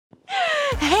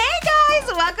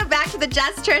the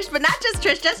Just Trish, but not just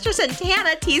Trish and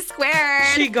Tana, T squared.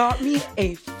 She got me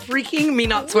a freaking, me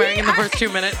not swearing in the first 2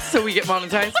 minutes so we get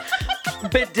monetized,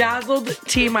 bedazzled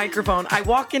tea microphone. I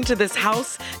walk into this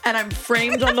house and I'm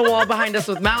framed on the wall behind us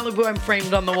with Malibu. I'm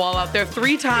framed on the wall out there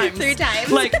 3 times. 3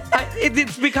 times. Like,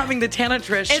 it's becoming the Tana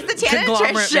Trish It's the Tana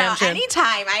conglomerate Trish show. mansion.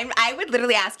 Anytime. I would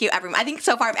literally ask you every month. I think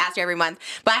so far I've asked you every month.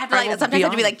 But I have to I will sometimes be I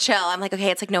have to be on. like chill. I'm like, okay,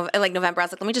 it's like November. I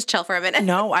was like, let me just chill for a minute.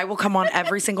 No, I will come on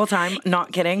every single time.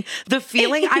 Not kidding. The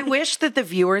feeling, I wish that the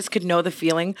viewers could know the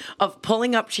feeling of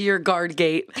pulling up to your guard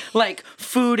gate, like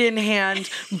food in hand,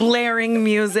 blaring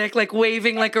music, like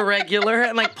waving like a regular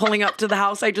and like pulling up to the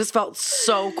house. I just felt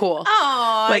so cool.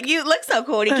 Oh, Like- you look so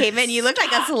cool when you came in. You looked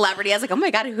like a celebrity. I was like, oh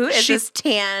my God, who is this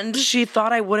tanned? She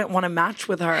thought I wouldn't want to match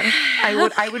with her.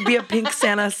 I would be a pink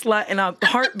Santa slut in a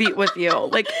heartbeat with you.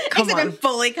 Like, come Except I'm on.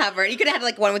 fully covered. You could have had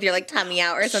like one with your like tummy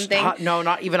out or something. No,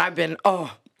 not even. I've been, You look-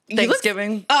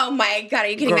 Thanksgiving. Oh my God, are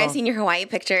you kidding me? Girl. I've seen your Hawaii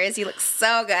pictures. You look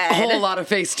so good. A whole lot of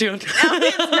Facetune. No,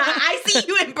 it's not. I see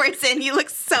you in person. You look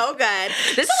so good.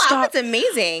 This whole Stop. outfit's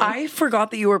amazing. I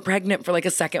forgot that you were pregnant for like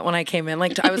a second when I came in.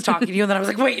 Like, I was talking to you and then I was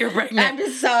like, wait, you're pregnant.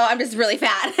 I'm just really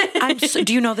fat.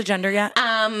 Do you know the gender yet?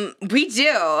 We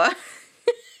do.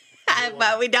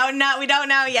 But we don't know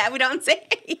yet. We don't say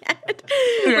it yet.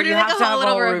 We're doing you like have a to whole have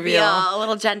little a reveal, reveal. a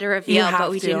little gender reveal, have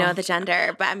but we do to. know the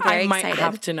gender. But I'm very I might excited.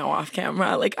 have to know off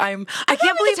camera. Like, I I can't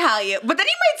can't believe tell you, but then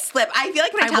you might slip. I feel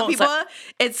like when I I tell won't people, slip.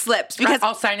 it slips because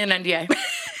I'll sign an NDA.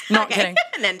 Not okay,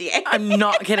 kidding. an NDA. I'm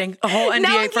not kidding. A whole NDA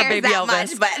No one for cares baby that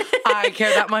Elvis. much, but I care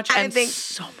that much, I and think-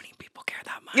 so many people care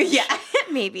that much. Yeah,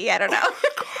 maybe I don't know.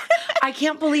 I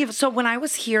can't believe. So when I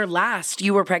was here last,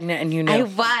 you were pregnant and you knew. I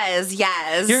was,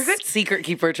 yes. You're a good secret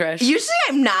keeper, Trish. Usually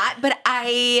I'm not, but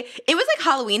it was like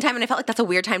Halloween time, and I felt like that's a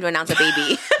weird time to announce a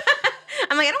baby.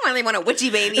 I'm like, I don't really want a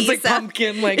witchy baby. It's like so-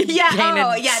 pumpkin, like yeah, painted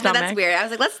no, stomach. that's weird. I was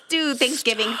like, let's do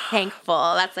Thanksgiving thankful.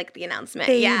 That's like the announcement.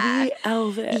 Baby Yeah.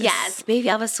 Elvis. Yes, baby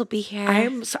Elvis will be here.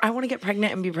 I want to get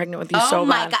pregnant and be pregnant with you Oh so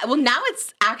my bad. God. Well, now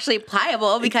it's actually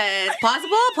pliable because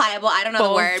plausible, pliable. I don't know the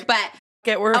Both. word,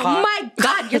 but We're oh hot. my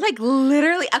God, you're like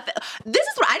literally. This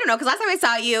is what I don't know because last time I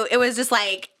saw you, it was just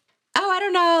like, oh, I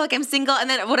don't know, like I'm single, and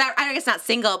then whatever. I guess not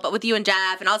single, but with you and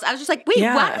Jeff, and I was just like, wait,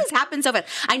 Yeah. why does this happen so fast?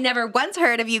 I never once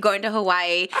heard of you going to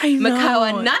Hawaii, I know.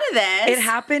 Makoa, none of this. It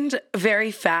happened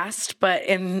very fast, but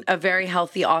in a very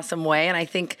healthy, awesome way. And I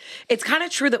think it's kind of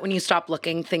true that when you stop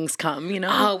looking, things come, you know?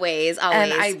 Always.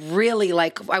 And I really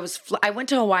I went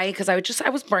to Hawaii because I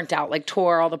was burnt out, like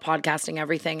tour, all the podcasting,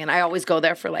 everything. And I always go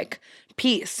there for like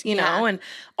peace, you know? Yeah. And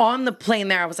on the plane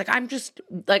there, I was like, I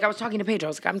was talking to Paige. I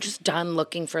was like, I'm just done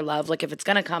looking for love. Like if it's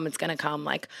going to come, it's going to come.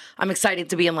 Like I'm excited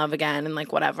to be in love again and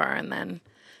like whatever. And then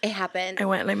it happened. I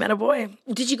went and I met a boy.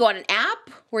 Did you go on an app?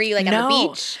 Were you like on the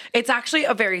beach? It's actually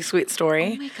a very sweet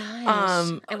story. Oh my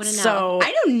gosh. I want to know. so-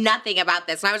 I know nothing about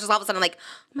this. And I was just all of a sudden like,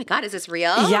 oh my God, is this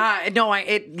real? Yeah, no,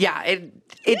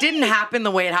 it didn't happen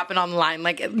the way it happened online.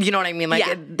 Like, you know what I mean? Like,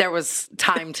 Yeah. there was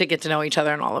time to get to know each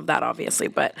other and all of that, obviously.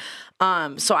 But,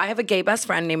 so I have a gay best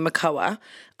friend named Makoa,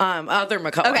 other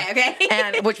Makoa. Okay.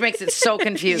 And which makes it so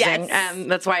confusing. Yes. And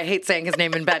that's why I hate saying his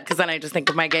name in bed because then I just think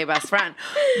of my gay best friend.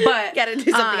 But Gotta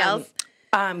do something else.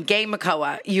 Gay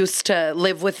Makoa used to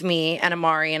live with me and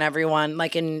Amari and everyone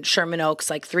like in Sherman Oaks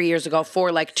like 3 years ago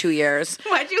for like 2 years.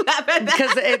 Why'd you laugh at that?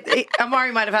 Because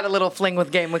Amari might have had a little fling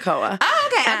with Gay Makoa. Oh,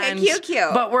 okay, cute.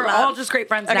 But we're Love. all just great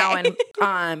friends now. Okay.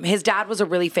 And his dad was a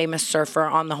really famous surfer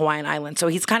on the Hawaiian Islands. So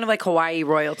he's kind of like Hawaii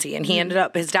royalty. And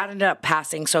his dad ended up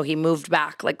passing. So he moved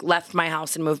back, like left my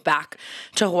house and moved back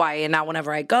to Hawaii. And now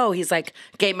whenever I go, he's like,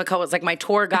 Gay Makoa is like my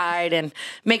tour guide and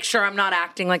makes sure I'm not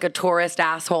acting like a tourist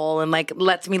asshole and like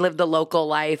lets me live the local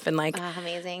life. And like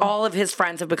amazing. all of his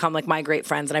friends have become like my great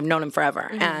friends and I've known him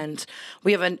forever. And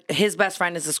we have his best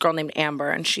friend is this girl named Amber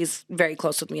and she's very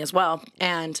close with me as well.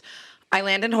 And I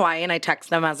land in Hawaii and I text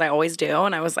them as I always do.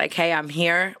 And I was like, hey, I'm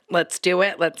here. Let's do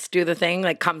it. Let's do the thing.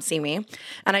 Like, come see me.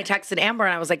 And I texted Amber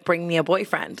and I was like, bring me a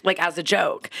boyfriend, like as a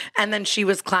joke. And then she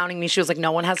was clowning me. She was like,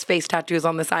 no one has face tattoos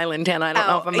on this island, Tana. I don't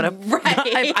know if I'm going to,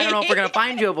 I don't know if we're going to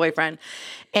find you a boyfriend.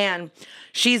 And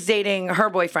she's dating, her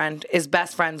boyfriend is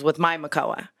best friends with my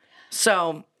Makoa.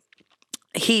 So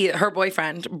her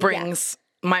boyfriend brings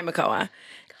my Makoa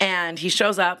and he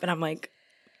shows up and I'm like,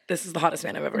 this is the hottest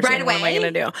man I've ever seen. What am I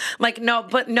going to do? Like,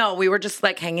 no, we were just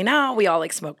like hanging out. We all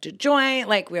like smoked a joint.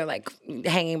 Like we were like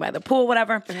hanging by the pool,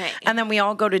 whatever. Right. And then we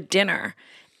all go to dinner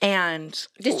And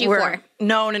just you four?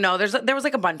 No. There was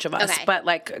like a bunch of us, Okay. but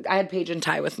like I had Paige and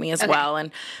Ty with me as well. And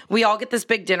we all get this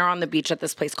big dinner on the beach at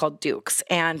this place called Duke's.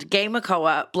 And Gay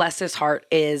Makoa, bless his heart,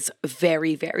 is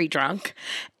very, very drunk.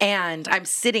 And I'm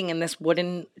sitting in this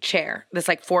wooden chair, this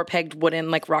like 4-pegged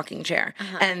wooden like rocking chair.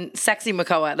 And Sexy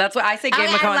Makoa, that's what I say. Gay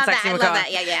Makoa and Sexy Makoa. I love that.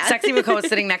 Yeah. Sexy Makoa is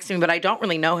sitting next to me, but I don't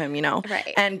really know him,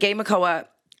 Right. And Gay Makoa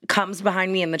comes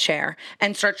behind me in the chair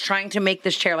and starts trying to make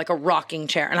this chair like a rocking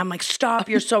chair. And I'm like, stop,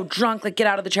 you're so drunk, like get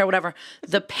out of the chair, whatever.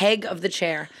 The peg of the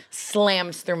chair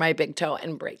slams through my big toe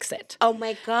and breaks it. Oh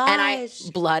my gosh.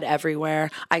 And blood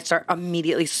everywhere. I start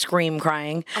immediately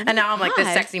crying. And now I'm like, this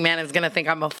sexy man is going to think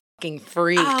I'm a fucking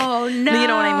freak. Oh no. You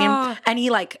know what I mean? And he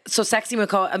like, so Sexy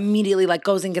Makoa immediately like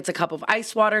goes and gets a cup of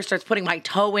ice water, starts putting my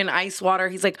toe in ice water.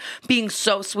 He's like being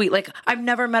so sweet. Like, I've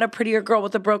never met a prettier girl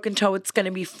with a broken toe. It's going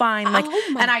to be fine. Like,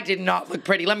 and I did not look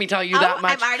pretty. Let me tell you that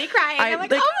much. I'm already crying. I'm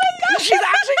like, oh my gosh. She's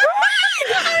actually crying.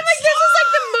 I'm like, this is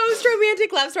like the most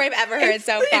romantic love story I've ever heard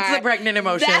so far. It's the pregnant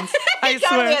emotions. I totally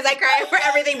swear. is. I cry for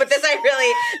everything, but this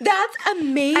that's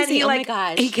amazing. And he oh my like,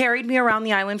 gosh. he carried me around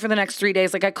the island for the next 3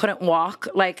 days. Like I couldn't walk.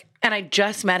 Like, and I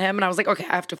just met him and I was like, okay,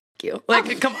 I have to you.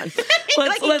 Like, come on.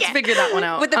 Let's figure that one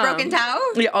out. With the broken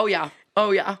toe? Yeah.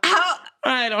 Oh yeah. How?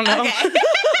 I don't know. Okay.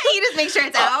 You just make sure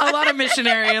it's out. A lot of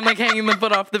missionary and like hanging the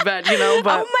foot off the bed, But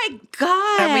oh my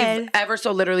God. And we've ever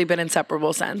so literally been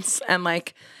inseparable since. And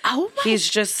like, he's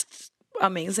just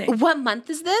amazing. What month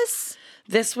is this?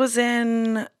 This was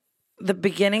in the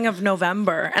beginning of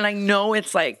November. And I know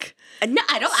it's like, no,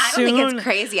 I don't think it's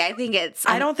crazy. I think it's,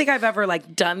 I don't think I've ever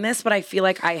like done this, but I feel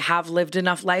like I have lived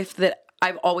enough life that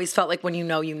I've always felt like when you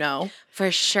know.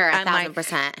 For sure.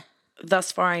 1,000%. Like,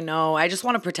 thus far, I know. I just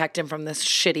want to protect him from this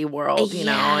shitty world, you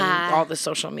know, and all the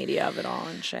social media of it all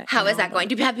and shit. How is that going?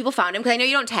 Do you have people found him? Because I know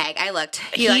you don't tag. I looked.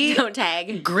 You don't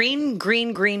tag.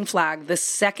 Green flag. The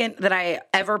second that I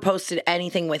ever posted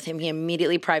anything with him, he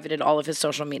immediately privated all of his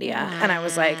social media. Wow. And I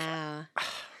was like,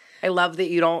 I love that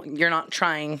you're not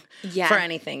trying for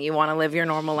anything. You want to live your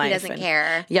normal life. He doesn't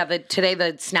care. Yeah, today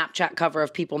the Snapchat cover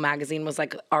of People magazine was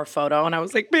like our photo, and I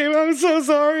was like, babe, I'm so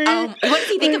sorry. What does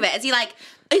he think of it? Is he like,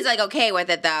 he's like okay with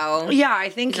it though? Yeah, I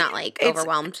think he's not like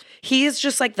overwhelmed. He is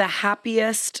just like the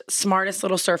happiest, smartest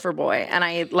little surfer boy, and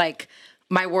I like.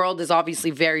 My world is obviously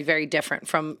very, very different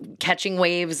from catching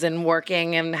waves and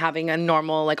working and having a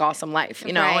normal, like, awesome life,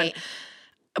 you know? Right.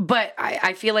 But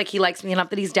I feel like he likes me enough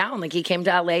that he's down. Like, he came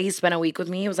to LA, he spent a week with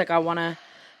me. He was like, I want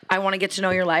to get to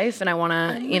know your life, and I want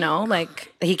to,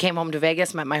 like, he came home to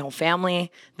Vegas, met my whole family.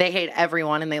 They hate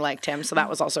everyone, and they liked him, so that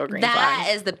was also a green flag. That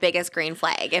is the biggest green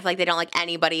flag. If, like, they don't like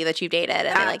anybody that you've dated,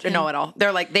 and they like him. No, at all.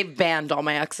 They're like, they've banned all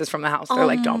my exes from the house. They're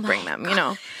like, don't bring them,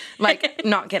 Like,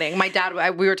 not kidding. My dad,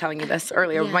 we were telling you this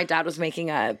earlier, my dad was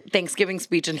making a Thanksgiving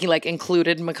speech, and he, like,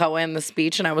 included Makoa in the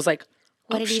speech, and I was like,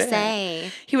 what did he say?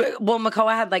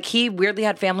 Makoa had he weirdly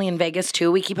had family in Vegas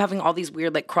too. We keep having all these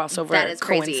weird crossover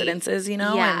coincidences,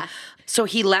 Yeah. And so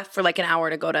he left for like an hour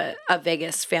to go to a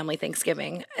Vegas family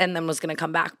Thanksgiving and then was going to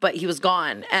come back, but he was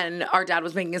gone. And our dad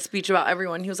was making a speech about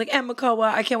everyone. He was like, and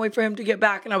Makoa, I can't wait for him to get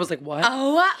back. And I was like, what?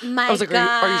 Oh my God. I was like,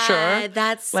 are you sure?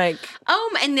 That's like,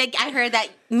 and I heard that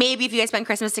maybe if you guys spend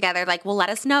Christmas together, let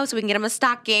us know so we can get him a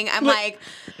stocking. I'm like,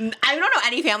 I don't know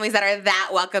any families that are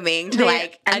that welcoming to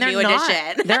a new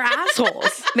addition. They're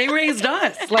assholes. They raised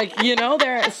us.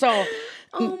 They're so.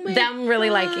 Them really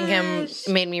liking him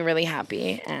made me really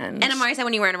happy. And Amari said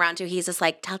when you weren't around too, he's just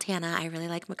like, tell Tana I really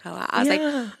like Makoa. I was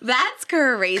like, that's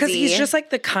crazy. Because he's just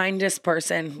the kindest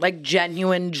person,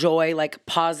 genuine joy,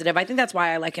 positive. I think that's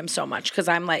why I like him so much, because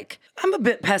I'm a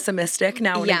bit pessimistic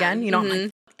now and again.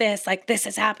 I'm like, this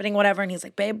is happening, whatever. And he's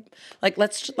like, babe,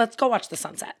 let's go watch the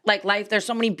sunset. Life, there's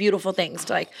so many beautiful things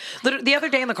to the other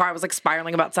day in the car, I was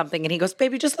spiraling about something and he goes,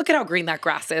 baby, just look at how green that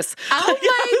grass is. Oh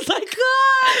my God,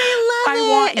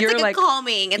 I love it. It's like a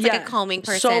calming. It's like a calming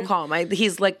person. So calm.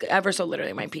 He's ever so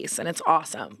literally my peace, and it's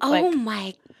awesome. Oh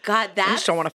my God, I just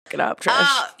don't want to fuck it up,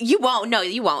 Trish. You won't. No,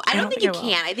 you won't. I don't think you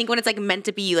can. I think when it's meant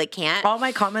to be, you can't. All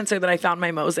my comments are that I found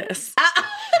my Moses.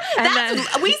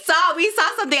 We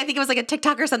saw something. I think it was a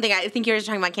TikTok or something. I think you were just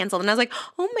talking about canceled, and I was like,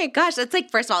 oh my gosh, that's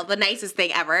first of all the nicest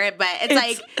thing ever. But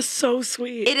it's so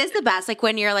sweet. It is the best.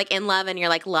 When you're in love and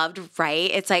you're loved right.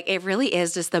 It's it really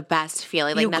is just the best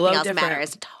feeling. Nothing else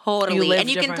matters. Totally. And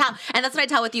you can tell. And that's what I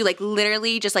tell with you.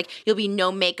 Literally, just you'll be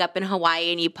no makeup in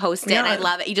Hawaii and you post it. And I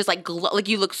love it. You just glow,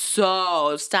 you look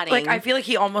so stunning. I feel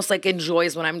he almost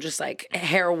enjoys when I'm just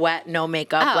hair wet, no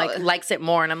makeup. Likes it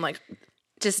more, and I'm like.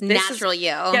 just natural you.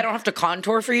 Yeah, I don't have to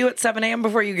contour for you at 7 a.m.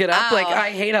 before you get up. Like,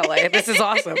 I hate LA. This is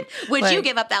awesome. Would you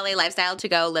give up the LA lifestyle to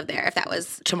go live there if that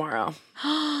was tomorrow?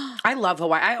 I love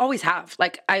Hawaii. I always have.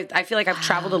 Like, I feel like I've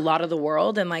traveled a lot of the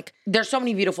world, and like, there's so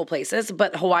many beautiful places.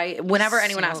 But Hawaii, whenever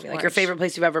anyone asks me like your favorite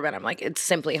place you've ever been, I'm like, it's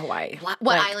simply Hawaii. What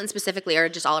like, island specifically, or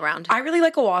just all around? I really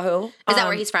like Oahu. Is that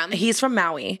where he's from? He's from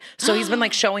Maui, so he's been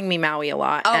like showing me Maui a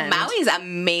lot. Oh, Maui's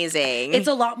amazing. It's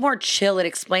a lot more chill. It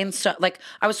explains stuff. Like,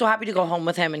 I was so happy to go home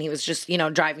with him, and he was just, you know,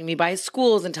 driving me by his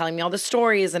schools and telling me all the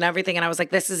stories and everything. And I was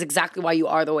like, this is exactly why you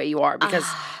are the way you are, because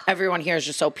everyone here is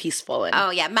just so peaceful. And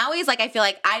oh yeah, Maui's like, I feel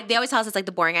like they always tell us it's like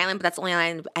the boring island, but that's the only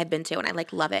island I've been to, and I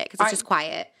like love it because it's just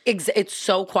quiet. It's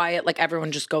so quiet. Like,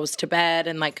 everyone just goes to bed,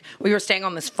 and like, we were staying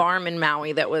on this farm in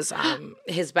Maui that was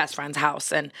his best friend's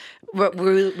house, and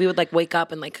we would like wake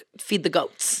up and like feed the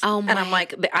goats. Oh my! And I'm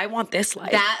like, I want this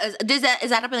life. Is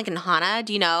that up like in Hana?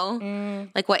 Do you know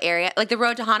like what area? Like the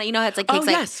road to Hana? You know, it's like takes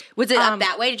yes. Was it up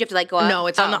that way? Did you have to like go up? No,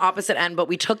 it's on the opposite end. But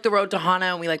we took the road to Hana,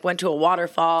 and we like went to a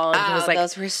waterfall. And it was like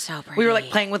those were so pretty. We were like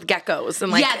playing with geckos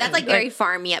and like that's like very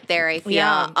farmy up there. I feel.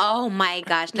 Yeah. Oh my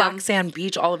gosh, black sand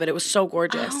beach, all of it. It was so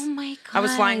gorgeous. Oh my gosh. I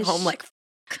was flying home like,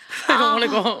 I don't want to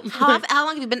go home. How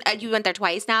long have you been? You went there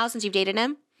twice now since you've dated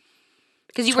him?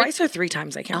 Because you twice or 3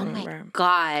 times, I can't remember. Oh my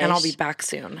gosh. And I'll be back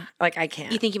soon. Like, I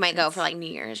can't. You think you might go for like New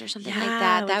Year's or something like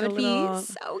that? That would be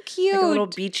so cute. Like a little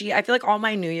beachy. I feel like all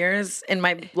my New Year's in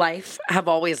my life have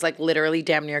always like literally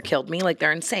damn near killed me. Like,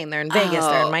 they're insane. They're in Vegas.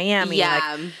 They're in Miami.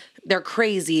 Yeah. Like, they're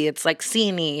crazy. It's like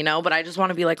sceney, you know, but I just want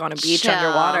to be like on a beach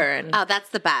underwater and that's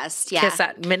the best. Yeah. Kiss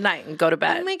at midnight and go to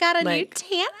bed. Oh my God, new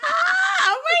Tana.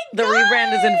 Oh my God. The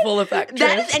rebrand is in full effect.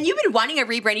 And you've been wanting a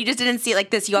rebrand. You just didn't see it like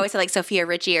this. You always said like Sophia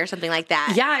Richie or something like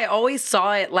that. Yeah, I always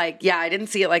saw it like, I didn't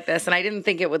see it like this, and I didn't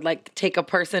think it would like take a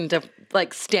person to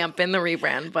like stamp in the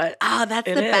rebrand, but that's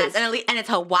the best. And it's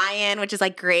Hawaiian, which is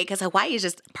like great because Hawaii is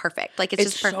just perfect. Like it's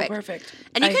just perfect. So perfect.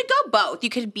 And you could go both.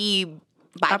 You could be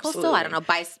bi-coastal, I don't know,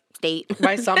 bi-state.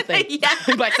 By something.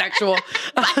 Bisexual.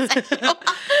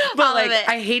 But like,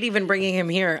 I hate even bringing him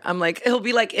here. I'm like, he'll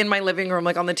be like in my living room,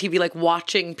 like on the TV, like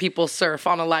watching people surf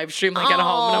on a live stream, like at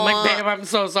home. And I'm like, babe, I'm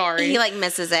so sorry. He like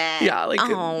misses it. Yeah, like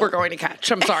we're going to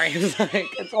catch. I'm sorry. It's like,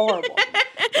 it's horrible.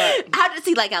 But how does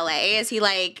he like LA? Is he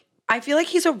like... I feel like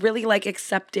he's a really like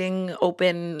accepting,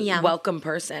 open, welcome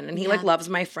person. And he like loves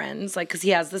my friends, like, because he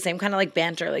has the same kind of like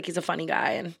banter. Like, he's a funny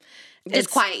guy. And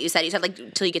just quiet, you said like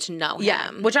until you get to know him.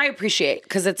 Yeah, which I appreciate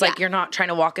because it's like you're not trying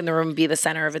to walk in the room and be the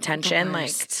center of attention.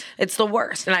 Like, it's the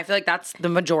worst. And I feel like that's the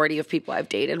majority of people I've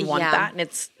dated want that.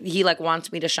 And he like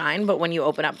wants me to shine, but when you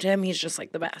open up to him, he's just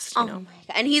like the best. You know? My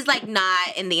God. And he's like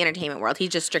not in the entertainment world. He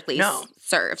just strictly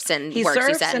surfs and he works.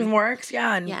 He surfs and works,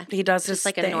 and he does his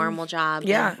like thing. A normal job.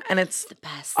 Yeah, and it's the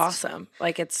best. Awesome.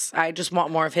 Like, I just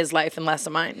want more of his life and less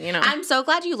of mine, you know? I'm so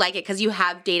glad you like it because you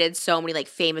have dated so many like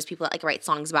famous people that like write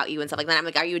songs about you and stuff like that. I'm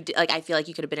like, are you like, I feel like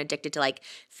you could have been addicted to like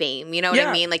fame, you know what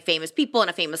I mean? Like famous people and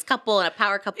a famous couple and a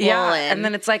power couple. Yeah, and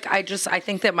then it's like, I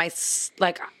think that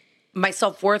my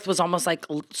self-worth was almost like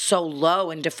so low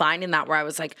and defined in that, where I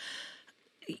was like,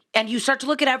 and you start to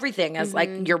look at everything as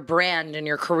like your brand and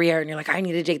your career, and you're like, I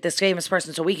need to date this famous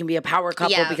person so we can be a power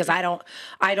couple because I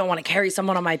don't want to carry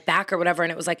someone on my back or whatever.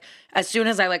 And it was like, as soon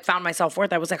as I like found my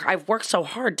self-worth, I was like, I've worked so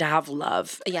hard to have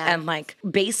love. Yeah. And like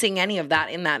basing any of that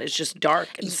in that is just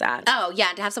dark and sad. Oh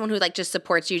yeah. To have someone who like just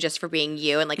supports you just for being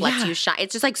you and like lets you shine.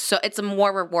 It's just like, so it's a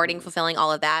more rewarding, fulfilling,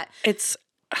 all of that. It's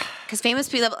because famous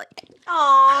people like,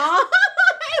 aww.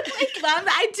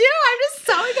 I do. I'm just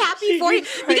so happy for you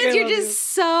because you're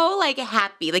just so like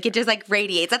happy. Like it just like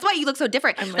radiates. That's why you look so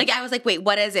different. Like I was like, wait,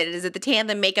 what is it? Is it the tan,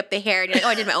 the makeup, the hair? And you're like, oh,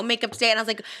 I did my own makeup today. And I was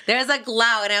like, there's a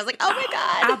glow. And I was like, oh my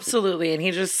God. Absolutely. And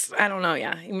he just, I don't know.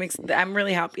 Yeah. I'm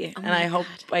really happy. And I hope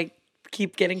I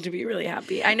keep getting to be really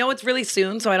happy. I know it's really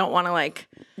soon, so I don't want to like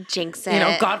jinx it. You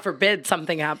know, God forbid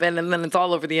something happened and then it's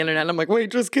all over the internet. I'm like,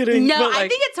 wait, just kidding. No, but, like, I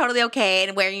think it's totally okay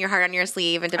and wearing your heart on your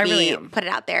sleeve and to put it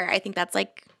out there. I think that's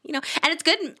like, you know, and it's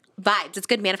good vibes. It's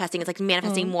good manifesting. It's like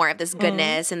manifesting more of this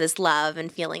goodness and this love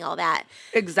and feeling all that.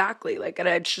 Exactly. Like, and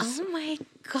it's just, oh my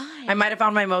God. I might have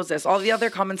found my Moses. All the other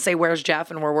comments say, where's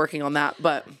Jeff? And we're working on that,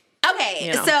 but. Okay,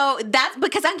 you know. So that's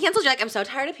because I'm canceled. You're like, I'm so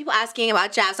tired of people asking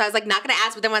about Jeff. So I was like, not going to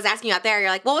ask, but then when I was asking you out there,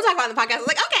 you're like, well, we'll talk about it on the podcast. I was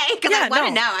like, okay, because I want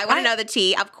to know. I want to know the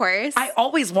tea, of course. I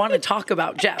always want to talk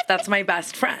about Jeff. That's my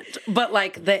best friend. But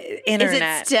like the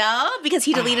internet. Is it still? Because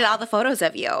he deleted all the photos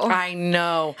of you. I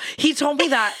know. He told me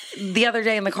that the other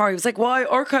day in the car. He was like, well, I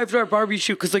archived our Barbie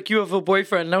shoot because like you have a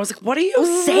boyfriend. And I was like, what are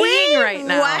you saying right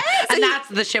now? What? And that's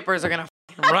the shippers are going to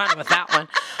run with that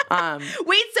one.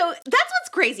 Wait, so that's what's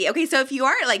crazy. Okay, so if you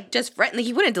are like just friend, like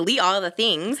he wouldn't delete all of the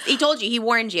things. He told you, he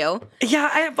warned you.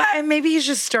 Yeah, but maybe he's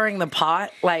just stirring the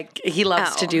pot. Like he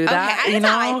loves to do that. Okay, that's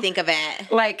how I think of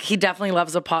it. Like he definitely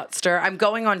loves a pot stir. I'm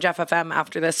going on Jeff FM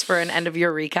after this for an end of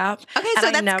year recap. Okay,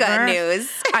 so that's good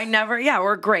news.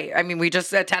 We're great. I mean, we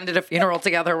just attended a funeral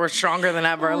together. We're stronger than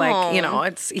ever.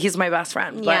 Like, he's my best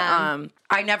friend. But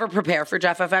I never prepare for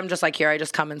Jeff FM. Just like here, I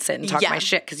just come and sit and talk my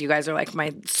shit because you guys are like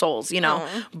my souls,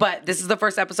 But this is the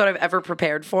first episode I've ever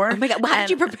prepared for. Oh my God, how did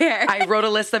you prepare? I wrote a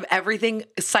list of everything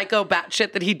psycho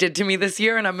batshit that he did to me this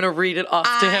year, and I'm going to read it off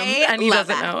to him, and he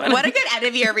doesn't know. What a good end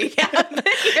of year recap.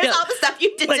 Here's all the stuff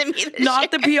you did to me this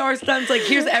not year. The PR stunts. Like,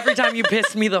 here's every time you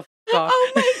pissed me the off.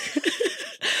 Oh my God.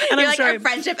 And You're like, our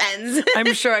friendship ends.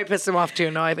 I'm sure I pissed him off too.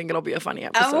 No, I think it'll be a funny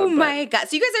episode. Oh my God.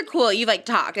 So you guys are cool. You've like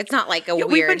talked. It's not like a weird.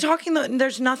 We've been talking.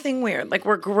 There's nothing weird. Like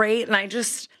we're great. And I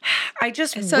just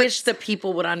wish the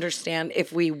people would understand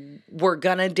if we were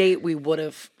gonna date, we would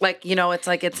have. Like, it's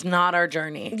like, it's not our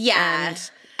journey. Yeah.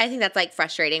 And I think that's like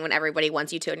frustrating when everybody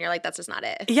wants you to, and you're like, that's just not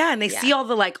it. Yeah, and they see all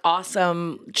the like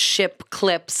awesome ship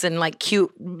clips and like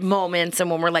cute moments, and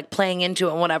when we're like playing into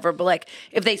it and whatever. But like,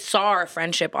 if they saw our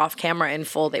friendship off camera in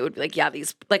full, they would be like, yeah,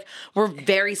 these like we're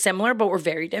very similar, but we're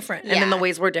very different. And in the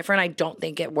ways we're different, I don't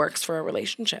think it works for a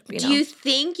relationship. Do you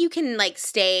think you can like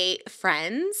stay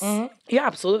friends? Mm-hmm. Yeah,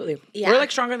 absolutely. Yeah. We're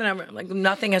like stronger than ever. Like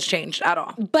nothing has changed at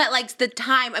all. But like the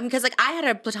time, because like I had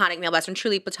a platonic male best friend,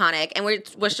 truly platonic, and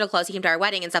we're still close. He came to our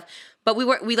wedding and stuff. But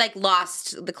we like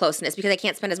lost the closeness because I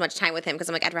can't spend as much time with him because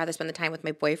I'm like, I'd rather spend the time with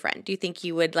my boyfriend. Do you think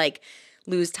you would like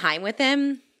lose time with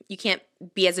him? You can't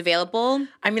be as available?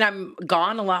 I mean, I'm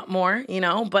gone a lot more,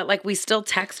 but like we still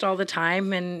text all the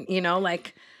time, and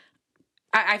like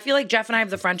I feel like Jeff and I have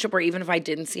the friendship where even if I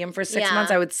didn't see him for 6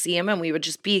 months, I would see him and we would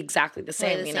just be exactly the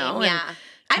same, Yeah.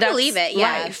 I believe it,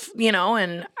 yeah. Life,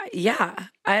 and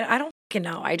I don't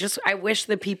know. I wish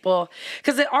the people,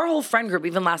 because our whole friend group,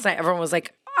 even last night, everyone was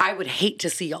like, I would hate to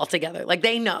see y'all together. Like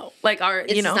they know, like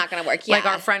it's not gonna work. Yeah. Like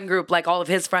our friend group, like all of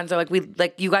his friends are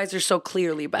like, you guys are so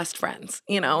clearly best friends,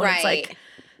 And it's like,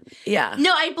 yeah.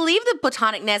 No, I believe the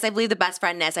platonicness. I believe the best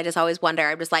friendness. I just always wonder.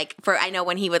 I'm just like, I know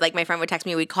when he would like, my friend would text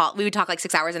me, we would talk like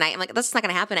 6 hours a night. I'm like, that's just not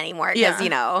going to happen anymore.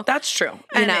 Yeah. That's true.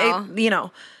 But you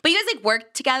guys like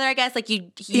work together, I guess. Like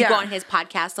you go on his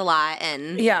podcast a lot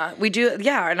and. Yeah, we do.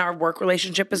 Yeah. And our work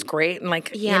relationship is great. And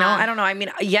like, I don't know. I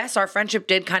mean, yes, our friendship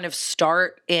did kind of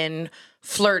start in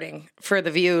flirting for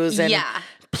the views and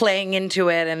playing into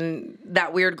it and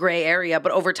that weird gray area.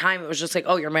 But over time, it was just like,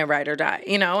 oh, you're my ride or die,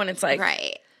 and it's like.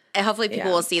 Right. And hopefully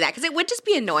people will see that because it would just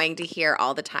be annoying to hear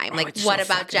all the time. Like, what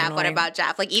about Jeff? Annoying. What about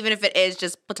Jeff? Like, even if it is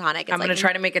just platonic. I'm going to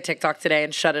try to make a TikTok today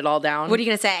and shut it all down. What are you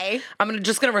going to say? I'm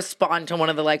just going to respond to one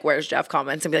of the like, where's Jeff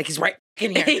comments and be like, he's right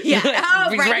in here. He's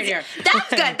right here. That's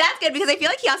good. That's good because I feel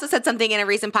like he also said something in a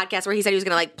recent podcast where he said he was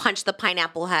going to like punch the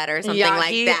pineapple head or something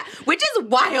that, which is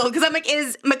wild because I'm like,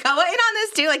 is Mongeau in on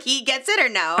this too? Like, he gets it or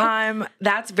no?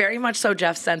 That's very much so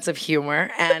Jeff's sense of humor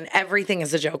and everything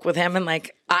is a joke with him. And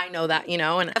like, I know that,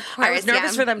 and I was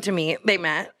nervous for them to meet. They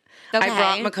met. Okay.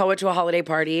 I brought Mongeau to a holiday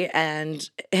party, and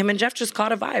him and Jeff just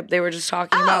caught a vibe. They were just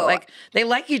talking about, like, they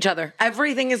like each other.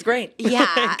 Everything is great.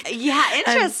 Yeah.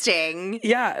 Interesting.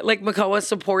 Like, Mongeau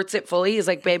supports it fully. He's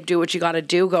like, babe, do what you got to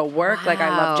do. Go work. Wow. Like, I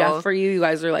love Jeff for you. You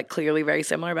guys are, like, clearly very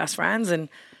similar best friends, and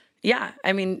yeah,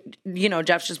 I mean,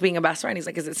 Jeff's just being a best friend. He's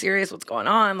like, is it serious? What's going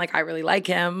on? Like, I really like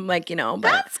him. Like, but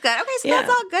that's good. Okay, so that's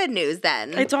all good news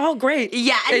then. It's all great.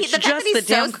 Yeah, and it's just the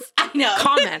damn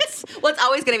comments. Well, it's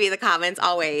always going to be the comments,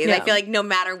 always. Yeah. I feel like no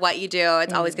matter what you do,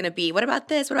 it's always going to be, what about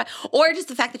this? What about, or just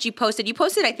the fact that you posted,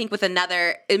 I think, with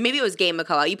another, maybe it was Gay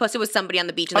Mongeau. You posted with somebody on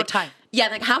the beach. Like, Ty. Yeah,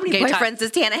 like, how many boyfriends does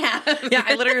Tana have? Yeah,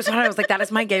 I literally responded. I was like, that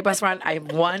is my gay best friend. I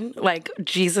have one. Like,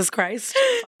 Jesus Christ.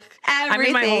 Everything. I'm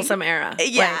in my wholesome era.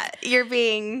 Yeah, like, you're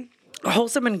being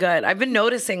wholesome and good. I've been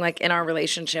noticing, like, in our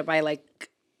relationship, I, like,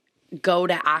 go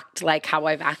to act like how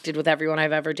I've acted with everyone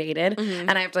I've ever dated. Mm-hmm.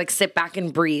 And I have to, like, sit back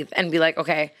and breathe and be like,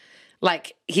 okay,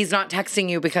 like, he's not texting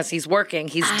you because he's working.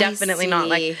 He's definitely not,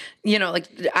 like,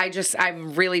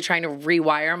 I'm really trying to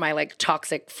rewire my, like,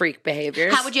 toxic freak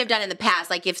behaviors. How would you have done in the past?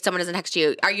 Like, if someone doesn't text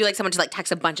you, are you, like, someone to, like,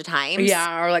 text a bunch of times?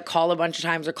 Yeah, or, like, call a bunch of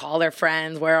times or call their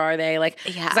friends. Where are they? Like,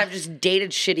 because I've just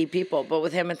dated shitty people. But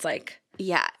with him, it's like...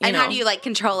 Yeah. And how do you, like,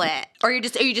 control it? Or you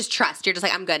just trust. You're just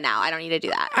like, I'm good now. I don't need to do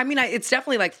that. I mean, it's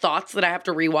definitely like thoughts that I have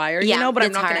to rewire, you know, but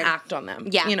I'm not going to act on them.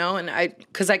 Yeah. You know, and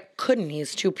because I couldn't.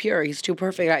 He's too pure. He's too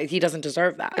perfect. He doesn't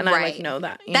deserve that. And I like know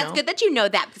that. That's good that you know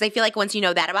that, because I feel like once you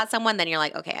know that about someone, then you're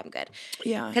like, okay, I'm good.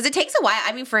 Yeah. Because it takes a while.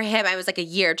 I mean, for him, I was like a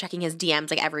year checking his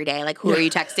DMs like every day. Like, who are you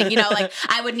texting? You know, like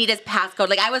I would need his passcode.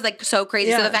 Like I was like so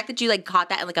crazy. So the fact that you like caught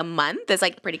that in like a month is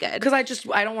like pretty good. Because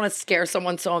I don't want to scare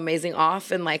someone so amazing off,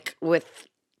 and like with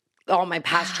all my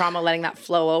past trauma, letting that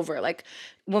flow over. Like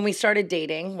when we started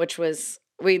dating,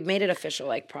 we made it official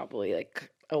like probably like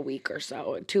a week or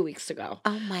so, 2 weeks ago.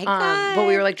 Oh my God. But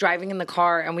we were like driving in the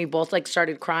car and we both like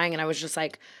started crying, and I was just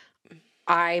like,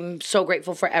 I'm so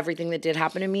grateful for everything that did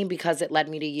happen to me because it led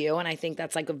me to you. And I think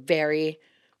that's like a very...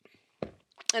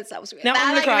 That's so sweet. No,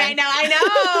 I'm gonna cry. I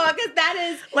know. Because that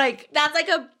is like... That's like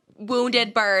a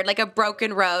wounded bird, like a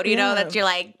broken road, you know, that you're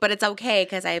like, but it's okay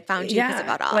because I found you because of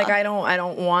it all. Like I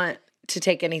don't want to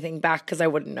take anything back because I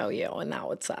wouldn't know you, and that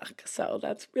would suck. So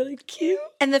that's really cute.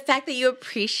 And the fact that you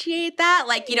appreciate that,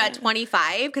 like, you know, at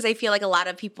 25, because I feel like a lot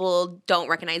of people don't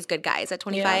recognize good guys at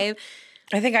 25.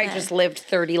 I think I just lived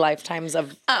 30 lifetimes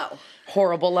of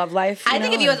horrible love life. I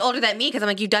think of you as older than me because I'm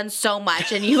like, you've done so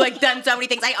much and you like done so many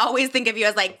things. I always think of you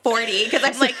as like 40 because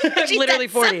I'm like, I'm literally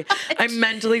 40. So I'm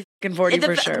mentally fucking 40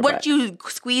 for sure. What you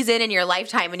squeeze in your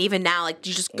lifetime, and even now, like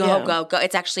you just go.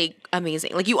 It's actually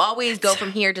amazing. Like you always go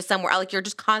from here to somewhere. Like you're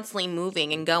just constantly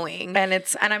moving and going. And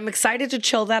I'm excited to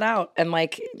chill that out and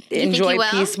like enjoy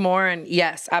peace more. And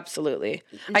yes, absolutely.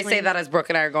 I say that as Brooke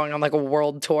and I are going on like a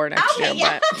world tour next year.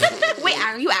 Yeah. But wait,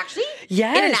 are you actually?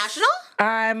 Yes.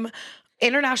 International?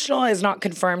 International is not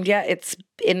confirmed yet. It's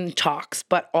in talks,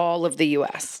 but all of the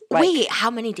U.S. Wait,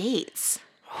 how many dates?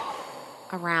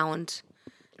 Around.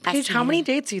 Paige, how many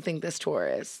dates do you think this tour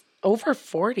is? Over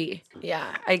 40.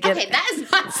 Yeah, I get it. Okay, that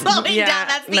is not slowing down.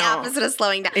 That's the opposite of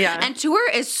slowing down. Yeah. And tour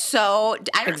is so...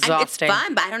 exhausting. It's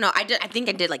fun, but I don't know. I think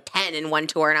I did like 10 in one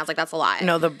tour, and I was like, that's a lot.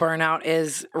 No, the burnout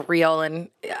is real, and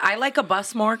I like a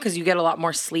bus more because you get a lot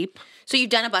more sleep. So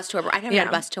you've done a bus tour, but I've never done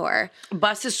a bus tour.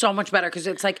 Bus is so much better because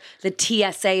it's like the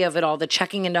TSA of it all, the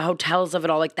checking into hotels of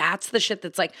it all. Like that's the shit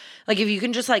that's like if you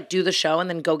can just like do the show and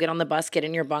then go get on the bus, get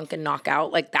in your bunk and knock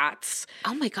out, like that's...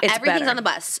 Oh my God. Everything's better on the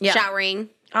bus. Yeah. Showering.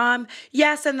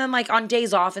 Yes, and then like on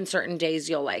days off and certain days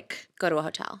you'll like... Go to a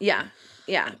hotel. Yeah.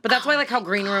 Yeah, but that's why like how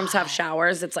green rooms have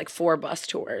showers. It's like 4 bus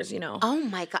tours, you know. Oh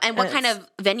my God. And what kind of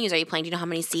venues are you playing? Do you know how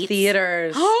many seats?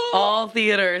 Theaters. All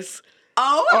theaters.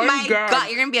 Oh my God,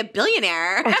 you're gonna be a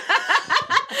billionaire.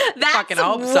 That's fucking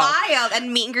hope so. Wild.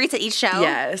 And meet and greets at each show?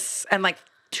 Yes. And like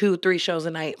 2-3 shows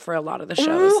a night for a lot of the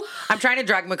shows. Ooh. I'm trying to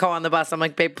drag Mongeau on the bus. I'm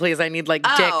like, babe, please, I need like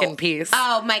dick and peace.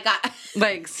 Oh my God.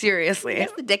 Like, seriously.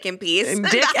 It's the dick and peace. Dick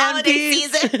the holiday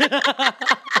peace. Season.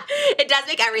 It does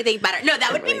make everything better. No,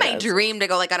 that would be my dream to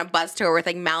go like on a bus tour with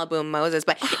like Malibu and Moses.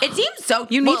 But it seems so...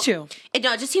 You need to. It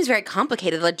just seems very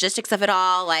complicated. The logistics of it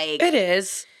all, like... It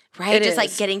is. Right? It just is.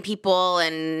 Like getting people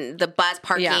and the bus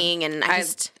parking and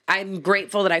I'm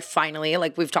grateful that I finally,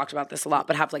 like we've talked about this a lot,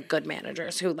 but have like good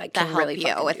managers who like can really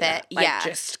help you with it. Like,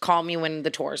 just call me when the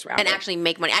tour's round. And actually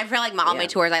make money. I feel like all my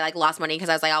tours I like lost money because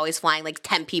I was like always flying like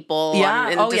 10 people. Yeah.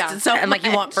 And so and like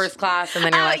you want first class and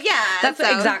then you're like, yeah. That's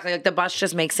exactly like the bus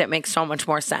just makes so much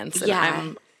more sense.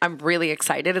 And I'm really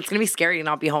excited. It's gonna be scary to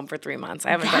not be home for 3 months.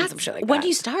 I haven't done some shit like that. When do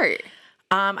you start?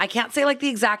 I can't say like the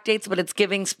exact dates, but it's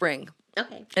giving spring.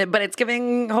 Okay. But it's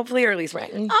giving hopefully early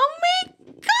spring. Oh my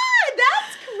God,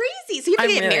 that's crazy. So you have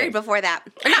to get married before that.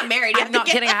 Or not married. I'm not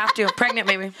kidding. I have to. Pregnant,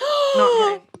 maybe. Not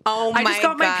kidding. Oh my God. I just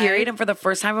got my period, and for the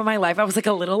first time in my life, I was like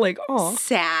a little like, oh.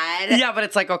 Sad. Yeah, but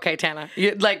it's like, okay, Tana.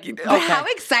 Okay. How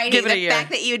exciting. The fact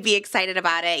that you would be excited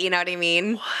about it, you know what I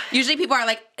mean? What? Usually people are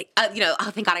like, oh,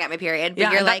 thank God I got my period.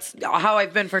 But you're like. That's how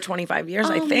I've been for 25 years,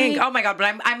 I think. Oh my God,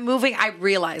 but I'm moving. I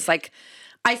realize, like,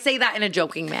 I say that in a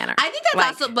joking manner. I think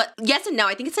that's also, but yes and no.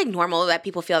 I think it's like normal that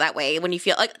people feel that way when you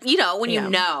feel like, you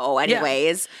know,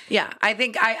 anyways. Yeah. I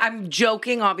think I'm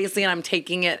joking, obviously, and I'm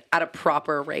taking it at a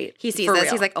proper rate. He sees this.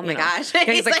 Real. He's like, oh my gosh.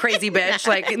 He's like crazy bitch.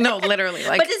 Like, no, literally.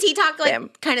 Like, but does he talk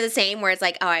like kind of the same where it's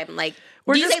like, oh, I'm like,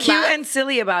 we're just cute and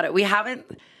silly about it. We haven't.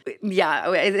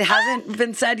 Yeah, it hasn't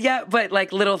been said yet, but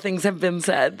like little things have been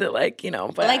said that like, you know.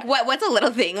 But like what's a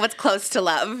little thing? What's close to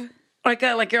love?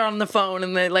 Like you're on the phone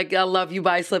and then like I love you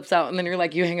bye slips out and then you're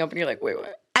like you hang up and you're like wait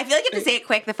what? I feel like you have to say it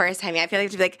quick the first time. I feel like you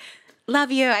have to be like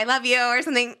love you, I love you or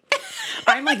something.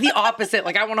 I'm like the opposite.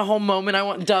 Like I want a whole moment. I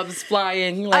want doves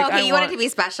flying. Like okay, you want it to be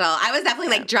special. I was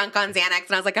definitely like drunk on Xanax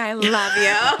and I was like I love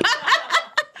you.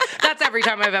 That's every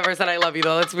time I've ever said I love you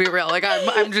though. Let's be real. Like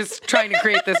I'm just trying to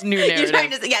create this new narrative. You're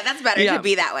trying to, that's better to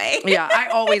be that way. Yeah, I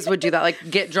always would do that. Like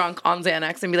get drunk on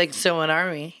Xanax and be like, so what are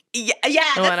we? Yeah,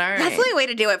 right. That's the only way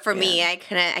to do it for me. I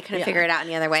couldn't figure it out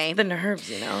any other way. The nerves,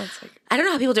 It's like I don't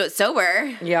know how people do it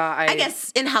sober. Yeah, I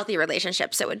guess in healthy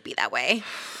relationships it would be that way.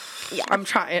 Yeah, I'm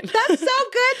trying. That's so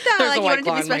good though. There's a White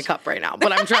Claw in my cup right now,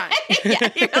 but I'm trying. Yeah,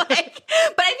 you're like,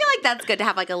 but I feel like that's good to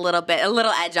have like a little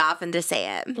edge off and to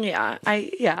say it.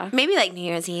 Yeah, Maybe like New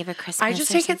Year's Eve or Christmas. I just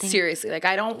take it seriously. Like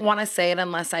I don't want to say it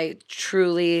unless I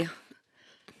truly,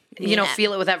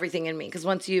 feel it with everything in me. Because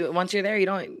once you're there, you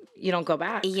don't go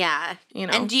back. Yeah,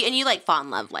 and you like fall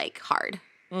in love like hard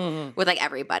with like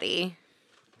everybody.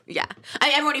 Yeah.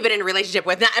 Everyone you've been in a relationship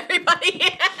with, not everybody.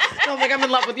 I'm like, I'm in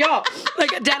love with y'all.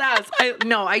 Like, dead ass.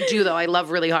 I do, though. I love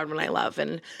really hard when I love.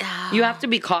 And you have to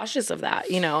be cautious of that,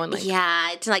 and like.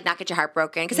 Yeah, to like not get your heart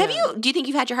broken. Because do you think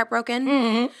you've had your heart broken?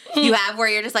 Mm-hmm. You have, where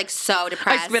you're just like so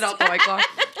depressed. I spit out the White Claw.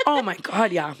 Oh my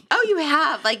God, yeah. Oh, you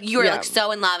have. Like, you were like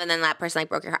so in love and then that person like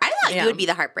broke your heart. I thought you would be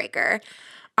the heartbreaker.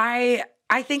 I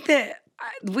think that.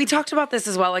 We talked about this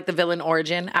as well, like the villain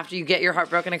origin. After you get your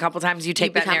heart broken a couple times, you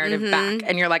take that narrative back,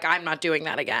 and you're like, I'm not doing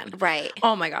that again. Right.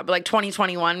 Oh my God. But like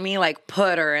 2021 me, like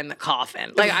put her in the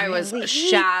coffin. Like I was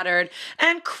shattered.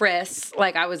 And Chris,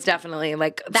 like I was definitely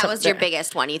like. That was your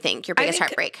biggest one, you think? Your biggest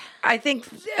heartbreak? I think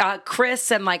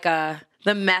Chris and like the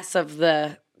mess of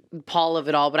the Paul of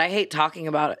it all, but I hate talking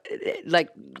about it. Like,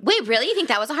 wait, really? You think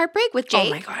that was a heartbreak with Jake? Oh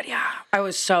my God, yeah. I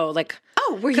was so like.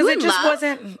 Oh, were you in love? Because it just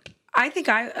wasn't. I think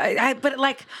but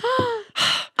like,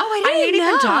 I hate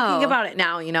even talking about it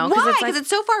now, Why? Because it's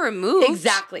so far removed.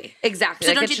 Exactly. So like,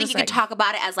 don't you think you could talk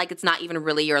about it as like it's not even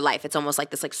really your life? It's almost like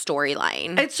this like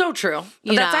storyline. It's so true.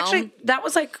 That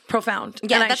was like profound.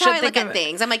 Yeah, that's how I look at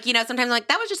things. I'm like, sometimes I'm like,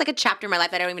 that was just like a chapter in my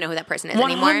life. I don't even know who that person is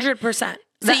anymore. 100%.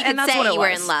 So you could say you were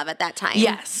in love at that time.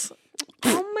 Yes.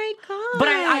 Oh my God. But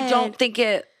I don't think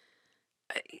it,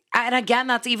 and again,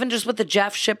 that's even just with the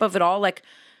Jeff ship of it all, like,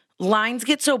 lines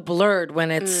get so blurred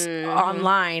when it's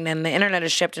online and the internet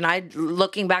is shipped. And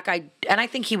looking back, I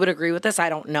think he would agree with this. I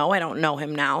don't know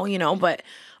him now, but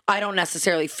I don't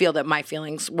necessarily feel that my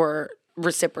feelings were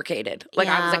reciprocated. Like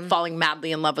I was like falling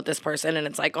madly in love with this person, and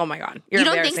it's like, oh my God, you're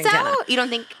embarrassing, think so? Tana. You don't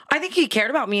think? I think he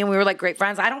cared about me, and we were like great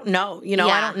friends. I don't know,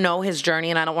 I don't know his journey,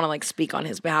 and I don't want to like speak on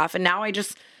his behalf. And now I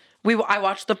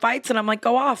watch the fights and I'm like,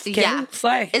 go off, King,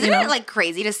 slay. Isn't it like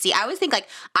crazy to see? I always think like,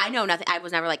 I know nothing. I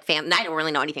was never like fan. I don't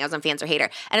really know anything. I was on Fans or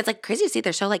Hater. And it's like crazy to see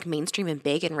they're so like mainstream and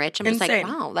big and rich. I'm just like,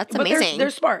 wow, that's amazing.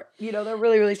 They're smart. They're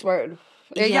really, really smart.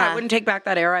 Yeah, I wouldn't take back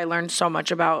that era. I learned so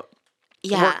much about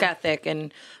work ethic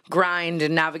and grind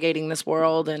and navigating this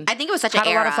world. And I think it was such an era.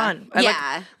 Had a lot of fun.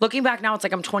 Like, looking back now, it's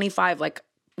like I'm 25. Like,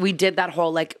 we did that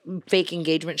whole like fake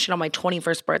engagement shit on my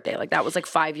 21st birthday. Like that was like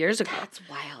 5 years ago. That's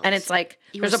wild. And it's like,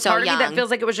 there's a part of me that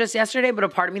feels like it was just yesterday, but a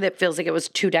part of me that feels like it was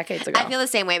 2 decades ago. I feel the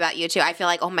same way about you too. I feel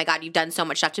like, oh my God, you've done so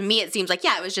much stuff. To me, it seems like,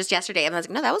 it was just yesterday. And I was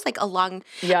like, no, that was like a long,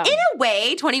 in a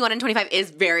way, 21 and 25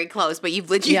 is very close, but you've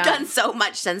done so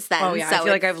much since then. Oh yeah, so I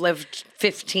feel like I've lived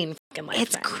 15 fucking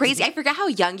lifetimes. It's crazy. I forgot how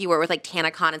young you were with like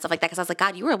TanaCon and stuff like that. Cause I was like,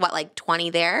 God, you were what, like 20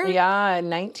 there? Yeah,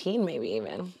 19 maybe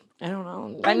even. I don't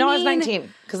know. I know I was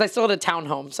 19 because I still had a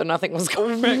townhome, so nothing was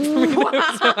going right for me.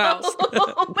 Wow.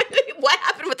 What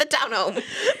happened with the townhome?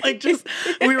 Like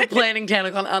we were planning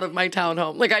TanaCon out of my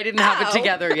townhome. Like I didn't have it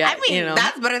together yet. I mean,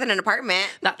 that's better than an apartment.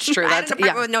 That's true. I had an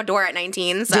apartment with no door at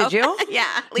 19. So. Did you? Yeah.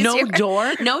 At least no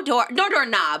door? No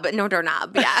doorknob.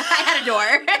 Yeah, I had a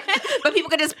door, but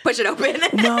people could just push it open.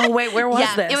 No, wait, where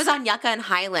was this? It was on Yucca and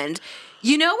Highland.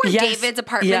 You know where David's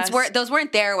apartments were? Those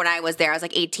weren't there when I was there. I was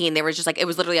like 18. They were just like, it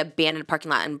was literally an abandoned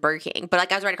parking lot in Burger King. But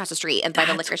like I was right across the street and by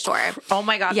the liquor store. Oh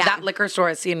my God. Yeah. That liquor store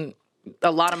has seen a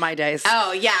lot of my days.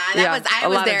 Oh yeah. I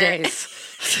was there. Of days.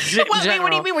 What do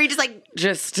you mean? Were you just like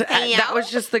that was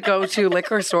just the go-to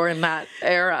liquor store in that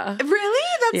era. Really?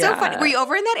 That's so funny. Were you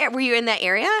over in that Were you in that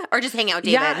area or just hang out with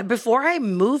David? Yeah, before I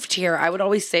moved here, I would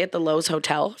always stay at the Lowe's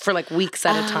Hotel for like weeks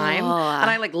at a time. And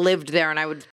I like lived there and I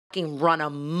would run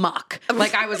amok.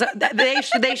 Like I was,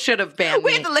 they should have banned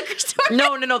me. Wait, the liquor store?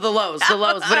 No, the Lowe's. But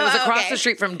it was across the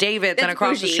street from David's and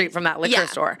across the street from that liquor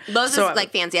store. Lowe's is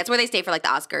like fancy. That's where they stay for like the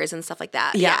Oscars and stuff like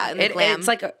that. Yeah, it's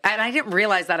like, and I didn't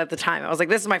realize that at the time. I was like,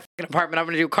 this is my fucking apartment. I'm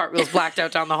going to do cartwheels blacked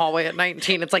out down the hallway at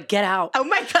 19. It's like, get out. Oh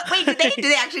my God. Wait, did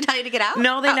they actually tell you to get out?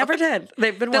 No, they never did.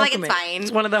 They've been welcoming. Like, it's fine.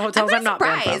 It's one of the hotels I'm not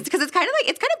surprised because it's kind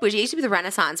of bougie. It used to be the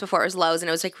Renaissance before it was Lowe's and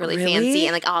it was like really fancy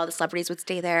and like all the celebrities would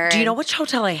stay there. Do you know which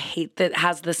hotel I hate that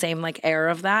has the same like air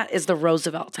of that is the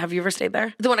Roosevelt. Have you ever stayed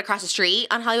there? The one across the street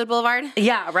on Hollywood Boulevard?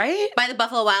 Yeah, right? By the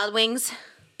Buffalo Wild Wings?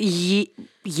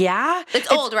 Yeah.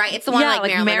 It's old, right? It's the one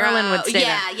like Marilyn would stay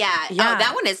there. Yeah.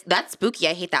 Oh, that's spooky.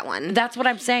 I hate that one. That's what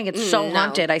I'm saying. It's so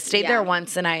haunted. I stayed there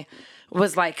once and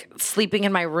was like sleeping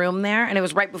in my room there, and it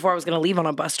was right before I was going to leave on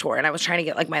a bus tour, and I was trying to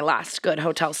get like my last good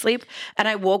hotel sleep, and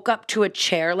I woke up to a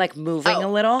chair like moving a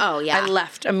little. Oh yeah. I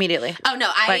left immediately. Oh no,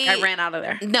 I ran out of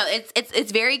there. No,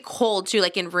 it's very cold too,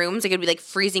 like in rooms. It could be like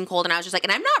freezing cold, and I was just like,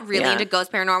 and I'm not really into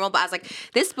ghost paranormal, but I was like,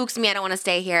 this spooks me. I don't want to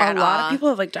stay here at all. A lot of people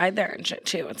have like died there and shit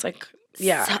too. It's like,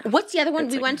 yeah. So, what's the other one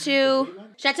we went to?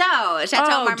 Chateau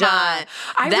Marmont.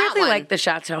 I really like the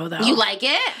Chateau though. You like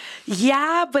it?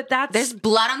 Yeah, but there's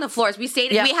blood on the floors. We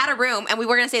stayed. We had a room, and we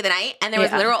were gonna stay the night, and there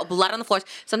was literal blood on the floors.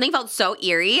 Something felt so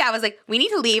eerie. I was like, we need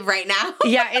to leave right now.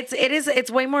 Yeah,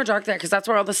 it's way more dark there because that's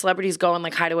where all the celebrities go and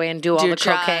like hide away and do all the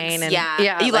drugs, cocaine. And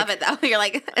yeah, you love it though. You're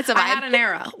like, it's a vibe. I had an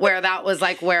era where that was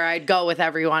like where I'd go with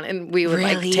everyone, and we would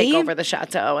like take over the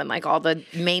Chateau and like all the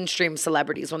mainstream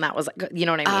celebrities when that was like, you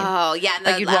know what I mean? Oh yeah,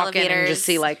 like you'd walk in and just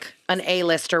see like an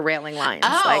A-lister railing lines.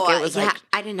 Oh, like it was like,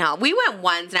 I didn't know. We went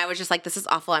once, and I was just like, this is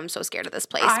awful. I'm so scared of this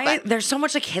place. There's so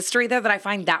much like history there that I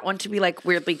find that one to be like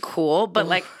weirdly cool, but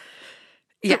like,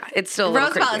 yeah, it's still a little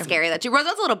Roosevelt creepy. is scary though too.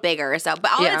 Roosevelt's a little bigger, so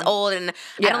but all of it's old, and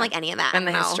I don't like any of that. And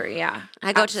the history, yeah.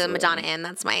 I go to the Madonna Inn.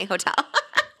 That's my hotel.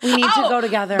 We need to go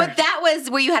together. But that was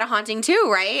where you had a haunting too,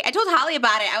 right? I told Holly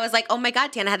about it. I was like, oh my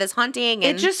God, Tana had this haunting.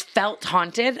 And it just felt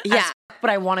haunted. Yeah. But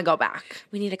I want to go back.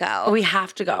 We need to go. We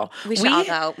have to go. We should all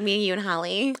go. Me, you, and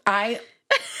Holly. I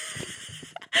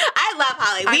love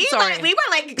Holly. We were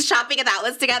like shopping at the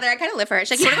outlets together. I kind of live for her.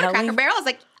 She's like, you want to go to Cracker Barrel? I was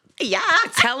like, yeah.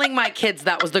 Telling my kids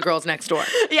that was the girls next door.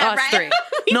 Yeah, Us right?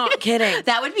 three. Not kidding.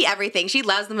 That would be everything. She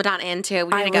loves the Madonna Inn too.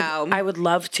 We need to go. I would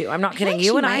love to. I'm not kidding.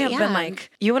 You and I have been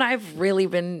like, you and I have really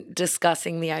been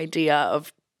discussing the idea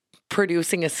of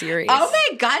producing a series. Oh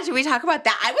my God, should we talk about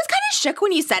that? I was kind of shook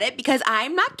when you said it because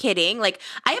I'm not kidding. Like,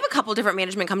 I have a couple different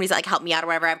management companies that like help me out or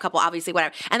whatever. I have a couple, obviously,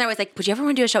 whatever. And they're always like, would you ever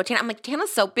want to do a show with Tana? I'm like,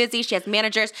 Tana's so busy. She has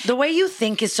managers. The way you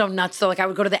think is so nuts, though. Like, I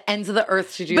would go to the ends of the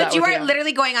earth to do that. But you are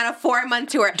literally going on a 4-month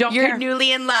tour. You're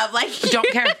newly in love. Like,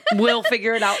 don't care. We'll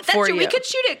figure it out for you. We could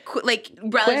shoot it like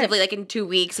relatively like in 2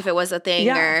 weeks if it was a thing.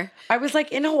 Yeah. Or I was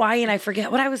like in Hawaii and I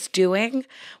forget what I was doing,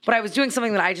 but I was doing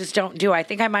something that I just don't do. I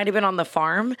think I might have been on the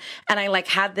farm and I like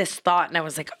had this thought and I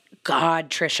was like, God,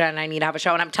 Trisha, and I need to have a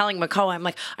show. And I'm telling Mongeau, I'm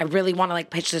like, I really want to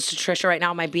like pitch this to Trisha right now.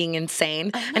 Am I being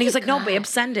insane? And he was like, no, babe,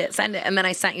 send it. And then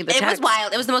I sent you the text. It was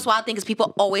wild. It was the most wild thing because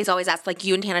people always ask like,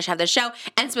 you and Tana should have this show.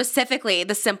 And specifically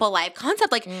the simple life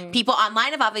concept. Like people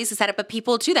online have obviously said it, but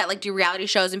people too that like do reality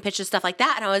shows and pitches stuff like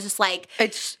that. And I was just like,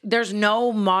 there's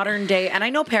no modern day. And I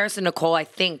know Paris and Nicole, I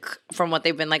think from what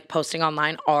they've been like posting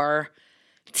online are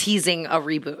teasing a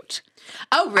reboot.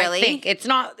 Oh, really? I think it's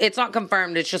not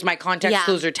confirmed. It's just my context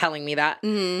clues are telling me that.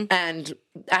 Mm-hmm. And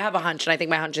I have a hunch, and I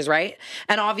think my hunch is right.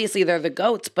 And obviously they're the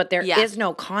goats, but there is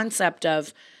no concept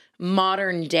of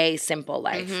modern day simple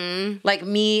life. Mm-hmm. Like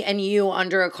me and you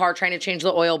under a car trying to change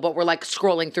the oil, but we're like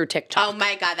scrolling through TikTok. Oh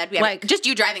my God, that'd be like just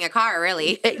you driving a car,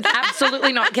 really.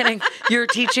 Absolutely not kidding. You're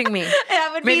teaching me.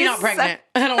 That would maybe not pregnant.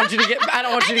 I don't want you to get. I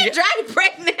don't want you to get. Drive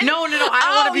pregnant. No. I don't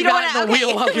want to be behind the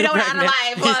wheel while you're pregnant. We don't want to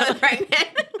unalive while I'm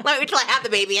pregnant. Let me till I have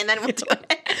the baby and then we'll do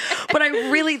it. But I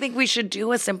really think we should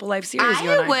do a simple life series.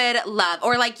 I would love,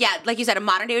 or like you said, a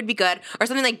modern day would be good, or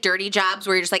something like Dirty Jobs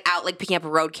where you're just like out like picking up a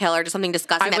roadkill or just something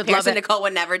disgusting that Paris and Nicole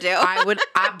would never do. I would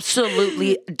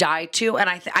absolutely die to, and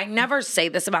I never say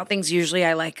this about things. Usually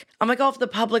I'm like, oh, if the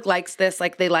public likes this,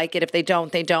 like they like it. If they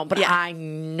don't, they don't. But I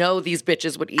know these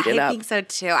bitches would eat it up. I think so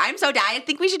too. I'm so down. I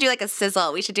think we should do like a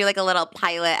sizzle. We should do like a little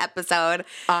pilot episode.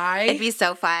 It'd be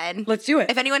so fun. Let's do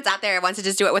it. If anyone's out there wants to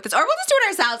just do it with us, or we'll just do it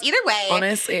ourselves. Either way,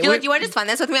 honestly, you're like, you want to just fund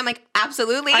this with me? I'm like,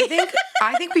 absolutely. I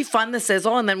think we fund the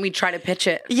sizzle and then we try to pitch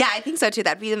it. Yeah, I think so too.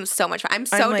 That'd be so much fun. I'm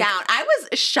so down. I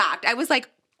was shocked. I was like,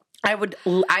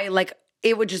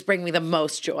 it would just bring me the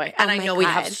most joy. And I know we'd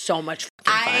have so much fun.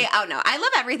 I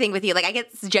love everything with you. Like I get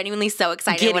genuinely so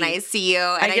excited when I see you.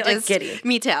 And I get like giddy.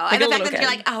 Me too. And the fact that you're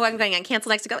like, oh, I'm going on Cancel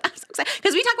next week. I'm so excited.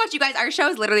 Because we talk about you guys. Our show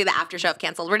is literally the after show of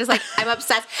Canceled. We're just like, I'm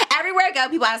obsessed. Everywhere I go,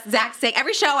 people ask Zach saying,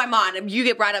 every show I'm on, you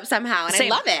get brought up somehow. And I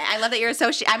love it. I love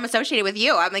that I'm associated with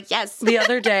you. I'm like, yes. The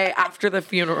other day after the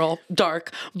funeral,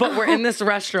 dark, but we're in this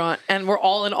restaurant and we're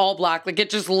all in all black. Like it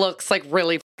just looks like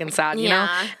really fucking sad, you know?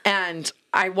 And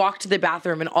I walked to the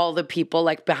bathroom and all the people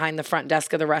like behind the front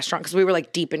desk of the restaurant, because we were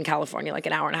like deep in California, like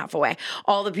an hour and a half away.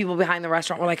 All the people behind the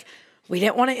restaurant were like, we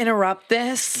didn't want to interrupt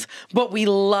this, but we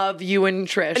love you and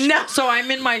Trish. No. So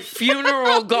I'm in my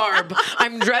funeral garb.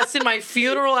 I'm dressed in my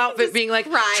funeral outfit being like,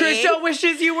 crying. Trisha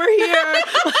wishes you were here.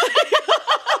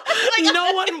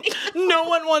 No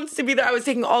one wants to be there. I was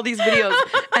taking all these videos,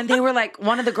 and they were like,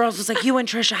 one of the girls was like, you and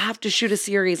Trisha have to shoot a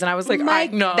series. And I was like, I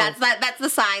know. That's the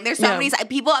sign. There's so many,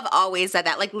 people have always said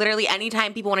that. Like, literally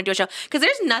anytime people want to do a show, because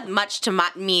there's not much to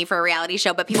me for a reality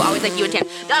show, but people always like you and Tan.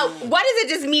 Oh, what is it,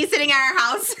 just me sitting at our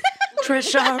house?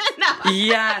 Trisha. No.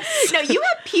 Yes. No, you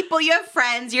have people, you have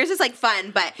friends. Yours is like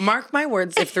fun, but. Mark my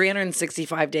words, if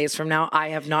 365 days from now, I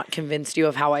have not convinced you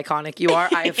of how iconic you are,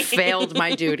 I have failed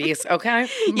my duties, okay?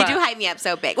 You do hype me up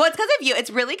so big. Well, it's because of you. It's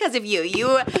really because of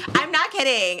you. I'm not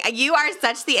kidding. You are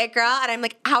such the it girl, and I'm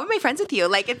like, how am I friends with you?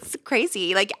 Like, it's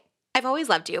crazy. Like, I've always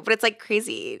loved you, but it's like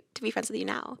crazy to be friends with you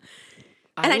now.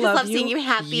 And I just love seeing you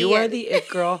happy. You are the it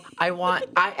girl.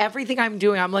 Everything I'm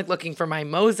doing, I'm like looking for my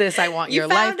Moses. I want your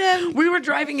life. Him. We were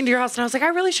driving into your house, and I was like, I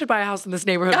really should buy a house in this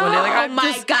neighborhood one day. Like, oh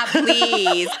my God,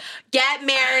 please. Get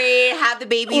married, have the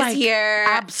babies here.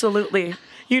 Absolutely.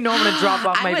 You know I'm going to drop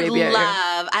off my baby out here.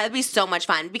 That would be so much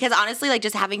fun. Because honestly, like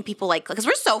just having people like, because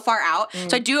we're so far out.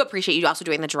 So I do appreciate you also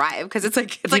doing the drive. Because it's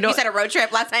like you said a road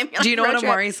trip last time. Do you know what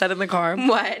Amari said in the car?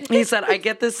 What? He said, I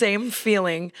get the same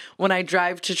feeling when I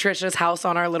drive to Trisha's house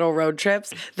on our little road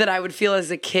trips that I would feel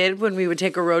as a kid when we would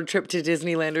take a road trip to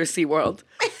Disneyland or SeaWorld.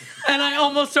 And I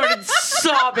almost started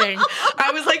sobbing.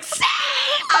 I was like, same!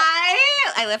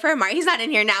 I live for Amari. He's not in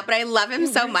here now, but I love him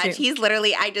so much. He's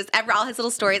literally, all his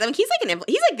little stories. I mean, he's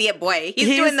like the it boy.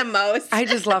 He's doing the most. I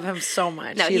just love him so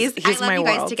much. No, I love you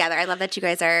guys together. I love that you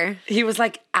guys are. He was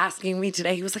like asking me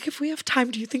today. He was like, if we have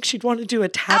time, do you think she'd want to do a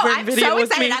tavern video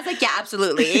with me? I was like, yeah,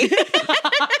 absolutely.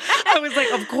 I was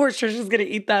like, of course, Trisha's going to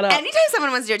eat that up. Anytime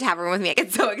someone wants to do a tavern with me, I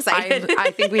get so excited.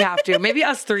 I think we have to. Maybe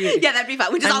us three. Yeah, that'd be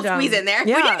fun. We just all squeeze in there.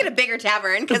 Yeah. We need to get a bigger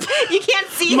tavern because you can't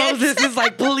see Moses is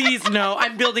like, please no.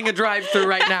 I'm building a drive-thru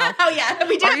right now. Oh yeah,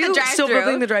 we do have the drive-thru. Are you still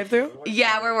building the drive-thru?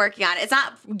 Yeah, we're working on it. It's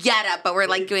not yet up, but we're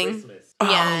like doing.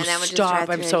 Yeah, and then we'll stop!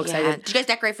 I'm so excited. Yeah. Did you guys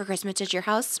decorate for Christmas at your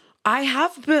house? I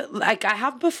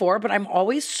have before, but I'm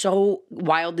always so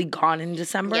wildly gone in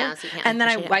December. Yeah, so you can't. And then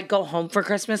I go home for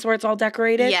Christmas where it's all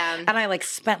decorated. Yeah. And I like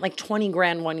spent like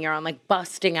 $20,000 one year on like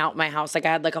busting out my house. Like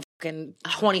I had like a fucking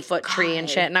 20-foot tree and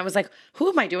shit. And I was like, who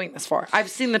am I doing this for?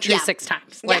 I've seen the tree 6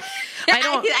 times. Like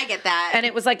I get that. And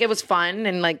it was fun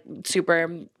and like super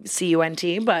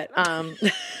CUNT, but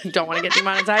don't want to get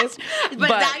demonetized. but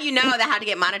now you know that how to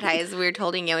get monetized. We were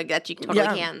told you that you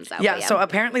totally can. So, yeah. So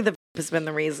apparently the has been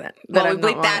the reason. Well, we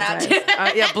bleep that out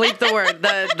too. Yeah, bleep the word.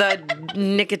 The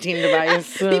nicotine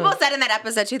device. People said in that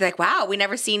episode too, they're like, wow, we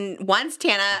never seen once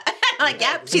Tana. I'm like,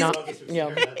 yeah, she's yeah.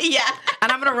 And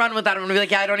I'm gonna run with that. I'm gonna be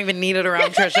like, yeah, I don't even need it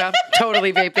around Trisha.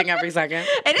 Totally vaping every second.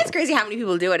 It is crazy how many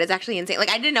people do it. It's actually insane. Like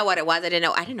I didn't know what it was. I didn't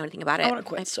know anything about it. I want to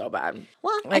quit so bad.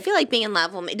 Well, I feel like being in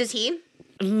love. Does he?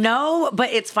 No, but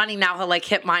it's funny now he'll like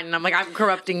hit mine and I'm like, I'm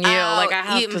corrupting you. Like I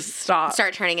have to stop.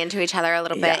 Start turning into each other a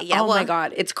little bit. Yeah. Oh my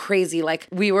God. It's crazy. Like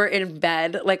we were in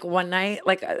bed like one night,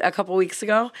 like a couple weeks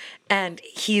ago, and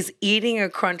he's eating a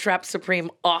Crunchwrap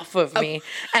Supreme off of me.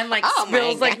 And like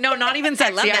spills like, no, not even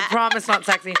sexy. I promise not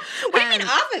sexy. What do you mean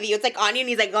off of you? It's like on you and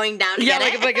he's like going down to get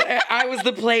it. Like I was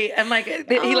the plate and like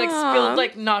he like spilled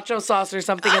like nacho sauce or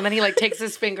something and then he like takes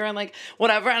his finger and like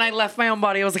whatever and I left my own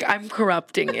body. I was like, I'm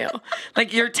corrupting you.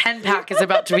 Like your 10-pack is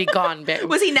about to be gone, babe.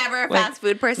 Was he never a fast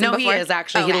food person before? No, he is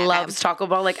actually. He loves Taco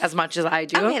Bell like as much as I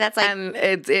do. Okay, that's like... And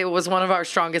it was one of our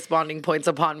strongest bonding points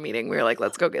upon meeting. We were like,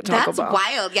 let's go get Taco Bell. That's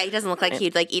wild. Yeah, he doesn't look like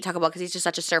he'd like eat Taco Bell because he's just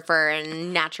such a surfer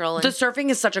and natural. And... The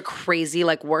surfing is such a crazy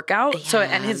like workout. Yeah. So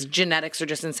and his genetics are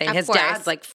just insane. His dad's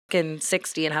like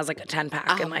 60 and has like a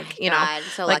 10-pack and like you know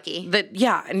so like, lucky.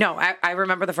 I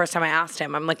remember the first time I asked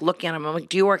him, I'm like looking at him, I'm like,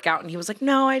 do you work out? And he was like,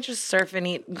 no, I just surf and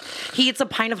eat. He eats a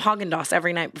pint of Haagen-Dazs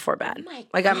every night before bed.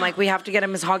 Like I'm like, we have to get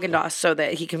him his Haagen-Dazs so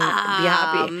that he can be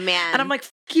happy. Man. And I'm like,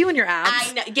 fuck you and your abs.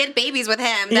 I know. Get babies with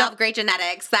him. They'll have great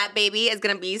genetics. That baby is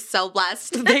gonna be so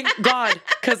blessed. Thank God,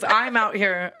 because I'm out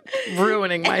here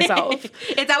ruining myself.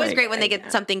 It's always great when they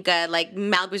get something good. Like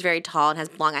Malibu's very tall and has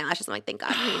long eyelashes. I'm like, thank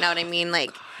God. You know what I mean?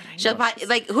 Like, she'll probably,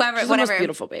 like whoever, she's whatever. The most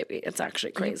beautiful baby. It's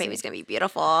actually crazy. Your baby's gonna be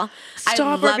beautiful.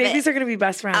 Stop. Our babies are gonna be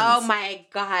best friends. Oh my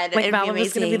God. Like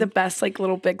Malibu's gonna be the best like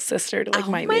little big sister to like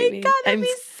my baby. Oh my God, that'd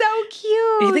be so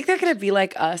cute. You think they're gonna be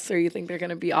like us, or you think they're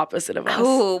gonna be opposite of us?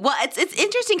 Oh, well, it's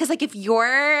interesting because like if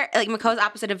you're like Mako's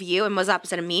opposite of you and Mo's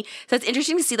opposite of me, so it's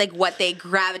interesting to see like what they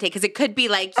gravitate because it could be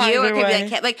like you, or it could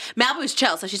be like Malibu's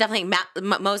chill, so she's definitely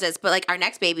Moses, but like our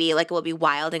next baby like will be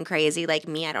wild and crazy like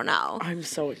me. I don't know. I'm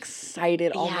so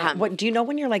excited. Oh my! What do you know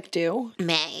when you're like due?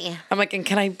 May. I'm like, and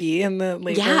can I be in the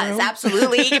labor room?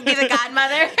 Absolutely. You can be the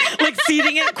godmother. Like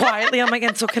seating it quietly. I'm like,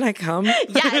 and so can I come?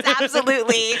 Yes,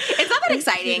 absolutely. It's not that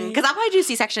exciting Because I'll probably do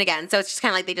C-section again. So it's just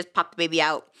kind of like they just pop the baby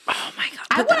out. Oh my God.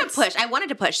 I wanted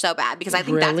to push so bad because I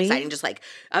think that's exciting. Just like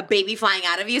a baby flying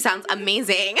out of you sounds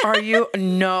amazing. Are you?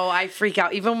 No, I freak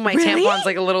out. Even when my tampon's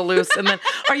like a little loose. And then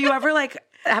are you ever like,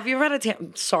 have you ever had a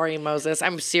tampon? Sorry, Moses.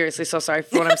 I'm seriously so sorry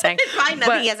for what I'm saying. It's fine.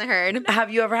 Nothing he hasn't heard. Have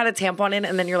you ever had a tampon in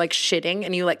and then you're like shitting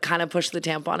and you like kind of push the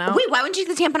tampon out? Wait, why wouldn't you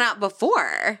take the tampon out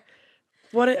before?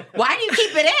 Why do you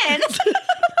keep it in?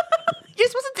 You're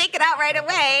supposed to take it out right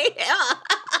away.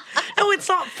 No, it's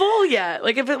not full yet.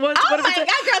 Like if it was. Oh my God, girl,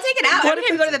 take it out. Every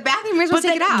time you go to the bathroom, you're supposed to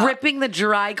take it out. Ripping the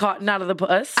dry cotton out of the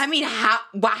puss. I mean,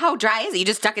 how dry is it? You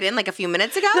just stuck it in like a few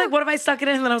minutes ago? Like, what if I stuck it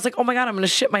in and then I was like, oh my God, I'm going to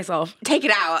shit myself. Take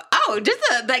it out. Oh, just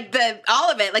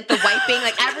all of it, like the wiping,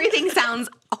 like everything sounds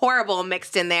horrible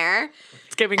mixed in there.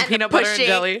 It's giving peanut butter and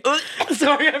jelly.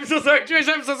 Sorry, I'm so sorry, Trish.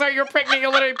 I'm so sorry. You're pregnant.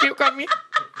 You'll literally puke on me.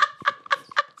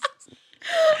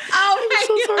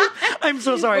 I'm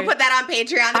so sorry. We'll put that on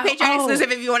Patreon. The Patreon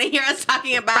exclusive if you want to hear us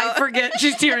talking about. I forget.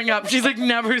 She's tearing up. She's like,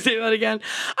 never say that again.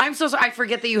 I'm so sorry. I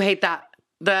forget that you hate that.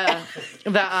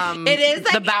 It is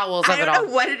like, the bowels of it all. I don't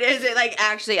know what it is. It like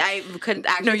actually, I couldn't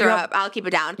actually throw up. I'll keep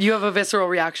it down. You have a visceral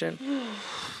reaction.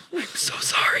 I'm so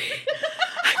sorry.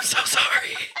 I'm so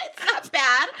sorry. It's not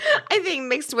bad. I think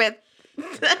mixed with.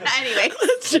 Anyway,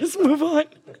 let's just move on.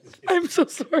 I'm so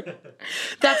sorry.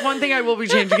 That's one thing I will be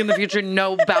changing in the future.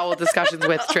 No bowel discussions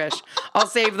with Trish. I'll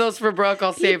save those for Brooke.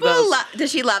 I'll save those.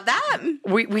 Does she love that?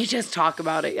 We just talk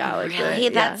about it. Yeah. Like really?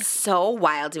 That's so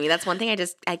wild to me. That's one thing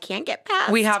I can't get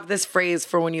past. We have this phrase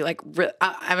for when you like,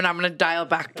 I mean, I'm going to dial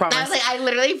back, promise. I was like, I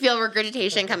literally feel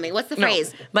regurgitation coming. What's the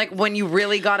phrase? Like when you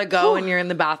really got to go and you're in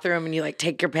the bathroom and you like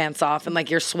take your pants off and like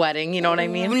you're sweating. You know what I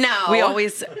mean? No. We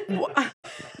always.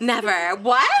 Never.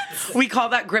 What? We call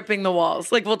that gripping the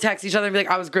walls. Like we'll text each other and be like,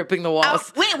 I was gripping the walls. Oh,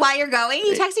 wait, while you're going,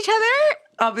 you text each other?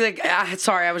 I'll be like,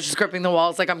 sorry, I was just gripping the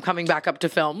walls. Like I'm coming back up to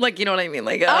film. Like, you know what I mean?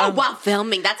 Like, while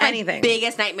filming. That's my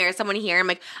biggest nightmare. Someone here, I'm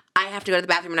like, I have to go to the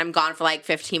bathroom and I'm gone for like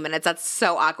 15 minutes. That's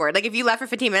so awkward. Like if you left for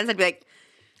 15 minutes, I'd be like,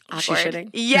 awkward. She's shitting.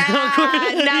 Yeah.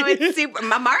 No, it's super.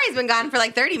 Amari's been gone for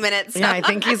like 30 minutes. So. Yeah, I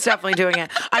think he's definitely doing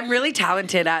it. I'm really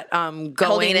talented at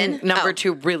going number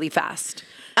 2 really fast.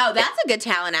 Oh, that's a good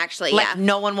talent, actually. Like,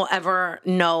 no one will ever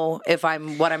know if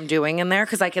what I'm doing in there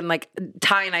because I can, like,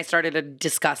 Ty and I started a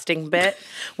disgusting bit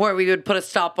where we would put a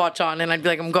stopwatch on and I'd be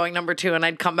like, I'm going number 2, and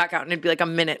I'd come back out and it'd be like a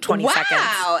minute, 20 seconds.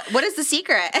 Wow. What is the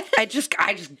secret? I just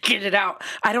get it out.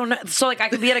 I don't know. So, like, I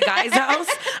could be at a guy's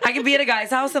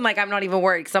house. And, like, I'm not even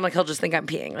worried because I'm like, he'll just think I'm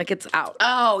peeing. Like, it's out.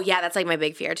 Oh, yeah. That's, like, my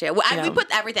big fear, too. We put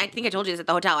everything. I think I told you this at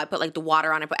the hotel. I put, like, the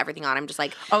water on. I put everything on. I'm just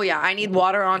like. Oh, yeah. I need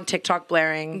water on, TikTok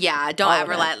blaring. Yeah. Don't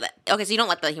ever okay, so you don't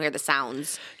let them hear the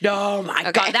sounds. Oh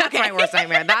my God, that's my worst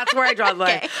nightmare. That's where I draw the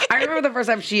line. I remember the first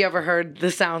time Paige ever heard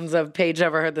the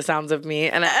sounds of me,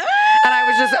 and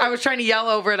I was trying to yell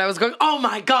over it. I was going, oh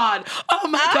my God. Oh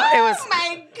my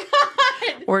God.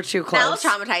 We're too close.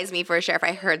 That'll traumatize me for sure if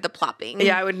I heard the plopping.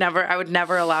 Yeah, I would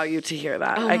never allow you to hear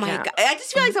that. Oh my God. I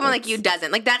just feel like someone like you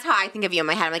doesn't. Like that's how I think of you in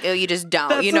my head. I'm like, oh, you just don't.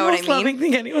 That's you know what I mean? That's the most loving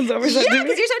thing anyone's ever said to me. Yeah,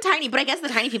 because you're so tiny. But I guess the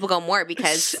tiny people go more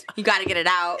because you got to get it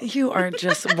out. You are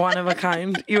just one of a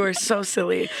kind. You are so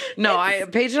silly. No,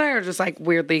 Paige and I are just like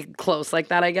weirdly close like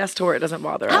that, I guess, to where it doesn't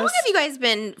bother us. How long have you guys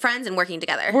been friends and working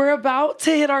together? We're about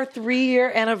to hit our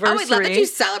 3-year anniversary. Oh, I'd love that you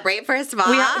celebrate first of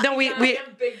all. We have big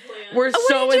plans. We're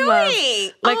so in love.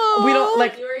 Like we don't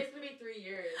like. February's gonna be 3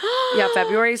 years. Yeah,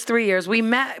 February's 3 years. We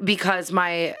met because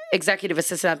my executive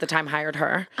assistant at the time hired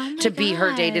her to be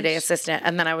her day-to-day assistant,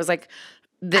 and then I was like,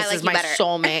 this is my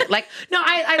soulmate. Like, no,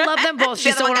 I love them both.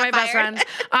 She's still one of my best friends.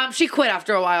 She quit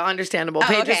after a while. Understandable.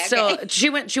 Paige is still, she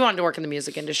wanted to work in the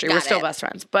music industry. We're still best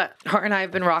friends. But her and I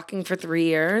have been rocking for 3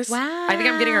 years. Wow. I think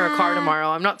I'm getting her a car tomorrow.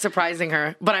 I'm not surprising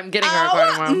her, but I'm getting her a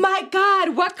car tomorrow. Oh my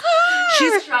God, what car?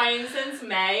 She's trying since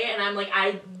May, and I'm like,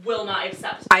 I will not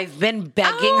accept. I've been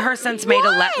begging her since May to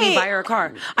let me buy her a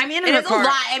car. I'm in her car. It is a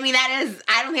lot. I mean,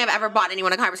 I don't think I've ever bought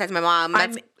anyone a car besides my mom.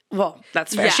 Well,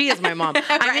 that's fair. Yeah. She is my mom.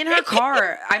 I'm in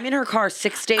her car.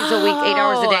 6 days a week, 8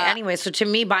 hours a day anyway. So to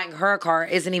me, buying her a car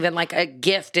isn't even like a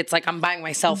gift. It's like I'm buying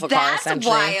myself a car,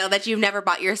 essentially. That's wild that you've never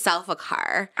bought yourself a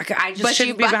car. I just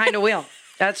shouldn't be behind a wheel.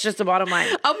 That's just the bottom line.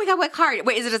 Oh my God, what car?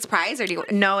 Wait, is it a surprise or do you?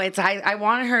 No, it's I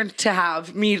want her to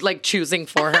have me like choosing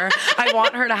for her. I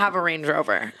want her to have a Range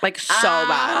Rover, like so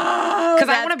bad. Because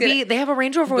I want to be. They have a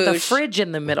Range Rover with a fridge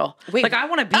in the middle. Wait, like I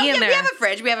want to be in there. We have a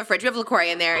fridge. We have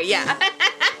LaCroix in there. Yeah.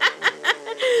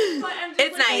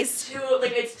 It's like, nice.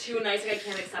 It's too nice. Like I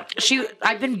can't accept it.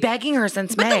 I've been begging her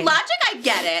since May. But the logic, I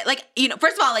get it. Like, you know,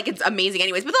 first of all, like it's amazing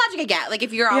anyways. But the logic I get, like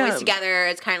if you're always together,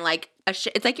 it's kind of like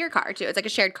it's like your car too. It's like a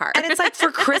shared car. And it's like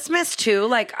for Christmas too.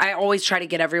 Like I always try to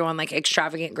get everyone like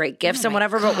extravagant, great gifts and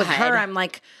whatever. But with her, I'm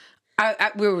like,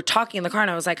 we were talking in the car and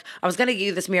I was like, I was going to give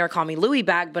you this Mira Call Me Louie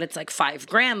bag, but it's like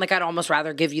 $5,000. Like, I'd almost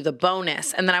rather give you the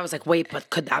bonus. And then I was like, wait, but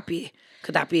could that be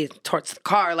towards the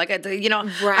car? Like, you know,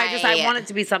 Right. I want it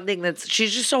to be something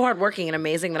she's just so hardworking and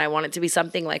amazing that I want it to be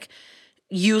something like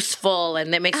useful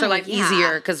and that makes her life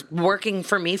easier, because working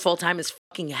for me full time is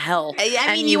fucking hell.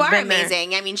 I mean, you are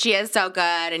amazing. I mean, she is so good,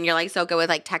 and you're like so good with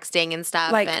like texting and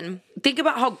stuff. Like, and think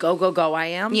about how go I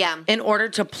am. Yeah. In order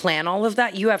to plan all of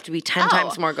that, you have to be 10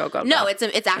 times more go. No, it's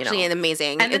actually an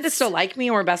amazing. And then to still like me,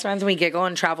 we're best friends and we giggle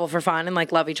and travel for fun and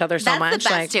like love each other so much. That's the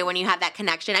best too, when you have that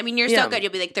connection. I mean, you're so good.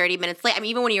 You'll be like 30 minutes late. I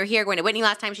mean, even when you were here going to Whitney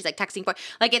last time, she's like texting for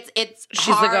like it's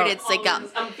she's hard. It's like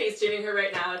I'm face tuning her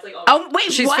right now. It's like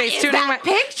wait, she's what face is tuning that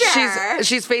picture?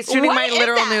 She's face tuning my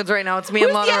literal nudes right now. It's me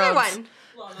and Lana Rhodes. One?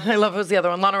 I love who's the other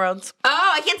one, Lana Rhodes.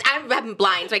 Oh, I can't. I'm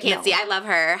blind, so I can't see. I love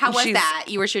her. How was that?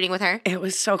 You were shooting with her? It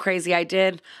was so crazy. I've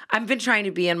been trying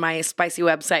to be in my spicy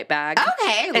website bag.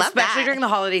 Okay, love especially during the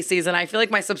holiday season. I feel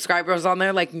like my subscribers on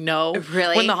there like know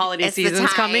when the holiday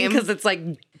season's coming, because it's like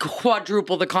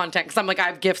quadruple the content. Because I'm like, I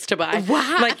have gifts to buy.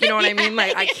 Wow. Like, you know what I mean?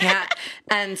 Like, I can't.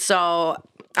 And so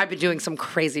I've been doing some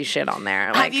crazy shit on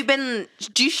there. Like,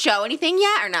 do you show anything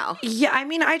yet or no? Yeah, I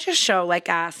mean, I just show like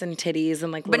ass and titties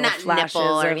and like little not flashes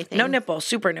nipple or anything? No nipple,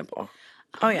 super nipple.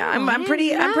 Oh yeah, I'm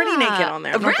pretty naked on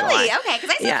there. Really? Okay,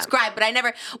 because I subscribe, but I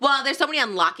never. Well, there's so many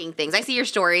unlocking things. I see your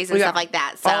stories and stuff like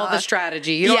that. So all the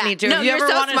strategy. You don't need to. No, if you ever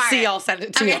want to smart. see, I'll send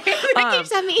it to you.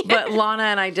 Send me. But Lana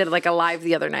and I did like a live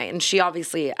the other night, and she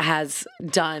obviously has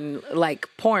done like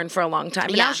porn for a long time.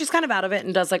 And now she's kind of out of it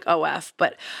and does like OF.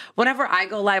 But whenever I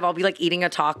go live, I'll be like eating a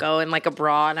taco and like a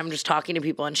bra, and I'm just talking to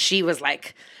people, and she was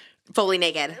like fully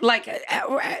naked. Like,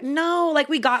 no, like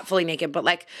we got fully naked, but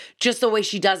like just the way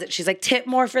she does it, she's like, tip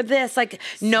more for this, like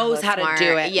knows how to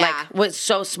do it. Yeah. Like was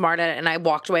so smart at it. And I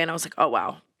walked away and I was like, oh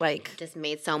wow. Like, just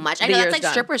made so much. I know that's like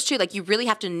strippers too. Like, you really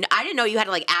have to. I didn't know you had to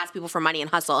like ask people for money and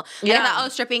hustle. Like, I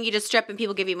thought, stripping, you just strip and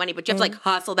people give you money, but you have to like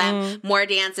hustle them. More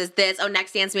dances, this. Oh,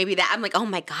 next dance, maybe that. I'm like, oh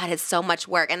my god, it's so much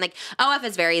work. And like, OF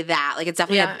is very that. Like, it's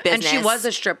definitely a business. And she was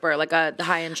a stripper, like a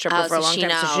high end stripper for a long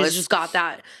time. So she's just got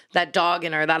that dog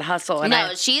in her, that hustle.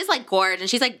 And she's like gorgeous. And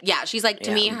she's like, she's like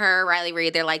to me, her, Riley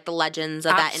Reid, they're like the legends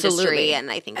of that industry.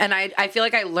 And I think, and I feel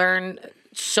like I learned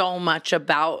so much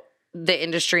about the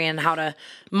industry and how to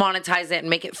monetize it and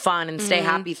make it fun and stay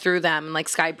happy through them, and like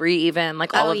Sky Bree, even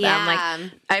like all of them.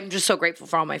 Like, I'm just so grateful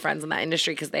for all my friends in that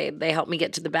industry, because they help me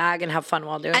get to the bag and have fun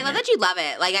while doing it. I love that you love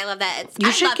it. Like, I love that.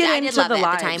 You should get into the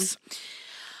lives.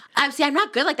 See, I'm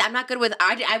not good like that. I'm not good with.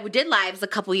 I did lives a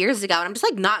couple years ago, and I'm just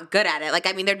like not good at it. Like,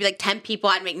 I mean, there'd be like 10 people,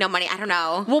 I'd make no money. I don't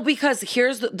know. Well, because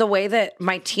here's the way that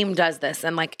my team does this,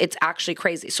 and like it's actually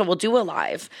crazy. So we'll do a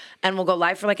live, and we'll go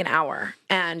live for like an hour,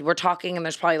 and we're talking, and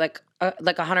there's probably like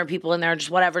 100 people in there, just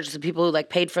whatever, just the people who like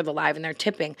paid for the live and they're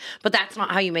tipping. But that's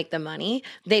not how you make the money.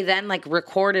 They then like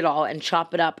record it all and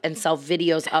chop it up and sell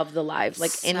videos of the live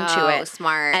like into it.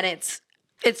 Smart. And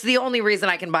it's the only reason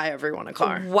I can buy everyone a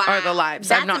car. Wow. Or the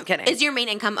lives. I'm not kidding. Is your main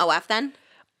income OF then?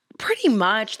 Pretty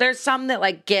much. There's some that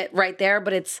like get right there,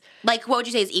 but it's like, what would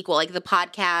you say is equal? Like the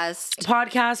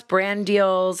podcast, brand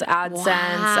deals,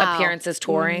 AdSense, appearances,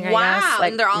 touring. I guess,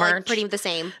 like, and they're all merch. like pretty the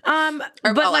same. But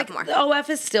OF like more. the OF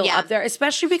is still up there,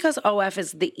 especially because OF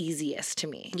is the easiest to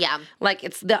me. Yeah, like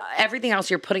it's everything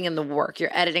else you're putting in the work.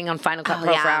 You're editing on Final Cut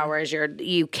Pro for hours.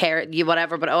 You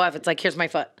whatever. But OF, it's like, here's my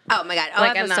foot. Oh my god,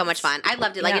 OF was so much fun. I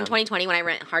loved it. Like in 2020 when I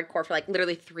went hardcore for like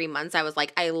literally 3 months, I was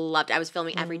like, I loved it. I was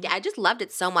filming every day. I just loved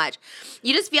it so much.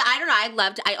 You just feel, I don't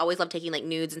know, I always loved taking like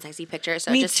nudes and sexy pictures,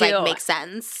 so it just like makes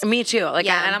sense. Me too. Like,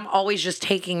 and I'm always just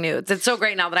taking nudes. It's so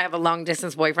great now that I have a long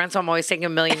distance boyfriend, so I'm always taking a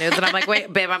million nudes, and I'm like,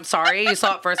 wait, babe, I'm sorry, you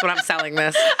saw it first when I'm selling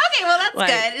this. Okay, well that's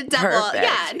like, good.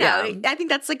 Double, I think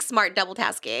that's like smart double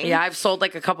tasking. Yeah, I've sold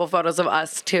like a couple photos of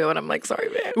us too, and I'm like, sorry,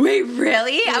 babe. Wait,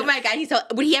 really? Yeah. Oh my god,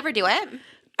 would he ever do it?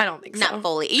 I don't think so. Not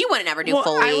fully. You wouldn't ever do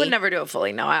fully. I would never do it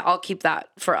fully. No, I'll keep that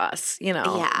for us. You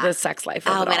know, the sex life.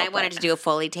 Oh man, I wanted to do a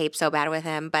fully tape so bad with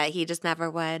him, but he just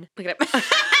never would. Look at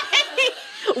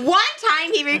him. One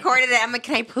time he recorded it. I'm like,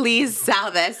 can I please sell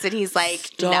this? And he's like,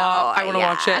 stop. No, I want to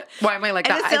watch it. Why am I like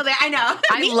that? It's still there. I know.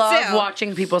 I love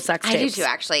watching people's sex tapes. I do too,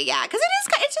 actually. Yeah, because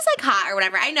it's just like hot or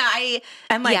whatever. I know.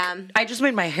 I just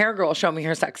made my hair girl show me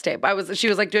her sex tape. She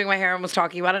was like doing my hair and was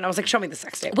talking about it, and I was like, show me the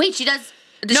sex tape. Wait, she does.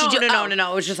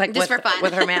 No. It was just like just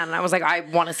with her man. And I was like, I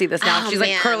want to see this now. She's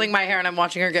like curling my hair and I'm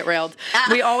watching her get railed.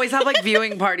 We always have like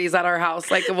viewing parties at our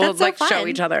house. Like we'll like show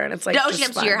each other and it's like. No, she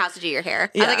comes to your house to do your hair.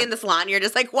 Yeah. Like in the salon, you're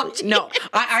just like watching. No,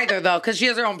 I either though, because she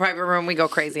has her own private room. We go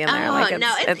crazy in there.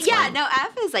 It's fun.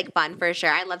 F is like fun for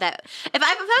sure. I love that. If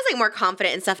I was like more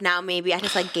confident and stuff now, maybe I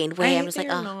just like gained weight. I'm just like,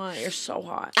 you're so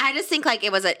hot. I just think like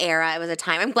it was an era, it was a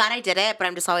time. I'm glad I did it, but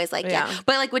I'm just always like,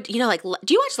 But like, do you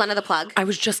watch Lena the Plug? I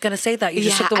was just gonna say that. You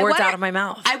just took the words out of my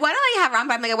mouth. I want to like have her on,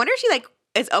 but I'm like, I wonder if she like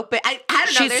is open. I don't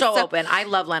know. She's so open. I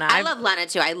love Lena. I love Lena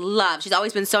too. She's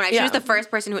always been so nice. She was the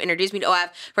first person who introduced me to OF,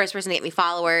 first person to get me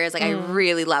followers. Like I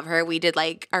really love her. We did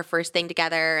like our first thing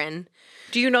together and.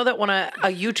 Do you know that a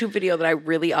YouTube video that I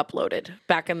really uploaded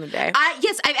back in the day?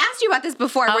 Yes, I've asked you about this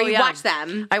before where you watched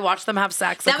them. I watched them have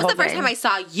sex. That was the first time I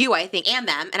saw you, I think, and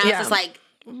them. And I was just like,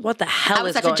 what the hell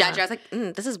is going on? I was such a judge. I was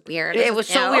like, this is weird. It was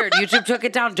so weird. YouTube took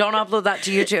it down. Don't upload that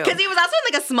to YouTube. Because it was also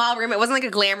in like a small room. It wasn't like a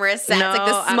glamorous set. It's like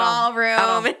this small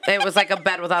room. It was like a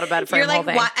bed without a bed frame. You're like,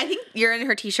 what? I think you're in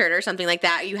her t-shirt or something like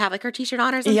that. You have like her t-shirt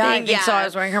on or something. Yeah, I think so. I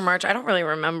was wearing her merch. I don't really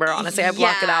remember, honestly. I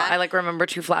blocked it out. I like remember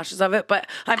 2 flashes of it. But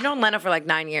I've known Lena for like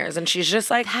 9 years and she's just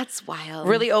like. That's wild.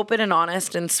 Really open and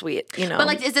honest and sweet, you know. But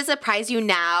like, does this surprise you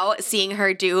now seeing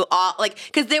her do all, like,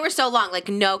 because they were so long, like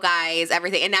no guys,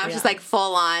 everything. And now it's just like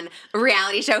full on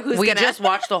reality show. We just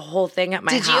watched the whole thing at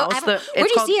my house. Where'd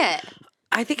you see it?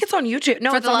 I think it's on YouTube.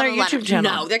 No, it's on their YouTube channel.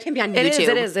 No, there can be on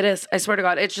YouTube. It is. I swear to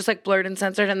God. It's just like blurred and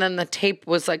censored, and then the tape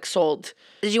was like sold.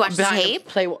 Did you watch the tape?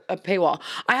 A paywall.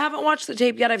 I haven't watched the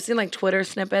tape yet. I've seen like Twitter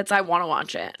snippets. I want to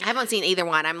watch it. I haven't seen either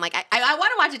one. I'm like, I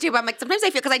want to watch it too, but I'm like, sometimes I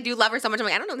feel, because I do love her so much, I'm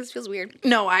like, I don't know, this feels weird.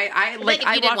 No, I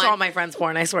watch all my friends'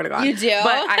 porn, I swear to God. You do?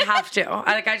 But I have to.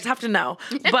 I just have to know.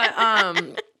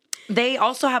 But, they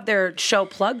also have their show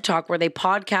Plug Talk where they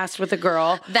podcast with a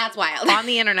girl. That's wild. On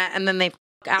the internet, and then they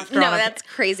after. No, that's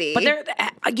crazy.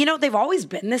 But they've always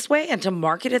been this way, and to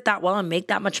market it that well and make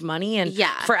that much money, and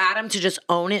for Adam to just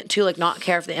own it too, like not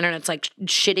care if the internet's like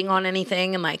shitting on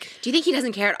anything, and like. Do you think he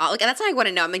doesn't care at all? Like that's what I want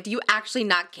to know. I'm like, do you actually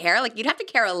not care? Like you'd have to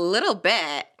care a little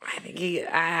bit. I think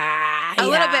a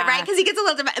little bit, right? Because he gets a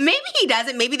little different. Maybe he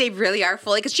doesn't. Maybe they really are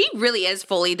fully. Because she really is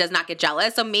fully. Does not get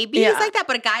jealous. So maybe he's like that.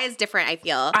 But a guy is different. I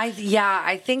feel. I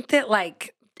think that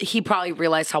like. He probably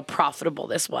realized how profitable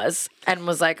this was and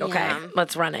was like, okay,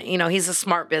 let's run it. You know, he's a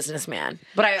smart businessman.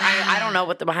 But I don't know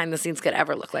what the behind the scenes could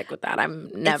ever look like with that.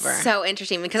 I'm never. It's so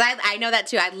interesting because I know that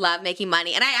too. I love making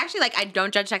money. And I actually I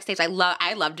don't judge sex tapes. I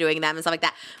love doing them and stuff like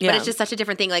that. But it's just such a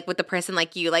different thing like with the person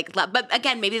like you like love. But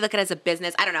again, maybe look at it as a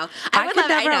business. I don't know. I could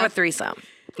never have a threesome.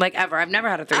 Like ever. I've never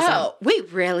had a threesome. Oh, wait,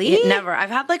 really? Never. I've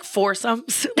had like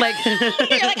foursomes. Like you're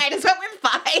like, I just went with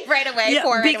 5 right away. Yeah,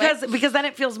 4 right away. Because then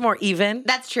it feels more even.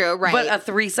 That's true, right? But a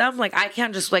threesome, like I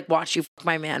can't just like watch you fuck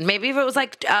my man. Maybe if it was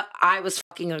like I was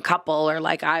fucking a couple or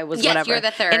like I was whatever. You're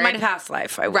the third. In my past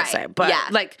life, I would say. But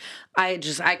like I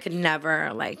could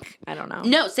never like I don't know.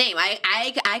 No, same.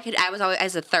 I was always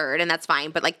as a third and that's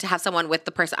fine. But like to have someone with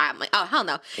the person, I'm like, oh hell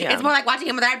no. Yeah. It's more like watching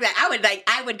him with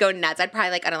I would go nuts. I'd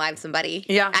probably like unalive somebody.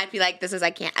 Yeah. I'd be like, this is I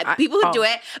can't. People who do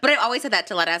it, but I've always said that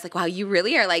to Letta. I was like, wow, you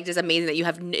really are like just amazing that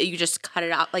you just cut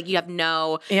it out. Like you have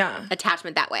no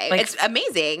attachment that way. Like, it's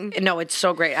amazing. No, it's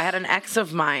so great. I had an ex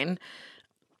of mine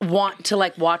want to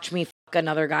like watch me fuck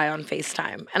another guy on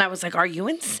FaceTime, and I was like, are you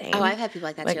insane? Oh, I've had people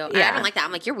like that too. Yeah. I don't like that.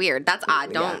 I'm like, you're weird. That's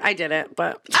odd. Don't. I did it,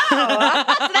 but so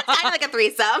that's kind of like a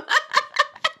threesome.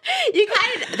 You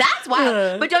kind of, that's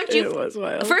wild. But don't you? It was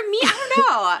wild. For me, I don't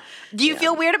know. Do you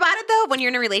feel weird about it though when you're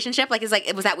in a relationship? Like, was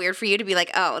that weird for you to be like,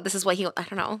 oh, this is what I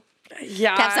don't know.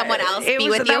 Yeah. To have someone else be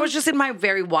with you? That was just in my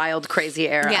very wild, crazy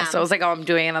era. Yeah. So I was like, oh, I'm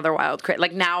doing another wild, crazy.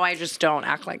 Like now I just don't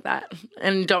act like that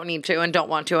and don't need to and don't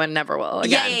want to and never will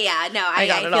again. Yeah. No, I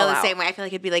feel the same way. I feel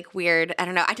like it'd be like weird. I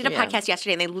don't know. I did a podcast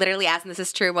yesterday and they literally asked, and this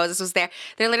is true, Moses was there.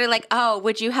 They're literally like, oh,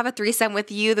 would you have a threesome with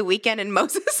you the weekend and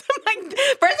Moses? I'm like,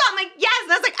 first of all, I'm like, yes.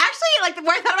 And I was like, actually, like the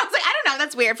more I thought about it, I was like, I don't know.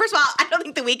 That's weird. First of all, I don't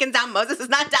think the weekend's down. Moses is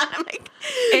not down. I'm like, but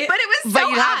it was so But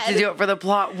you have to do it for the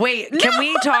plot. Wait, can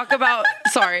we talk about,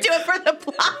 sorry. Do it for the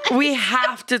plot. We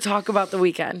have to talk about the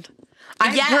weekend.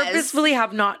 I purposefully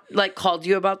have not like called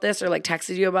you about this or like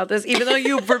texted you about this, even though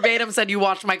you verbatim said you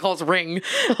watched my calls ring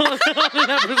on an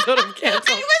episode of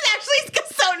Cancel. I was actually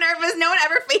so nervous. No one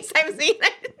ever FaceTimes me.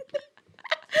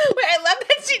 Wait, I love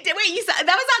that she did. Wait, you saw that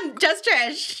was on Just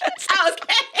Trish. Oh,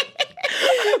 okay.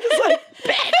 I was like,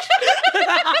 bitch.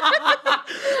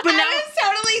 But now I was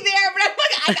totally there, but I'm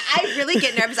like, I I really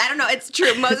get nervous. I don't know. It's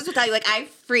true. Moses will tell you, like, I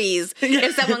freeze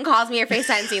if someone calls me or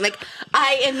FaceTimes me. Like,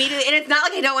 I immediately, and it's not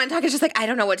like I don't want to talk. It's just like, I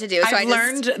don't know what to do. So I've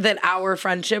learned that our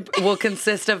friendship will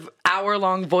consist of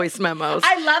hour-long voice memos.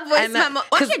 I love voice memos.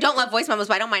 Well, actually, I don't love voice memos,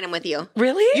 but I don't mind them with you.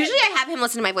 Really? Usually I have him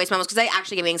listen to my voice memos because they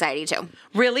actually give me anxiety too.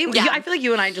 Really? Yeah. I feel like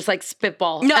you and I just like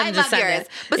spitball. No, and I just love send yours. it.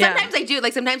 But sometimes I do.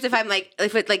 Like sometimes if I'm like,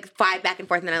 if it's like 5 back and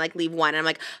forth and then I like leave one and I'm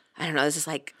like, I don't know, this is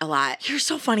like a lot. You're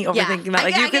so funny overthinking that.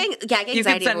 Like I get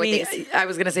anxiety send me. things. I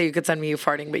was gonna say you could send me you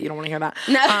farting, but you don't want to hear that.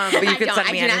 No, but you could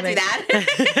send me anything. I do not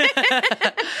do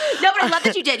that. No, but I love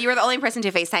that you did. You were the only person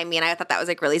to FaceTime me, and I thought that was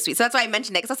like really sweet. So that's why I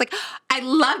mentioned it because I was like, I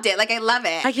loved it. Like I love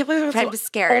it. I can't believe I was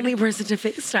scared. Only person to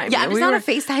FaceTime. Yeah, I'm not a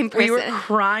FaceTime person. We were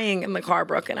crying in the car,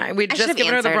 Brooke and I. We'd just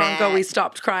given her the Bronco. It. We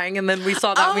stopped crying, and then we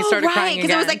saw that and we started crying again.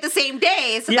 Because it was like the same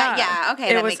day. So yeah,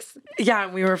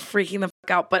 and we were freaking the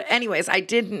fuck out. But anyways, I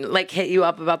didn't like hit you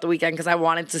up about the weekend because I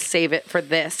wanted to save it for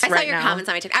this. I saw your comments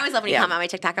on my TikTok. I always love when you comment on my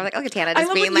TikTok. I'm like, look at Tana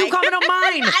just being like, you comment on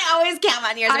mine. I always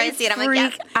comment on yours when I see it. I'm like,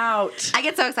 yes. Out. I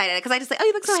get so excited because I just like, oh,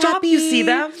 you look so happy. Stop, you see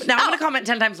them? Now I'm gonna comment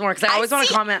 10 times more because I always want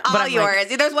to comment. All but yours.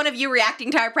 Like, there's one of you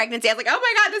reacting to our pregnancy. I was like, oh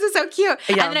my god, this is so cute.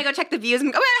 Yeah. And then I go check the views and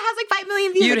it has like 5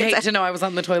 million views. You'd hate to know I was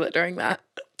on the toilet during that.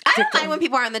 I don't mind when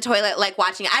people are on the toilet, like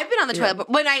watching it. I've been on the toilet, but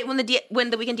when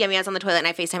the weekend DM, I was on the toilet and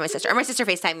I FaceTime my sister, or my sister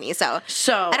FaceTime me. So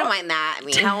I don't mind that. I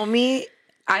mean, tell me.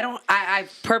 I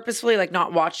purposefully like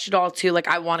not watched it all too. Like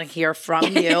I want to hear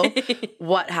from you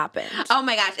what happened. Oh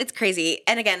my gosh, it's crazy.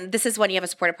 And again, this is when you have a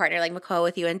supportive partner like Mongeau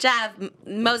with you and Jeff.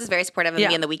 Mose is very supportive of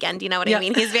me on the weekend. You know what I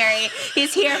mean?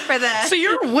 He's here for the. So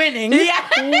you're winning. Yeah.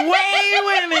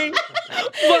 Way winning.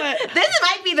 But this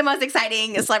might be the most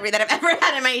exciting celebrity that I've ever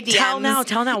had in my DMs.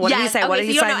 Tell now. What did he say? Okay, what did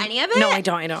he say? You don't know any of it? No, I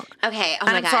don't. Okay. Oh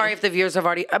and my God. I'm sorry if the viewers have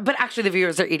already, but actually the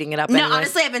viewers are eating it up. No, anyways.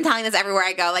 honestly, I've been telling this everywhere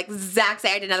I go. Like Zach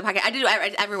say I did another podcast. I did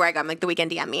everywhere I go. I'm like the weekend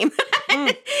DM meme.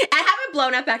 I have it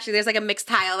blown up actually. There's like a mixed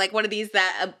tile, like one of these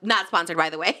that not sponsored by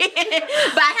the way, but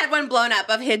I had one blown up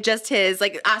of his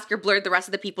like Oscar blurred the rest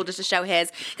of the people just to show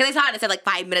his because I saw it and it said like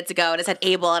 5 minutes ago and it said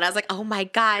Abel and I was like, oh my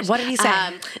gosh. What did he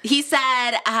say? He said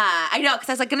I know because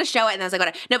I was like gonna show it and I was like,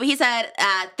 what? No, but he said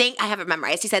I have it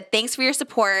memorized. He said thanks for your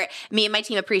support. Me and my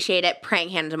team appreciate it. Praying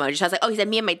hand emoji. So I was like, oh, he said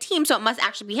me and my team, so it must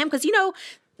actually be him because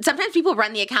sometimes people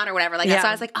run the account or whatever like that. So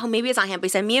I was like, oh, maybe it's not him. But he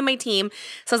said me and my team.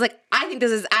 So I was like, I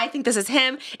think this is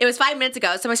him. It was 5 minutes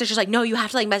ago. So my sister's like, no, you have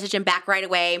to like message him back right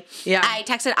away. Yeah. I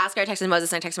texted Oscar, I texted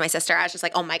Moses, and I texted my sister. I was just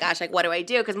like, oh my gosh, like what do I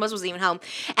do? Because Moses wasn't even home.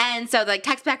 And so like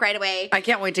text back right away. I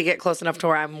can't wait to get close enough to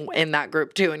where I'm in that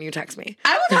group too and you text me.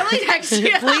 I will totally text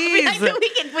you. Please.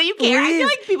 Will you care? Please. I feel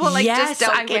like people like just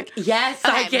don't care. Yes,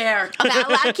 okay. I care. Okay,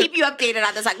 I'll keep you updated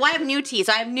on this. Like, well, I have new tea.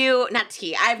 So I have new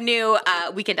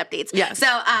weekend updates. Yes. So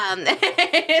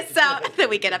the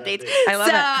weekend updates. I love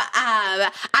it.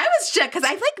 I was shook because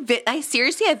I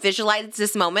seriously have visualized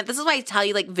this moment. This is why I tell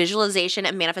you like visualization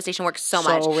and manifestation works so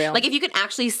much. Real. Like if you can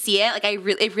actually see it, like it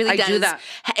really does. I do that,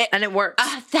 and it works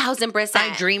 1,000%.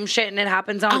 I dream shit and it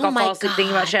happens. I'll fall asleep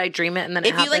thinking about shit. I dream it and then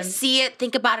it happens. If you like see it,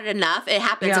 think about it enough, it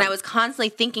happens. Yeah. And I was constantly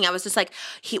thinking. I was just like,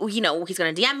 he's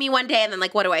gonna DM me one day, and then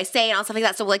like what do I say and all stuff like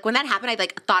that. So like when that happened, I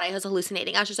like thought I was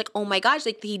hallucinating. I was just like, oh my gosh,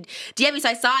 like he DM'd me. So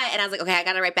I saw it and I was like, okay, I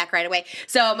gotta write back right away.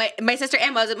 So my sister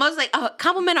and Moses was like, oh,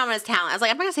 compliment on his talent. I was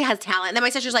like, I'm not gonna say has talent. And then my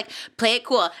sister's like, play it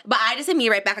cool. But I just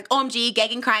immediately right back like, OMG,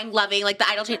 gagging, crying, loving, like the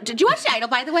Idol change. Did you watch the Idol,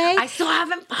 by the way? I still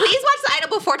haven't. Please watch the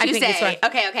Idol before Tuesday.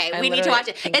 Okay. We need to watch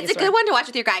it. It's a good one to watch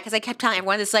with your guy because I kept telling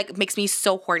everyone this like makes me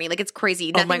so horny. Like it's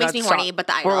crazy. Nothing makes me horny but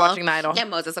the Idol. We're watching the Idol. And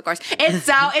Moses, of course. It's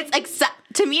like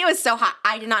to me it was so hot.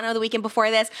 I did not know the weekend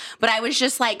before this, but I was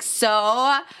just like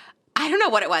so. I don't know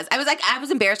what it was. I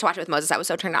was embarrassed to watch it with Moses. I was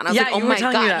so turned on. I was like, oh my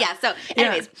God. Yeah. So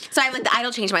anyways, so I'm like, the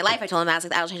Idol changed my life. I told him that. I was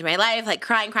like, the Idol changed my life, like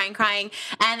crying.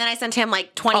 And then I sent him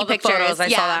like 20 pictures. Photos, I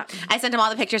saw that. I sent him all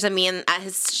the pictures of me and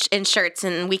in shirts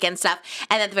and weekend stuff.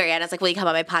 And at the very end, I was like, will you come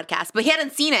on my podcast? But he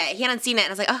hadn't seen it. And I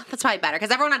was like, oh, that's probably better.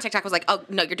 Because everyone on TikTok was like, oh,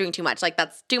 no, you're doing too much. Like,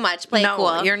 that's too much. Play it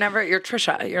cool. You're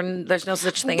Trisha. There's no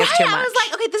such thing as too much. I was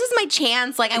like, okay, this is my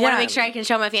chance. Like, I want to make sure I can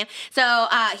show my fan. So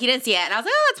he didn't see it. And I was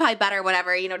like, oh, that's probably better,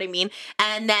 whatever. You know what I mean?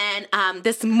 And then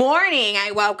this morning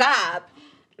I woke up.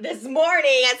 This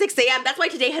morning at 6 a.m. That's why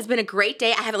today has been a great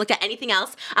day. I haven't looked at anything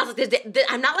else. I was like,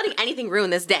 I'm not letting anything ruin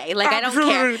this day. Like,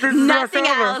 absolutely. I don't care. Nothing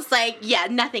else. Like, yeah,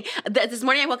 nothing. This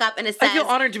morning I woke up and it says... I feel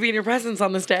honored to be in your presence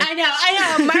on this day. I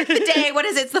know. Mark the day. what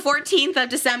is it? It's the 14th of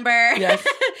December. Yes,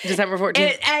 December 14th.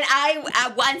 And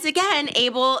I once again,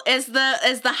 Abel is the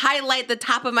highlight, the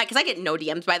top of my, because I get no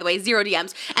DMs, by the way, 0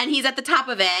 DMs, and he's at the top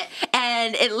of it,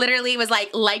 and it literally was like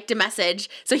liked a message.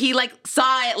 So he like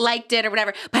saw it, liked it or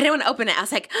whatever, but I didn't want to open it. I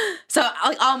was like, so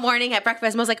like all morning at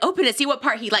breakfast, I was like, open it, see what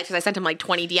part he liked, because I sent him like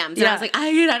 20 DMs, and I was like,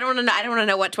 I don't want to know. I don't want to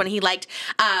know which one he liked.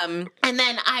 And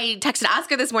then I texted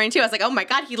Oscar this morning too. I was like, oh my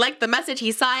God, he liked the message.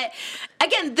 He saw it.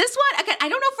 Again, this one, again, I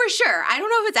don't know for sure. I don't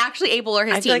know if it's actually Abel or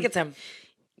his team. I feel like it's him.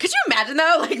 Could you imagine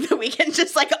though, like the weekend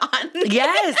just like on?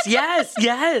 Yes,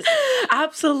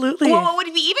 absolutely. Well, what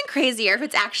would be even crazier if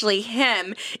it's actually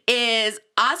him is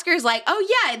Oscar's like, oh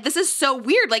yeah, this is so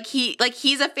weird. Like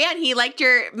he's a fan. He liked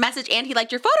your message and he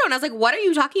liked your photo. And I was like, what are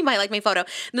you talking about? Like my photo.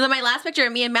 And then my last picture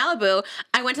of me in Malibu,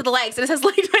 I went to the likes and it says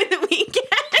liked by the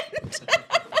weekend.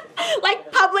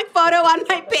 Like public photo on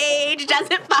my page,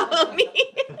 doesn't follow me.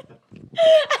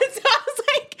 And so I was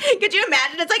like, could you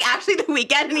imagine? It's like actually the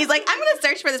weekend, and he's like, I'm gonna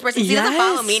search for this person. He doesn't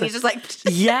follow me, and he's just like,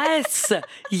 yes.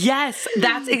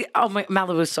 That's oh my,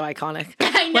 Malibu's so iconic.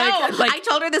 I know. Like, I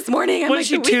told her this morning. I'm what like, is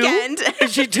she, the 2? Weekend.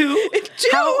 Is she 2? 2.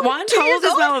 How old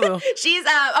is Malibu? She's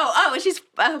she's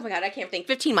oh my God, I can't think.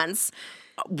 15 months.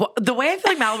 The way I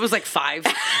feel like Malibu's like 5.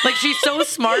 Like she's so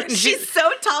smart and she's so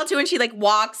tall too, and she like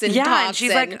walks and talks. And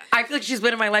she's like, I feel like she's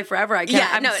been in my life forever. I'm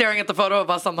staring at the photo of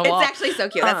us on the wall. It's actually so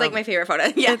cute. That's like my favorite photo.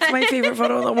 Yeah, it's my favorort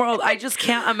photo in the world. I just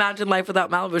can't imagine life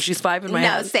without Malibu. She's 5 in my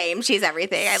head. No, same. She's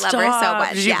everything. I love her so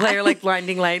much. Did you play her like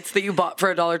Blinding Lights that you bought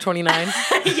for $1.29?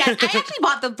 Yes, I actually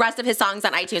bought the rest of his songs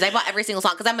on iTunes. I bought every single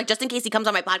song because I'm like, just in case he comes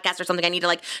on my podcast or something, I need to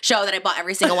like show that I bought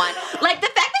every single one. Like the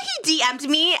fact that he DM'd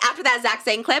me after that Zach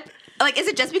Sang clip. Like, is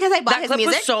it just because I bought his music? That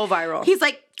clip was so viral. He's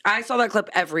like, I saw that clip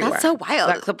everywhere. That's so wild.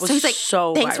 That clip was so he's like,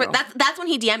 so thanks viral. For that's when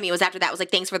he DM'd me. Was after that. Was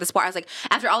like, thanks for the support. I was like,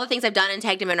 after all the things I've done and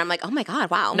tagged him in, I'm like, oh my God,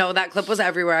 wow. No, that clip was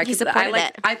everywhere. He supported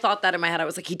it. I thought that in my head. I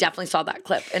was like, he definitely saw that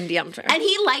clip and DM'd her. And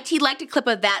he liked a clip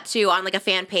of that too on like a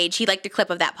fan page. He liked a clip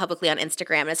of that publicly on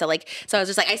Instagram. And so I was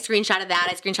just like, I screenshotted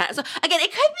that. So again,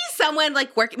 it could be someone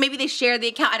like maybe they share the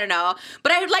account. I don't know.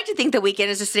 But I would like to think the Weeknd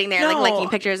is just sitting there like liking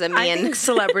pictures of me. I think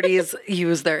celebrities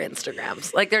use their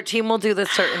Instagrams. Like their team will do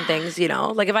this certain things, you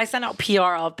know. Like if I send out PR,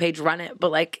 I'll page run it, but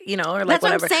like, you know, or like that's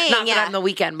whatever. What I'm saying, not that I'm the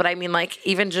Weeknd, but I mean like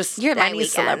even just any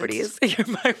celebrities. You're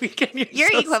my Weeknd. You're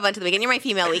equivalent to the Weeknd. You're my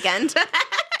female Weeknd.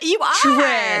 You are.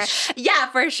 Trish. Yeah,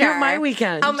 for sure. You're my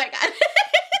Weeknd. Oh my God.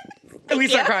 We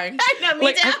start crying. I know,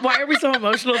 me too. Why are we so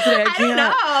emotional today? I don't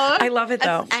know. I love it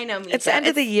though. I know, me It's too. the end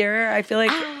of the year. I feel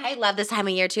like I love this time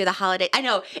of year too, the holiday. I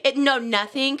know.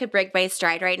 Nothing could break my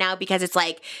stride right now because it's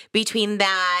like between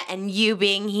that and you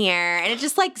being here. And it's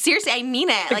just like, seriously, I mean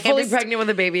it. Like fully pregnant with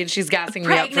a baby and she's gassing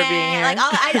me up for being here. Like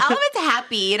all of it's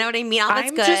happy. You know what I mean? All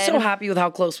that's good. I'm just so happy with how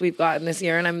close we've gotten this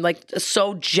year. And I'm like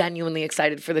so genuinely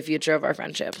excited for the future of our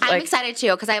friendship. I'm excited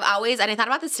too because I've always, and I thought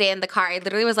about this today in the car. I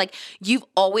literally was like, you've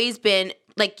always been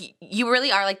like, you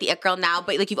really are like the it girl now,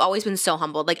 but like you've always been so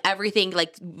humbled. Like everything,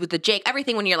 like with the Jake,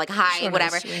 everything when you're like high so and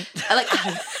whatever. Nice like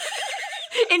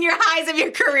in your highs of your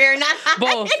career, not high.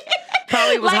 Both.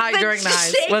 Probably was like high during the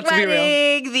highs. Let's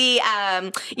wedding, be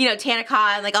real. The Tana,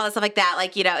 like all that stuff like that.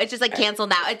 Like, you know, it's just like canceled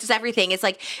now. It's just everything. It's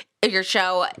like your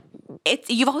show.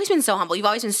 You've always been so humble. You've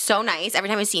always been so nice. Every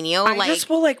time I've seen you, I just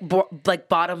will like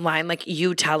bottom line, like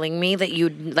you telling me that you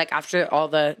like after all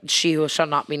the she who shall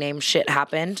not be named shit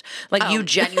happened, like you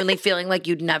genuinely feeling like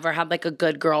you'd never had like a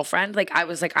good girlfriend. Like I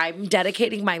was like, I'm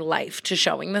dedicating my life to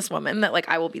showing this woman that like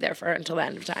I will be there for her until the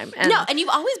end of time. And no, and you've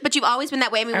always been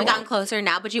that way. I mean, we've gotten closer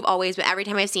now, but you've always been. Every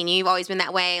time I've seen you, you've always been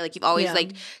that way. Like you've always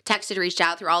like texted, reached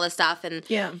out through all this stuff, and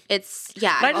it's But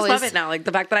I just love it now. Like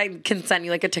the fact that I can send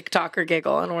you like a TikTok or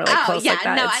giggle, and we're like close like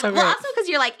that. No, it's so well, also because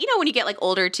you're like, you know, when you get like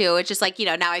older too, it's just like, you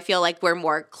know, now I feel like we're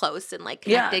more close and like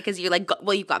connected because you're like,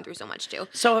 well, you've gone through so much too.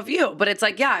 So have you, but it's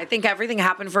like, yeah, I think everything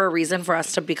happened for a reason for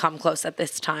us to become close at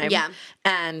this time. Yeah.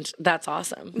 And that's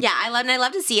awesome. Yeah, I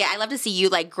love to see it. I love to see you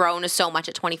like grown so much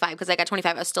at 25 because like at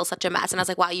 25 I was still such a mess and I was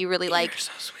like, wow, you really like, you're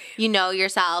so sweet. You know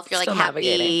yourself. You're still like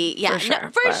happy. Yeah,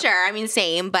 for sure. I mean,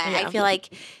 same, but I feel like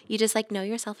you just like know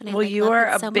yourself and I well, like, you love are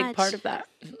it a so big much. part of that.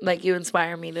 Like you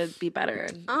inspire me to be better.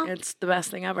 And it's the best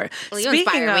thing ever. Well, you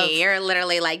inspire me. You're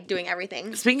literally like doing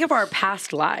everything. Speaking of our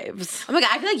past lives. Oh my God,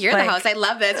 I feel like you're the host. I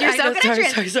love this. You're so good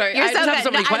at Sorry. You're I just have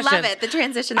so many questions. I love it. The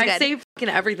transition's good. I say fucking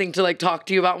everything to like talk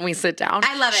to you about when we sit down.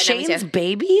 I love it. Shane's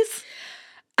babies?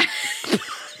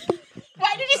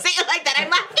 Why did you say it like that?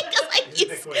 I'm laughing because like you.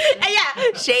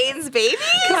 Yeah, Shane's babies.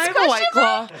 Can I have a White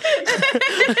Claw?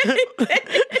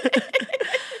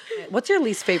 What's your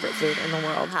least favorite food in the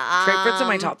world? Grapefruit's in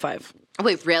my top 5.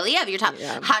 Wait, really? Have your top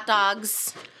hot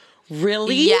dogs?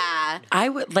 Really? Yeah. I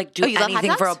would like do you love hot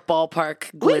anything for a dogs?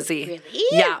 ballpark glizzy. Really?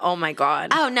 Yeah. Oh my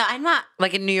God. Oh, no, I'm not.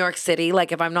 Like in New York City,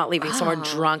 like if I'm not leaving somewhere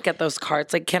drunk at those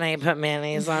carts, like can I put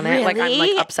mayonnaise on it? Like I'm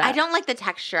like upset. I don't like the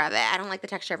texture of it. I don't like the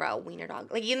texture of a wiener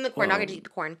dog. Like even the corn dog, I just eat the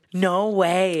corn. No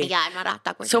way. Yeah, I'm not a hot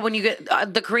dog. So when you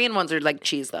get the Korean ones are like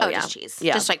cheese though. Oh, yeah. just cheese.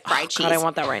 Yeah. Just like fried cheese. God, I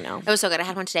want that right now. It was so good. I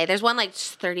had one today. There's one like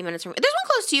 30 minutes from. There's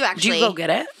one close to you actually. Do you go get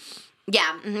it?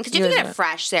 Yeah, because you have to get it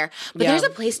fresh there. But there's a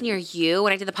place near you.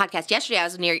 When I did the podcast yesterday, I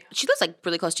was near. She lives like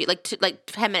really close to you, like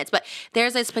 10 minutes. But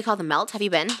there's this place called the Melt. Have you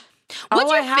been?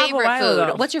 What's your favorite food?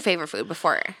 Ago. What's your favorite food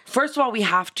before? First of all, we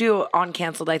have to on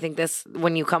Canceled. I think this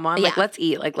when you come on, like let's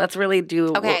eat. Like let's really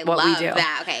do what we do.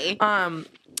 That. Okay.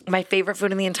 My favorite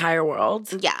food in the entire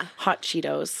world. Yeah. Hot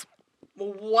Cheetos.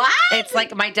 What? It's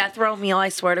like my death row meal, I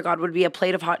swear to God, would be a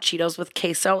plate of hot Cheetos with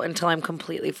queso until I'm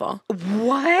completely full.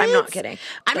 What? I'm not kidding.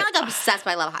 I'm not like obsessed,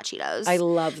 but I love hot Cheetos. I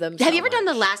love them Have you ever done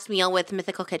the last meal with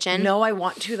Mythical Kitchen? No, I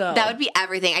want to though. That would be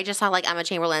everything. I just saw like Emma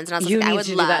Chamberlain's and I was you like, need I would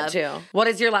to love do that too. What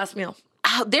is your last meal?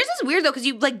 Oh, theirs is weird though because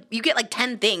you get like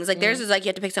 10 things. Like theirs is like you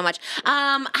have to pick so much.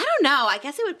 I don't know. I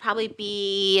guess it would probably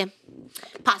be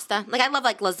pasta. Like I love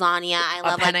like lasagna. I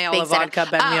love like big vodka.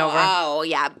 Bend me over. Oh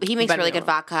yeah, he makes really good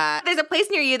vodka. There's a place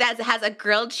near you that has a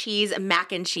grilled cheese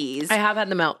mac and cheese. I have had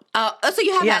the Melt. Oh, so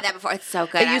you have had that before? It's so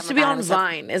good. It used to be on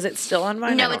Vine. Is it still on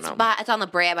Vine? No, it's on La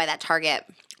Brea by that Target.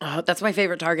 Oh, that's my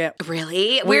favorite Target.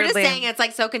 Really? We were just saying it's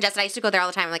like so congested. I used to go there all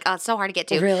the time. I'm like, oh, it's so hard to get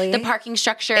to. Really? The parking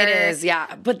structure. It is,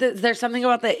 yeah. But there's something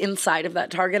about the inside of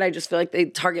that Target. I just feel like the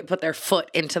Target put their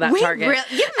foot into that Target.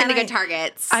 You have many good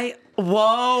Targets.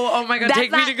 Whoa, oh my God,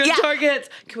 take me to good Targets.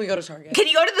 Can we go to Target? Can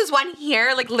you go to this one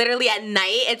here, like literally at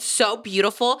night? It's so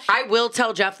beautiful. I will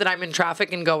tell Jeff that I'm in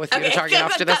traffic and go with you to Target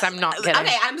after this. I'm not kidding.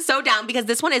 Okay, I'm so down because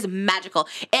this one is magical.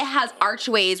 It has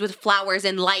archways with flowers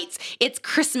and lights. It's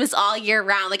Christmas all year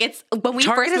round. Like it's when we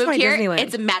first moved here, Disneyland.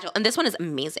 It's magical. And this one is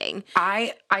amazing.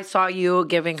 I saw you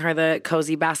giving her the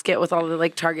cozy basket with all the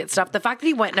like Target stuff. The fact that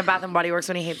he went into Bath and Body Works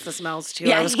when he hates the smells too.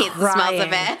 Yeah, I was he hates crying. the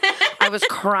smells of it. I was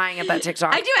crying at that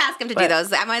TikTok. I do ask him to do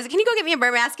those. I'm always like, can you go get me a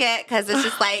bird basket? Because it's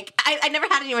just like, I never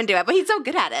had anyone do it, but he's so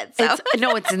good at it. So.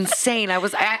 It's insane.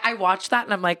 I watched that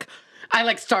and I'm like, I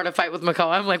like start a fight with Mongeau.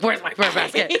 I'm like, where's my bird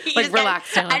basket? Like,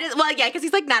 relax. Because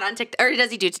he's like not on TikTok. Or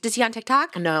does he on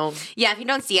TikTok? No. Yeah, if you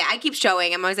don't see it, I keep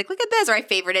showing. I'm always like, look at this. Or I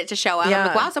favorite it to show him. Yeah. I'm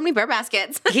like, wow, so many bird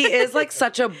baskets. He is like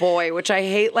such a boy, which I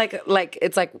hate. Like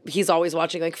it's like he's always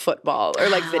watching like football or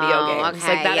like video games.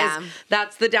 Okay, like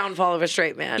that's the downfall of a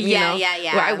straight man. Yeah.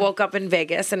 Where I woke up in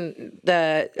Vegas and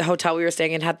the hotel we were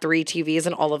staying in had 3 TVs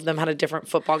and all of them had a different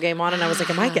football game on. And I was like,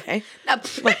 am I gay?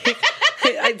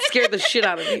 It scared the shit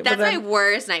out of me. That's my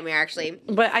worst nightmare, actually.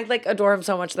 But I like adore him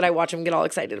so much that I watch him get all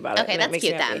excited about it. Okay, that's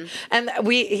cute then. And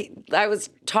I was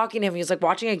talking to him. He was like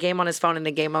watching a game on his phone and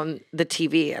a game on the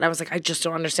TV. And I was like, I just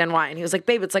don't understand why. And he was like,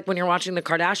 babe, it's like when you're watching the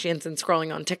Kardashians and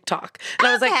scrolling on TikTok. And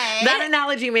I was like, that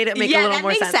analogy made it make a little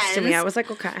more sense to me. I was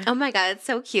like, okay. Oh my God, it's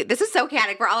so cute. This is so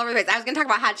chaotic. We're all over the place. I was going to talk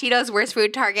about hot Cheetos, worst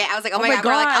food Target. I was like, oh my God,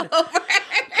 we're like all over.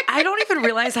 I don't even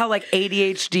realize how like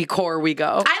ADHD core we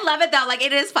go. I love it though. Like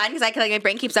it is fun because my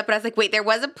brain keeps up. But I was like, wait, there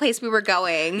was a place we were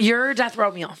going. Your death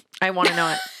row meal. I want to know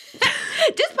it.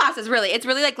 Just pastas, really. It's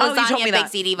really like lasagna and big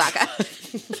CD vodka.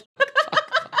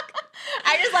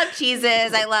 I just love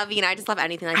cheeses. I love I just love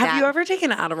anything like that. Have you ever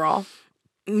taken Adderall?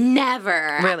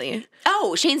 Never. Really?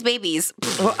 Oh, Shane's babies.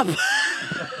 Because I was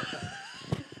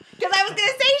going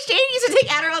to say Shane used to take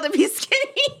Adderall to be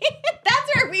skinny.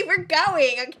 That's where we were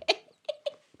going, okay?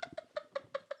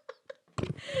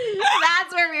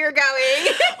 That's where we were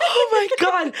going. Oh my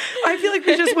God. I feel like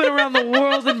we just went around the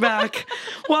world and back.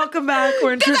 Welcome back.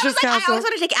 We're in Trisha's castle. I always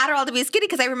want to take Adderall to be skinny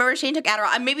because I remember Shane took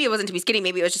Adderall. And maybe it wasn't to be skinny.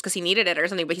 Maybe it was just because he needed it or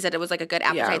something. But he said it was like a good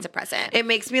appetite suppressant. It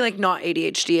makes me like not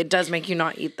ADHD. It does make you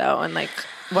not eat though. And like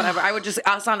whatever. I would just,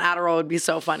 us on Adderall would be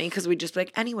so funny because we'd just be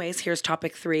like, anyways, here's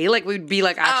topic 3. Like we'd be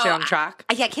like actually on track.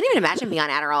 I can't even imagine being on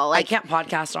Adderall. Like, I can't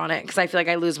podcast on it because I feel like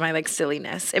I lose my like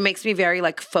silliness. It makes me very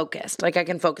like focused. Like I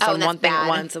can focus on one thing at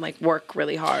once and like work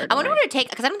really hard. I wonder what it would take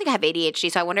because I don't think I have ADHD.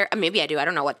 So I wonder, maybe I do. I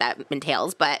don't know what that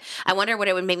entails, but I wonder what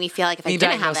it would make me feel like if I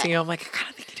didn't have it. I'm like, I kind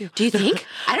of think I do. Do you think?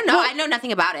 I don't know. Well, I know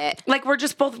nothing about it. Like we're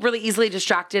just both really easily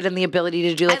distracted and the ability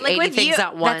to do like 80 things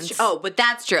at once. But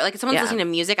that's true. Like if someone's listening to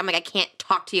music, I'm like, I can't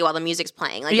talk to you while the music's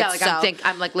playing. Like,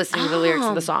 I'm like listening to the lyrics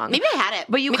of the song. Maybe I had it.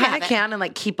 But you kind of can and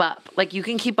like keep up. Like you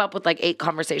can keep up with like 8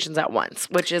 conversations at once,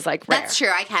 which is like rare. That's true.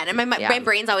 I can. And my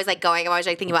brain's always like going. I'm always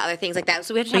like thinking about other things like that.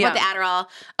 So we have to talk about the Adderall,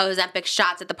 Ozempic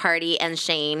shots at the party, and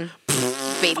Shane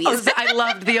babies. I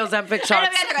loved the Ozempic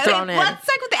shots thrown in. Let's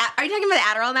talk with that. Are you talking about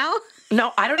the Adderall now?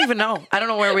 No, I don't even know. I don't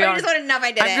know where we are. I just wanted to know if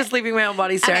I did I'm just leaving my own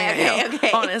body staring at you.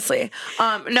 Okay. Honestly.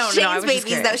 No, Shane's I was babies,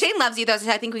 just though. Shane loves you, though, so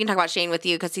I think we can talk about Shane with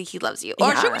you because he loves you. Or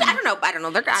I don't know. I don't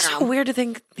know. It's so weird to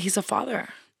think he's a father.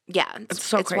 Yeah, it's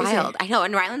crazy. Wild. I know.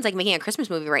 And Ryland's like making a Christmas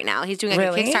movie right now. He's doing a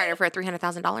Kickstarter for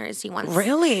 $300,000. He wants.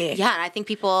 Really? Yeah, and I think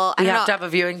people. You have to have a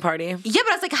viewing party. Yeah,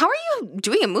 but I was like, how are you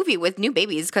doing a movie with new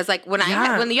babies? Because like when you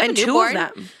have a newborn, two of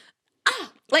them.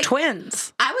 Like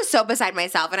twins. I was so beside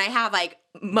myself, and I have like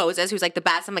Moses, who's like the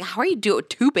best. I'm like, how are you doing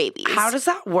 2 babies? How does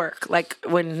that work? Like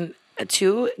when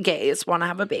 2 gays want to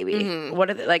have a baby, what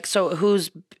are they like? So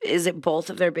is it both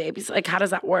of their babies? Like how does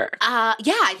that work?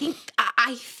 Yeah,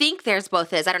 I think there's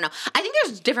both. I don't know. I think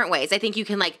there's different ways. I think you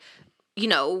can like,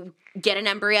 get an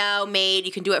embryo made.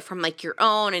 You can do it from like your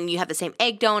own, and you have the same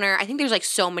egg donor. I think there's like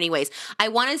so many ways. I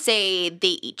want to say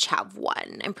they each have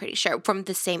one. I'm pretty sure from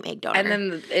the same egg donor. And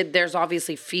then there's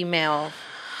obviously female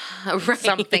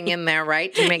something in there,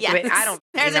 right? To make it. I don't.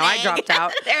 I dropped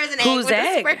out. There's an egg. Whose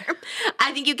egg?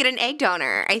 I think you get an egg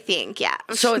donor. I think, yeah.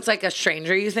 So it's like a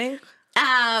stranger. You think?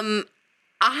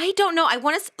 I don't know. I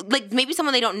want to like maybe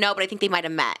someone they don't know, but I think they might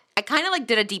have met. I kind of like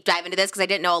did a deep dive into this because I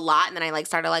didn't know a lot, and then I like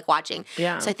started like watching.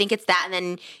 Yeah. So I think it's that, and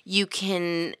then you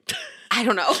can. I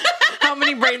don't know. How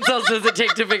many brain cells does it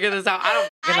take to figure this out? I'm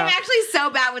actually so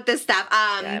bad with this stuff.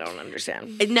 I don't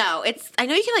understand. No, I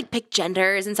know you can like pick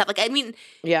genders and stuff. Like I mean,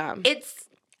 yeah, I know it's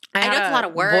a lot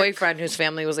of work. Boyfriend whose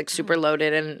family was like super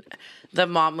loaded, and the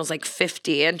mom was like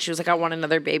 50, and she was like, I want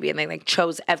another baby, and they like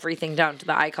chose everything down to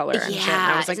the eye color. And shit.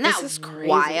 And I was like, this is crazy.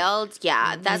 Wild.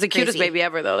 Yeah, that's the cutest baby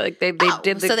ever though. Like they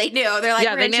did. So they knew. They're like,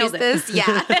 we're gonna choose this.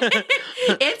 Yeah,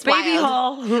 it's baby wild.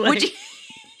 haul. Would you?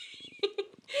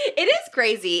 It is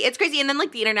crazy. It's crazy. And then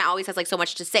like the internet always has like so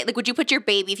much to say. Like, would you put your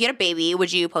baby, if you had a baby,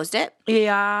 would you post it?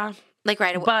 Yeah. Like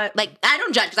right away. But like I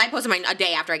don't judge because I posted mine a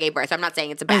day after I gave birth. So I'm not saying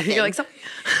it's a bad thing. You're like, so-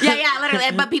 yeah, literally.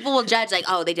 But people will judge like,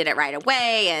 oh, they did it right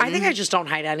away. And I think I just don't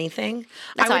hide anything.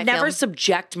 I would never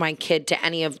subject my kid to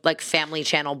any of like Family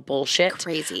Channel bullshit.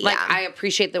 Crazy. Like I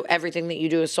appreciate that everything that you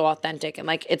do is so authentic, and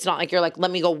like it's not like you're like, let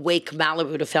me go wake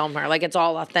Malibu to film her. Like it's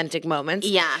all authentic moments.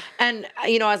 Yeah. And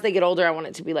as they get older, I want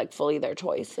it to be like fully their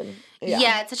choice. And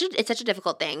yeah, it's such a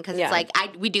difficult thing because it's like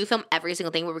we do film every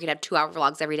single thing where we could have 2-hour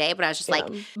vlogs every day, but I was just like,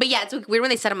 but yeah, it's weird when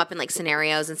they set them up in like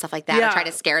scenarios and stuff like that, or try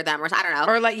to scare them, or I don't know,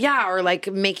 or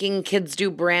like making kids do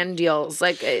brand deals,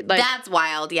 like that's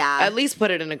wild. Yeah, at least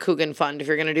put it in a Coogan fund if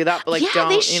you're gonna do that, but like don't.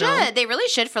 They should. They really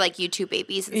should for like YouTube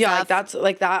babies. And stuff. Like that's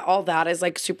like that. All that is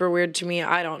like super weird to me.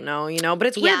 I don't know, but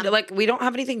it's weird. Like we don't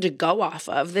have anything to go off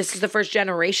of. This is the first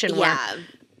generation where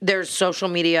there's social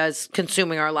media is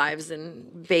consuming our lives,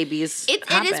 and babies. It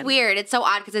is weird. It's so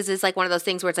odd because this is like one of those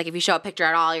things where it's like if you show a picture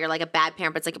at all, you're like a bad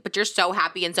parent. But it's like, but you're so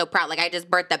happy and so proud. Like I just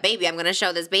birthed that baby. I'm going to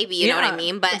show this baby. You know what I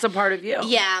mean? But it's a part of you.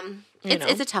 Yeah,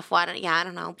 it's a tough one. Yeah, I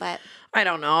don't know, but I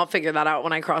don't know. I'll figure that out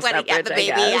when I cross that bridge. The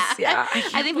baby, I guess. Yeah.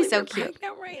 I think he's so cute.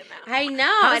 Right now. I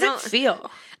know. How does it feel?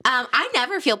 I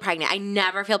never feel pregnant. I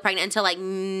never feel pregnant until like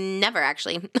never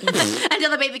actually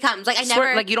until the baby comes. Like I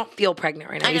never like you don't feel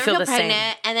pregnant right now. I never feel the pregnant,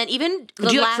 same. And then even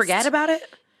do you forget about it?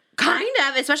 Kind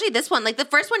of, especially this one. Like the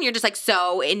first one, you're just like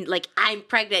so in like I'm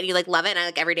pregnant. And you like love it, and I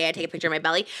like every day I take a picture of my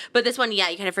belly. But this one, you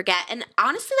kind of forget. And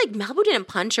honestly, like Malibu didn't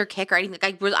punch or kick or anything. Like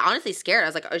I was honestly scared. I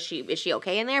was like, oh, is she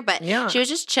okay in there? But she was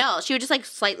just chill. She would just like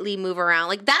slightly move around.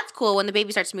 Like that's cool when the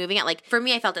baby starts moving. At like for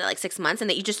me, I felt it at like 6 months, and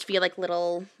that you just feel like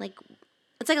little like.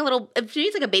 It's like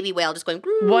it's like a baby whale just going.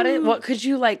 What could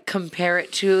you like compare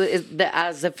it to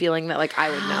as a feeling that like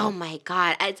I would know? Oh my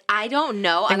God. I don't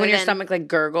know. Like when your stomach like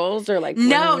gurgles or like.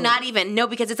 No, not even. No,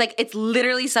 because it's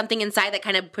literally something inside that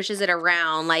kind of pushes it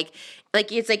around. Like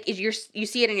it's like you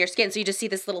see it in your skin. So you just see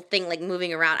this little thing like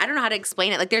moving around. I don't know how to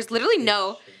explain it. Like there's literally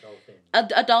no.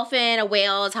 A dolphin, a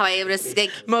whale is how I would just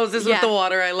like Moses with the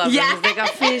water. I love it. It's like a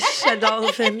fish, a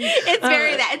dolphin. It's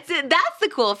very that's the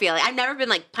cool feeling. I've never been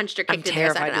like punched or kicked in there.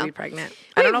 I'm terrified to be pregnant.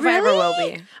 I don't know if I ever will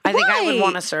be. I think I would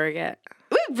want a surrogate.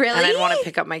 Wait, really? And I'd want to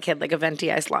pick up my kid like a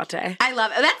venti iced latte. I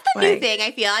love it. That's the new thing.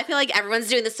 I feel like everyone's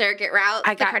doing the surrogate route.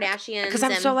 The Kardashians. Because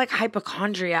I'm so like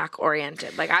hypochondriac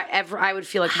oriented. Like I would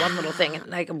feel like one little thing and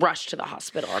like rush to the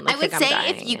hospital. And like, I would say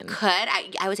if you could,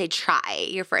 I would say try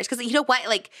your first. Because you know what,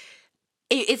 like.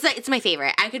 It's my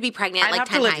favorite. I could be pregnant like 10 times.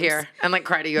 I'd have to live here and like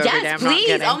cry to you every day. I'm not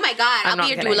kidding. Oh my God. I'll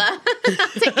be your doula. I'll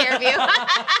take care of you.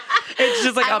 It's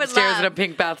just like upstairs in a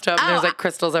pink bathtub and there's like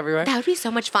crystals everywhere. That would be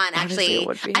so much fun, actually. Honestly, it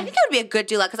would be. I think I would be a good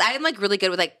doula because I'm like really good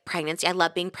with like pregnancy. I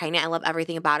love being pregnant. I love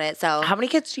everything about it. So how many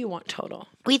kids do you want total?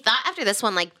 We thought after this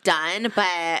one like done,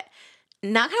 but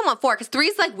Now I kind of want 4 because 3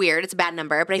 is like weird. It's a bad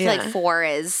number, but I feel like 4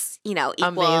 is, equal.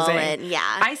 Amazing. And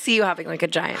yeah. I see you having like a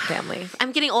giant family.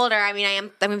 I'm getting older. I mean, I'm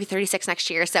going to be 36 next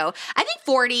year. So I think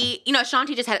 40,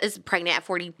 Shanti is pregnant at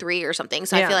 43 or something.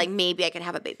 So I feel like maybe I could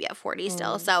have a baby at 40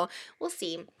 still. So we'll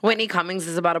see. Whitney Cummings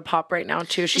is about to pop right now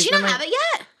too. Does she not have it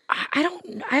yet?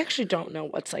 I actually don't know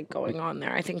what's like going on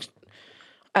there.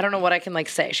 I don't know what I can like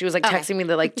say. She was like texting me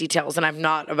the like details, and I'm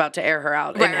not about to air her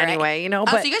out in any way, But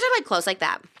so you guys are like close like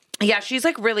that. Yeah, she's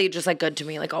like really just like good to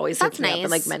me, like always hits me up and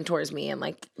like mentors me, and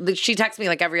like she texts me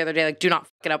like every other day, like do not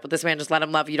fuck it up with this man, just let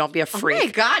him love you, don't be a freak. Oh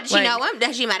my God, did she know him?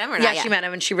 Has she met him or not? Yeah, she met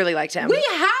him and she really liked him. Wait,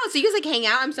 how? So you guys like hang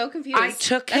out? I'm so confused. That's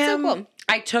so cool.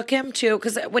 I took him too,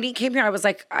 because when he came here, I was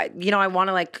like, I want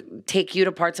to like take you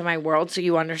to parts of my world so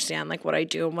you understand like what I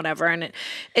do and whatever. And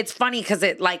it's funny because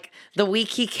it like the week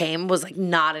he came was like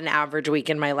not an average week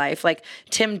in my life. Like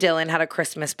Tim Dillon had a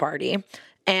Christmas party.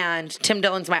 And Tim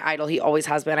Dillon's my idol. He always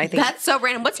has been. I think that's so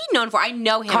random. What's he known for? I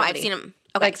know him. Comedy. I've seen him.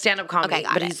 Okay. Like stand-up comedy.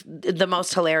 Okay, he's the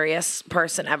most hilarious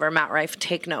person ever. Matt Rife,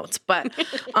 take notes. But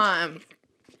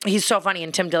he's so funny.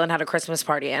 And Tim Dillon had a Christmas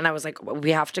party, and I was like,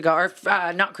 we have to go. Or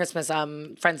not Christmas,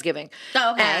 Friendsgiving.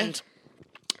 Oh, okay. And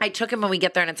I took him when we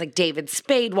get there, and it's like David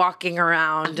Spade walking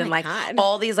around and like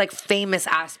all these like famous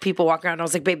ass people walking around. I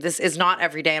was like, babe, this is not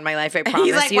every day in my life. I promise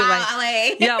you. He's like, wow,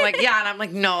 LA. Yeah, like, yeah. And I'm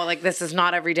like, no, like this is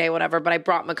not every day, whatever. But I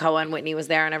brought Mongeau, and Whitney was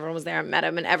there, and everyone was there and met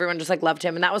him, and everyone just like loved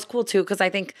him. And that was cool too, because I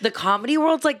think the comedy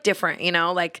world's like different,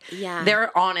 like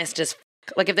they're honest as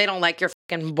like if they don't like your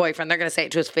fucking boyfriend, they're gonna say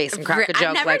it to his face and crack a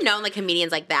joke. I've never known like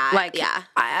comedians like that. Like, yeah,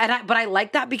 but I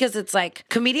like that because it's like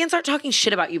comedians aren't talking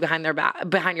shit about you behind your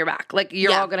back. Like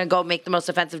you're all gonna go make the most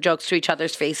offensive jokes to each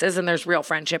other's faces, and there's real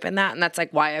friendship in that. And that's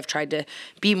like why I've tried to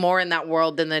be more in that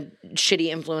world than the shitty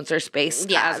influencer space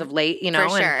as of late. For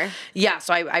sure. And yeah,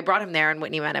 so I brought him there, and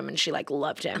Whitney met him, and she like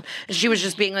loved him. And she was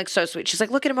just being like so sweet. She's like,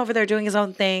 look at him over there doing his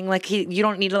own thing. Like you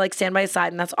don't need to like stand by his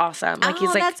side, and that's awesome. Like he's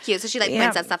like, that's cute. So she like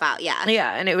points that stuff out. Yeah.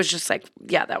 Yeah, and it was just like,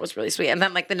 that was really sweet. And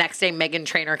then like the next day, Meghan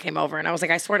Trainor came over, and I was like,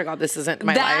 I swear to God, this isn't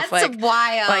my life. That's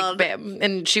wild. Like, babe.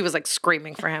 And she was like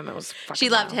screaming for him. It was fucking She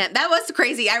loved him. That was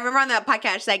crazy. I remember on that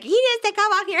podcast, she's like, he needs to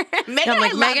come out here. Megan, I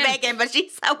love Megan, but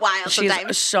she's so wild sometimes.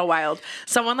 She's so wild.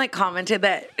 Someone like commented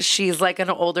that she's like an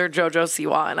older JoJo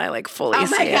Siwa, and I like fully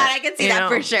see it. Oh my God, I can see that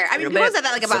for sure. I mean, people said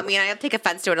that like about me, and I take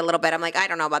offense to it a little bit. I'm like, I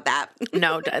don't know about that.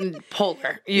 No, and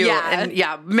polar.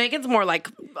 Megan's more like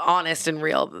honest and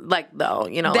real, like though,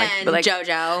 than like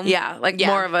JoJo. Yeah,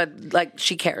 more of a like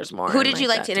she cares more. Who did you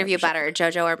like to interview better,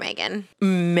 JoJo or Megan?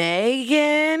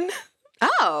 Megan.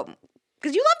 Oh,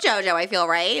 because you love JoJo, I feel,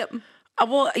 right?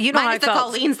 Well, you know how I felt. the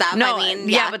Colleen stuff. No, I mean,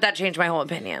 but that changed my whole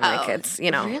opinion. Like it's,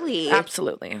 really,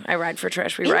 absolutely. I ride for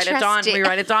Trish. We ride it dawn. We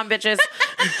ride it dawn, bitches.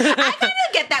 I kind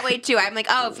of get that way too. I'm like,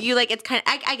 oh, if you like, it's kind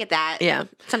of. I get that. Yeah.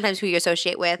 Sometimes who you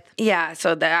associate with. Yeah.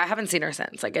 So I haven't seen her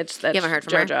since. Like it's that. You haven't heard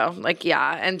from JoJo. Her? Like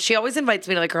and she always invites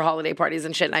me to like her holiday parties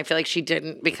and shit. And I feel like she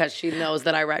didn't because she knows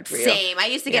that I ride for you. Same. I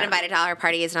used to get invited to all her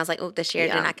parties, and I was like, oh, this year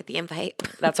I did not get the invite.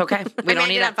 That's okay. We don't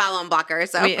need to follow and block her.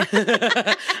 So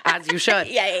as you should.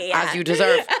 Yeah. As you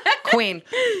deserve. Queen.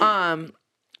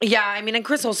 I mean, and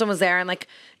Chris Olsen was there, and like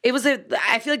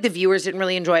I feel like the viewers didn't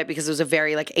really enjoy it because it was a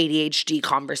very like ADHD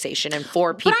conversation and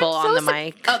 4 people on the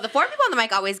mic. Oh, the 4 people on the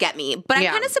mic always get me, but I'm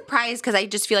kind of surprised because I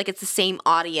just feel like it's the same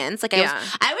audience. Like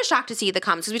I was shocked to see the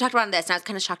comments because we talked about this, and I was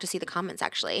kind of shocked to see the comments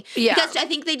actually. Yeah, because I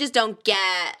think they just don't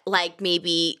get like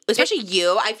maybe, especially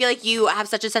you. I feel like you have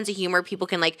such a sense of humor. People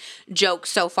can like joke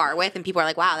so far with, and people are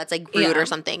like, wow, that's like rude or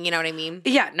something. You know what I mean?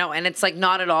 Yeah, no, and it's like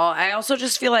not at all. I also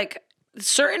just feel like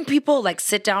certain people like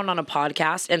sit down on a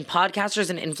podcast, and podcasters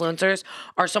and influencers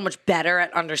are so much better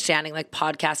at understanding like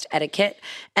podcast etiquette,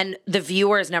 and the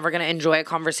viewer is never going to enjoy a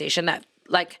conversation that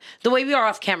like the way we are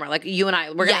off camera, like you and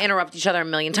I, we're going to interrupt each other a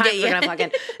million times. We're going to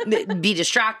fucking be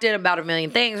distracted about a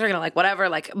million things. We're going to like whatever,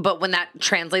 like, but when that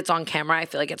translates on camera, I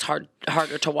feel like it's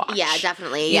harder to watch. Yeah,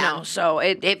 definitely. You know, so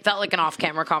it felt like an off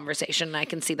camera conversation, and I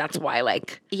can see that's why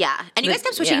like. Yeah. And you guys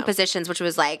kept switching positions, which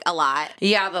was like a lot.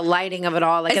 Yeah, the lighting of it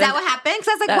all. Like, is that what happened? Because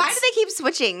I was like, why do they keep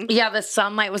switching? Yeah, the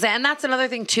sunlight was, and that's another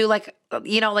thing too, like,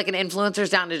 like an influencer's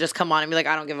down to just come on and be like,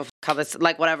 I don't give a fuck how this,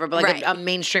 like whatever, but like a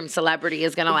mainstream celebrity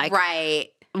is gonna like. Right.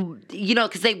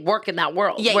 Because they work in that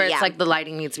world where it's like the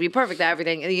lighting needs to be perfect,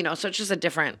 everything, so it's just a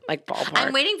different like ballpark.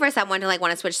 I'm waiting for someone to like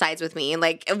want to switch sides with me and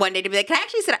like one day to be like, can I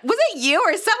actually sit? Was it you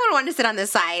or someone wanted to sit on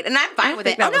this side? And I'm fine with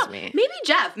it. That was me. Maybe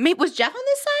Jeff. Was Jeff on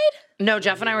this side? No,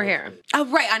 Jeff and I were here. Oh,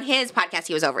 right. On his podcast,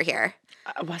 he was over here.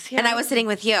 Was he? And I was sitting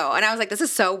with you, and I was like, "This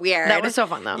is so weird." That was so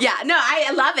fun, though. Yeah, no,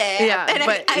 I love it. Yeah, and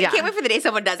I can't wait for the day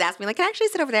someone does ask me, like, "Can I actually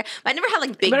sit over there?" But I never had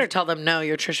like big. You better tell them no.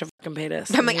 You're Trisha fucking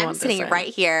Paytas. I'm like, I'm sitting right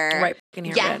here. Right fucking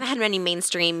here. Yeah, I haven't had any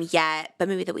mainstream yet, but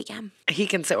maybe the weekend. He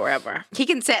can sit wherever. He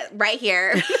can sit right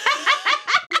here.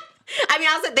 I mean,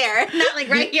 I'll sit there, not like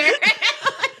right here.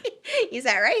 You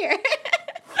sat right here.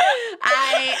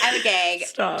 I'm a gag.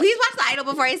 Stop. Please watch The Idol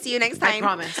before I see you next time. I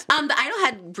promise. The Idol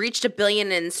had reached 1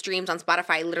 billion in streams on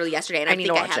Spotify literally yesterday, and I think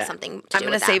I have something to do I'm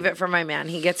going to save it for my man.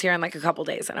 He gets here in like a couple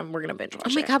days, and we're going to binge watch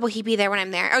it. Oh my God, will he be there when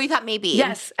I'm there? Oh, you thought maybe?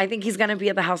 Yes, I think he's going to be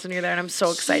at the house when you're there, and I'm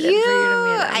so excited for you to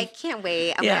meet him. I can't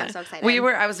wait. I'm so excited.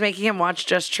 I was making him watch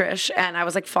Just Trish, and I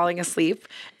was like falling asleep,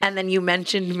 and then you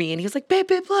mentioned me, and he was like, babe,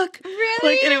 look.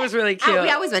 Really? Like, and it was really cute. We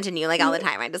always mention you like all the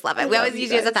time. I just love it. We always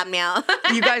use you as a thumbnail.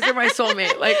 You guys are my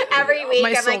soulmate. Like every week, my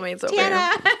I'm soulmates like, over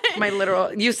Tana. here. My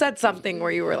literal. You said something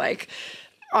where you were like,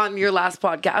 on your last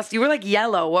podcast, you were like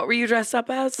yellow. What were you dressed up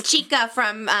as? Chica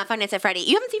from Five Nights at Freddy.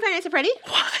 You haven't seen Five Nights at Freddy?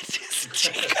 What is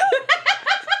Chica?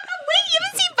 Wait, you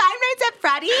haven't seen Five Nights at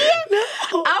Freddy? No.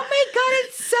 Oh my God,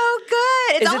 it's so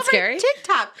good. It's Is all it over scary?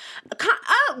 TikTok.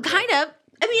 Kind of.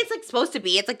 I mean, it's like supposed to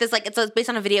be. It's like this, like it's based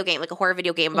on a video game, like a horror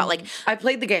video game about like I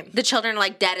played the game. the children are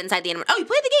like dead inside the animal. Oh, you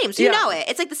played the game, so you know it.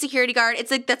 It's like the security guard.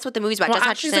 It's like that's what the movie's about.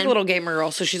 Well, she's like a little gamer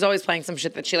girl, so she's always playing some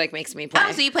shit that she like makes me play.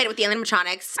 Oh, so you played it with the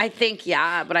animatronics. I think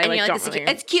but I like don't really.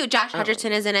 It's cute. Josh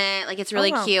Hutcherson is in it. Like it's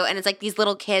really cute, and it's like these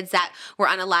little kids that were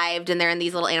unalived, and they're in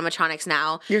these little animatronics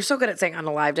now. You're so good at saying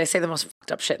unalived. I say the most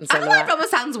fucked up shit instead of Unalived that.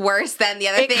 almost sounds worse than the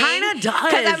other thing. It kind of does.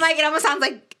 Because I'm like, it almost sounds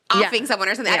like offing someone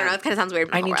or something. I don't know. It kind of sounds weird.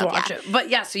 I need to watch it. But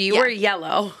yeah, so you were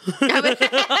yellow. You can just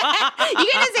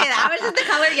say that. I was just the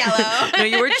color yellow. No,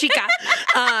 you were Chica.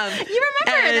 You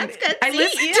remember. That's good. I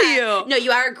listened to you. No,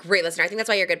 you are a great listener. I think that's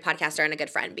why you're a good podcaster and a good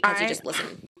friend because you just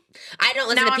listen. I don't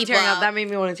listen to people. That made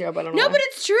me want to tear up. I don't know. No, but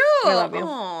it's true. I love you.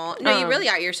 Aww. No, you really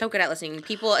are. You're so good at listening.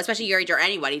 People, especially your age or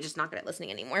anybody, just not good at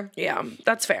listening anymore. Yeah,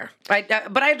 that's fair.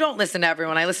 But I don't listen to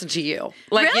everyone. I listen to you.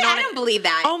 Like, really? You know I don't believe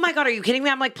that. Oh my God, are you kidding me?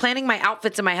 I'm like planning my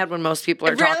outfits in my head when most people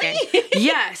are talking.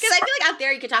 Yes. Because I feel like out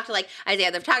there you could talk to like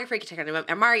Isaiah the photographer, you could talk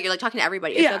to Amari, you're like talking to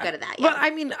everybody. You're so good at that. Yeah. But I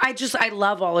mean, I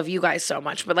love all of you guys so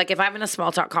much. But like if I'm in a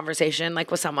small talk conversation,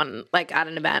 like with someone like at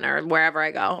an event or wherever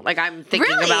I go, like I'm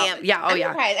thinking about. Yeah. Oh, I'm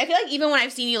surprised. I feel like even when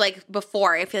I've seen you like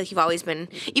before, I feel like you've always been.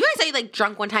 Even I saw you like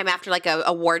drunk one time after like a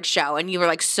award show, and you were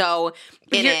like so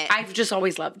in it. I've just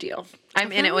always loved you.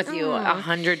 I'm in it with you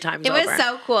 100 times over. It was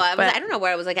so cool. I don't know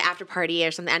what it was, like an after party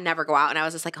or something. I'd never go out, and I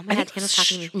was just like, oh my God, Tana's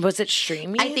talking to me. Was it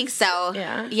streamy? I think so.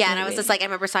 Yeah. Yeah, and I was just like, I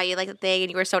remember saw you like the thing,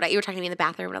 and you were you were talking to me in the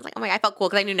bathroom, and I was like, oh my God, I felt cool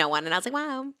because I knew no one, and I was like,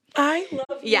 wow. I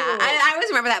love you. Yeah, I always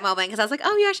remember that moment because I was like,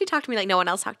 oh, you actually talked to me like no one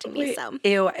else talked to me. So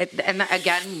ew. And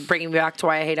again, bringing me back to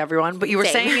why I hate everyone. But you were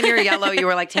saying in your yellow, you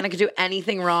were like, Tana could do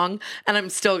anything wrong, and I'm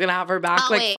still gonna have her back,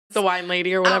 the wine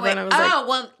lady or whatever. And I was like,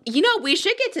 well, you know, we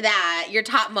should get to that. Your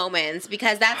top moments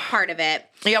because that's part of it.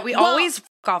 Yeah, we always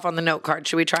off on the note card.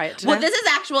 Should we try it today? Well, this is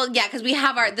because we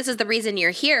have this is the reason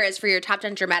you're here is for your top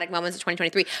 10 dramatic moments of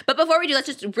 2023. But before we do, let's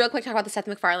just real quick talk about the Seth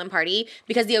MacFarlane party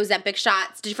because the Ozempic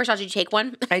shots. Did you take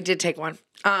one? I did take one.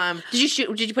 Did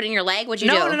you put it in your leg? What'd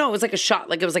you do? No. It was like a shot.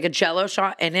 Like it was like a Jello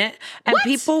shot in it. And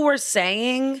people were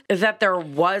saying that there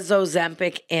was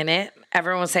Ozempic in it.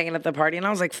 Everyone was saying it at the party, and I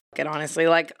was like, fuck it, honestly.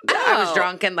 Like, I was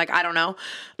drunk, and like, I don't know.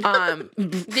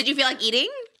 Did you feel like eating?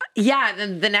 Yeah,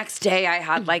 then the next day I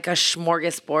had like a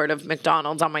smorgasbord of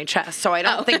McDonald's on my chest, so I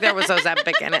don't think there was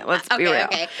Ozempic in it. Let's be real.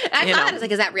 Okay, I thought it was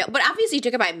like, is that real? But obviously you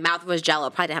took it by mouth. It was Jello.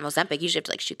 Probably didn't have Ozempic. You usually have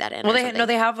to like shoot that in. Well,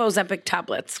 they have Ozempic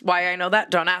tablets. Why I know that?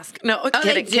 Don't ask. No,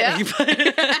 kidding. I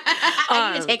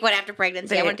need to take one after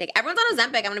pregnancy. I want to take. Everyone's on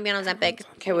Ozempic. I'm going to be on Ozempic.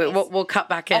 Okay, we'll cut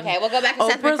back in. Okay, we'll go back to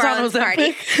Seth MacFarlane's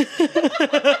party. She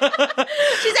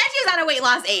said she was on a weight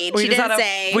loss aid. She didn't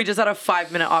say. We just had a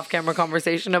 5-minute off-camera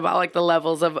conversation about like the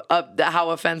levels of how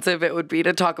offensive it would be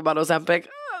to talk about Ozempic.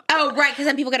 Oh, right, because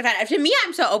then people get offended. To me,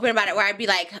 I'm so open about it where I'd be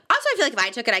like, also I feel like if I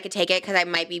took it, I could take it because I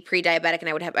might be pre-diabetic and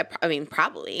I would have,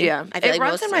 probably. Yeah. I feel it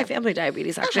runs in my family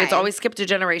diabetes, actually. Okay. It's always skipped a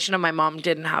generation and my mom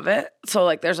didn't have it. So,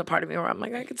 like, there's a part of me where I'm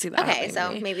like, I could see that happening.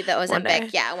 So maybe the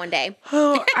Ozempic, one day.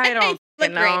 Oh, I don't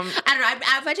Great. I don't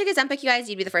know. If I took Ozempic, you guys,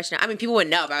 you'd be the first to know. I mean, people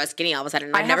wouldn't know if I was skinny all of a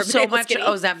sudden. I have so much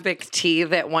Ozempic tea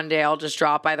that one day I'll just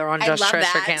drop either on Just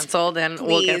Trish or Canceled, and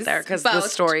we'll get there because the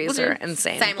stories are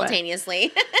insane.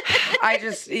 Simultaneously. I'm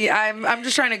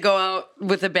just trying to go out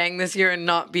with a bang this year and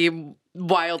not be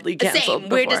wildly canceled. Same.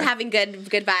 We're just having good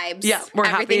vibes. Yeah, we're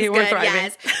happy. We're thriving.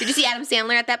 Yes. Did you see Adam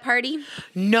Sandler at that party?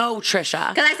 No, Trisha.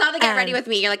 Because I saw the Get Ready With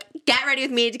Me. You're like, get ready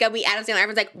with me to go meet Adam Sandler.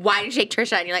 Everyone's like, why did you take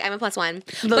Trisha? And you're like, I'm a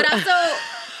 +1. But also,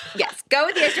 yes, go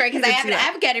with your story because I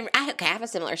have a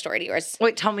similar story to yours.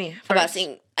 Wait, tell me. About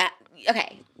seeing.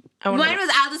 okay. Mine was,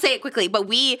 I'll just say it quickly, but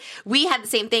we had the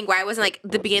same thing where I wasn't like,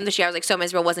 the beginning of the year, I was like so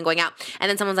miserable, wasn't going out. And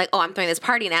then someone's like, oh, I'm throwing this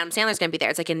party and Adam Sandler's going to be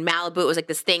there. It's like in Malibu. It was like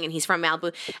this thing and he's from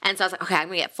Malibu. And so I was like, okay, I'm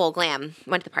going to get full glam.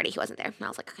 Went to the party. He wasn't there. And I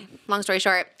was like, okay, long story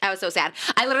short, I was so sad.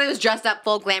 I literally was dressed up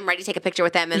full glam, ready to take a picture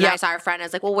with him. And then I saw a friend. I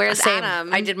was like, well, where's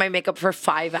Adam? I did my makeup for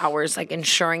 5 hours, like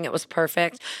ensuring it was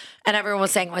perfect. And everyone was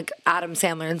saying like Adam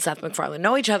Sandler and Seth MacFarlane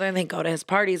know each other and they go to his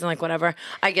parties and like whatever.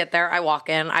 I get there, I walk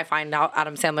in, I find out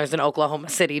Adam Sandler's in Oklahoma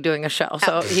City doing a show.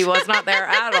 So he was not there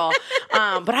at all.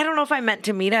 But I don't know if I meant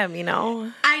to meet him, you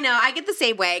know? I know. I get the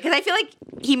same way because I feel like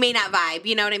he may not vibe.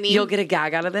 You know what I mean? You'll get a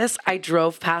gag out of this. I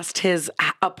drove past his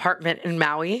apartment in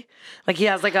Maui. Like he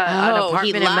has like an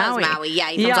apartment in Maui. Yeah,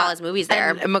 he films all his movies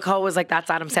there. And Mongeau was like, that's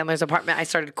Adam Sandler's apartment. I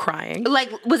started crying.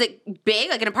 Like, was it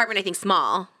big? Like an apartment, I think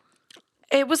small?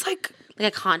 It was like a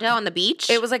condo on the beach?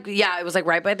 It was like, it was like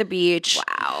right by the beach.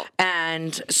 Wow.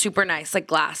 And super nice, like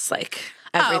glass, like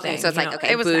everything. Oh, okay. So it's like,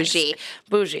 okay, it was bougie. Nice.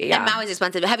 Bougie, yeah. And Maui's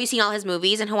expensive. Have you seen all his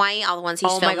movies in Hawaii? All the ones he's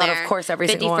filmed there? Oh my God, of course, every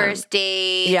single one. 51st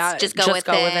Dates. Yeah, Just Go with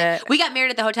it. We got married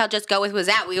at the hotel Just Go With was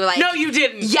at. We were like. No, you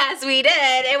didn't. Yes, we did.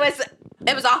 It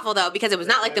was awful though because it was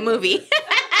not like the movie.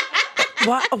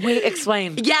 What? Wait,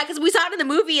 explain. Yeah, because we saw it in the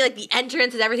movie, like the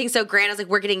entrance and everything's so grand. I was like,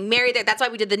 we're getting married there. That's why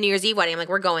we did the New Year's Eve wedding. I'm like,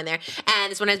 we're going there.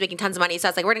 And this one I was making tons of money, so I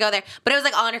was like, we're gonna go there. But it was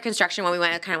like all under construction when we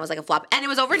went. It kind of was like a flop. And it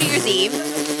was over New Year's Eve,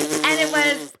 and it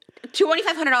was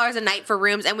 $2,500 a night for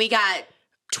rooms, and we got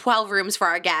 12 rooms for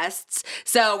our guests.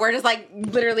 So we're just like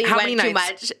literally went too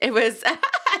much. It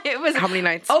was how many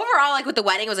nights? Overall, like with the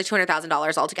wedding, it was like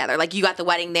 $200,000 altogether. Like you got the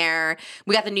wedding there.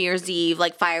 We got the New Year's Eve,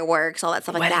 like fireworks, all that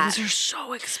stuff like that. Weddings are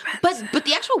so expensive. But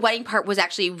the actual wedding part was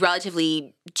actually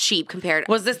relatively cheap compared.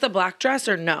 Was this the black dress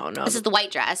or no? This is the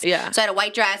white dress. Yeah. So I had a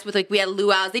white dress with like, we had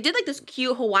luau's. They did like this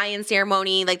cute Hawaiian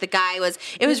ceremony. Like the guy was,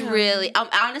 it was really,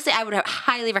 honestly, I would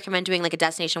highly recommend doing like a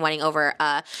destination wedding over.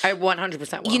 I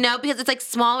 100% will. You know, because it's like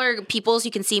smaller people, so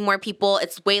you can see more people.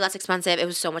 It's way less expensive. It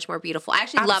was so much more beautiful. I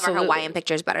actually love our Hawaiian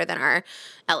pictures better than our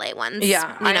LA ones.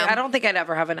 Yeah. You know? I don't think I'd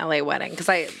ever have an LA wedding because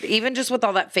even just with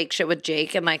all that fake shit with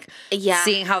Jake and like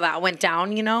seeing how that went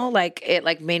down, you know, like it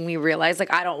like made me realize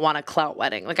like I don't want a clout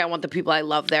wedding. Like I want the people I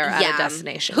love there at a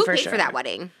destination. Who paid for that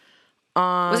wedding?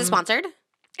 Was it sponsored?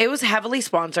 It was heavily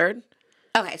sponsored.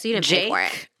 Okay, so you didn't pay for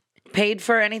it. Paid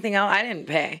for anything else? I didn't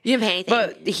pay. You didn't pay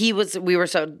anything. But we were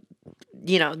so,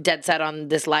 you know, dead set on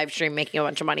this live stream making a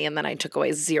bunch of money, and then I took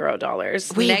away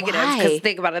 $0. Wait, negative. why? Because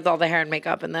think about it, all the hair and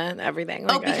makeup and then everything.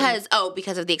 Like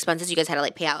because of the expenses, you guys had to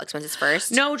like pay out expenses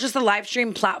first. No, just the live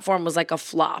stream platform was like a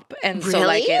flop, and so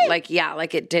like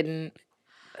it didn't.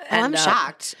 I'm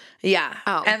shocked. Yeah.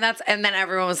 Oh. And then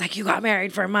everyone was like, you got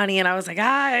married for money. And I was like,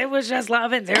 it was just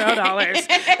love and $0. And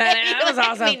it was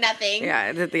awesome. Mean nothing.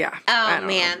 Yeah. Yeah. Oh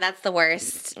man, that's the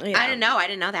worst. Yeah. I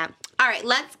didn't know that. All right,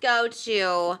 let's go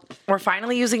to. We're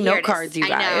finally using note cards, you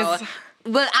guys. I know.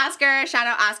 But Oscar, shout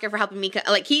out Oscar for helping me.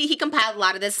 Like he compiled a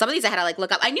lot of this. Some of these I had to like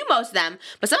look up. I knew most of them,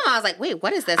 but some of them I was like, wait,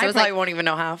 what is this? I probably won't even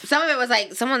know half. Some of it was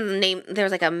like someone's name. There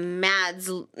was like a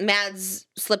Mads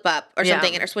slip up or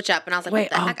something, or switch up, and I was like, what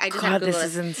the heck? I just had to Google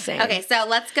this is insane. Okay, so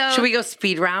let's go. Should we go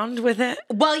speed round with it?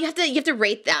 Well, you have to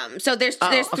rate them. So there's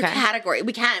the category.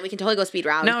 We can totally go speed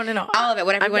round. No. All of it,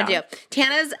 whatever you want to do.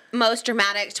 Tana's most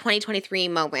dramatic 2023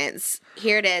 moments.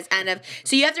 Here it is.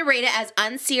 So you have to rate it as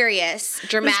unserious,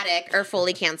 dramatic, or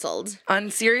fully canceled.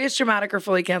 Unserious, dramatic, or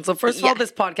fully canceled. First of all,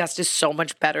 this podcast is so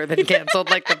much better than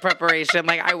canceled. Like the preparation.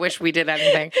 Like I wish we did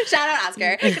anything. Shout out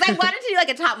Oscar. Because I wanted to do like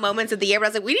a top moments of the year, but I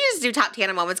was like, we need to just do top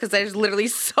Tana moments because there's literally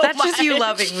so much. That's just you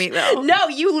loving me though. No,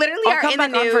 you literally are in the news. I'll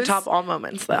come back on for top all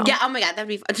moments though. Yeah, oh my God, that'd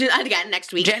be fun. Again,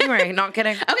 next week. January, not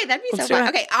kidding. Okay, that'd be so fun.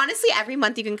 Okay, honestly, every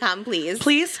month you can come, please.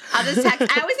 Please? I'll just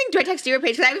text. I always think, do I text you or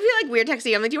Paige? Because I would feel like weird texting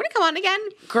you. I'm like, do you want to come on again?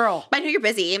 Girl. But I know you're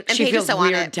busy. And she Paige feels is so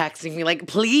weird on it. Texting me. Like,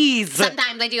 please.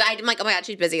 Sometimes I do. I'm like, oh my God,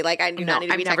 she's busy. Like, I do not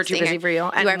need to be texting I'm never too busy her. for you.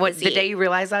 And the day you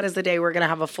realize that is the day we're going to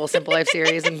have a full Simple Life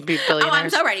series and be billionaires. Oh, I'm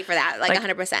so ready for that. Like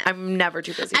 100%. I'm never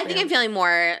too busy. I think I'm feeling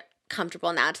more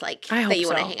comfortable now to like that you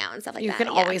want to hang out and stuff like that. You can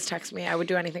always text me. I would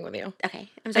do anything with you. Okay.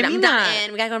 I'm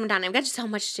done. We gotta go to Madonna. We got so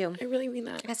much to do. I really mean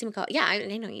that. I gotta see McCall. Yeah, I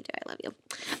know you do. I love you.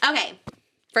 Okay.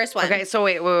 First one. Okay, so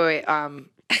wait.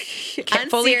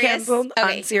 Fully canceled,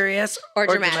 unserious, or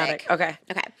dramatic. Okay.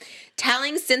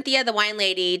 Telling Cynthia the wine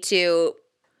lady to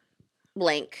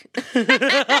blank.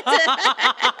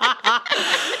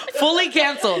 Fully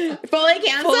canceled. Fully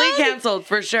canceled? Fully canceled,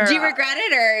 for sure. Do you regret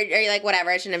it, or are you like, whatever,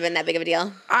 it shouldn't have been that big of a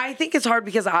deal? I think it's hard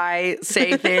because I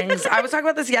say things. I was talking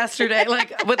about this yesterday,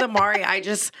 like with Amari.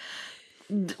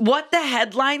 what the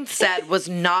headline said was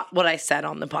not what I said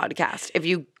on the podcast. If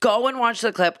you go and watch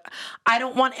the clip, I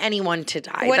don't want anyone to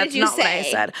die. What That's did you not say? What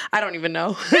I said. I don't even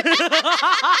know. It's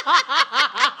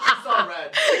all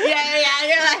red. Yeah.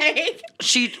 You're like,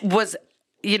 She was,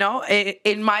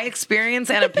 in my experience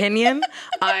and opinion,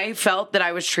 I felt that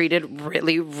I was treated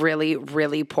really, really,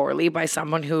 really poorly by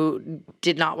someone who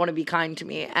did not want to be kind to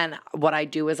me. And what I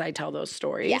do is I tell those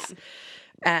stories. Yeah.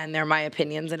 And they're my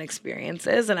opinions and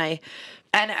experiences. And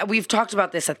we've talked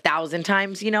about this 1,000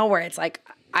 times, where it's like,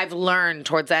 I've learned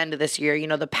towards the end of this year,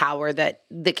 the power that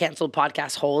the Canceled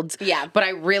podcast holds. Yeah. But I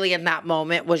really, in that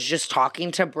moment, was just talking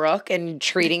to Brooke and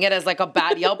treating it as like a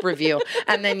bad Yelp review.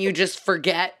 And then you just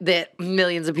forget that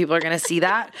millions of people are going to see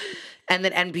that. And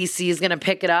that NBC is going to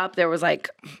pick it up. There was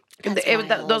like,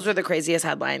 those were the craziest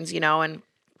headlines, and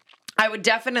I would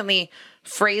definitely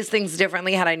phrase things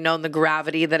differently had I known the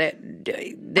gravity that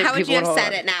how would you have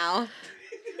said it now?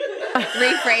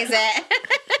 Rephrase it.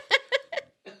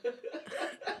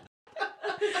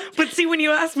 But see, when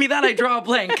you ask me that, I draw a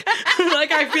blank.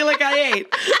 Like, I feel like I ate.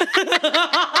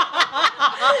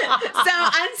 So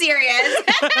unserious.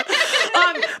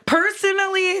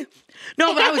 Personally,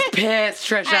 no, but I was pissed,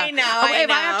 Trisha. I know. I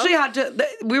actually had to,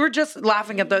 we were just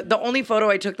laughing at the only photo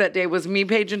I took that day was me,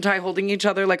 Paige, and Ty holding each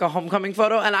other like a homecoming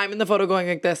photo, and I'm in the photo going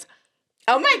like this.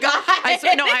 Oh my God.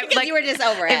 Because you were just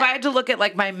over it. If I had to look at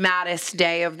like my maddest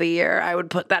day of the year, I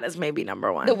would put that as maybe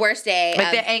number one. The worst day.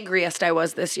 Like the angriest I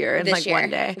was this year in like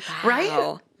one day. Wow.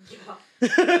 Right?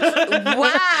 Wow.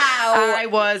 I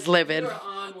was livid.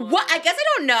 What? I guess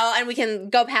I don't know, and we can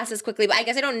go past this quickly, but I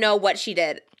guess I don't know what she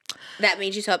did that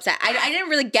made you so upset. I didn't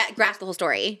really grasp the whole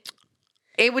story.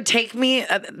 It would take me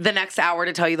the next hour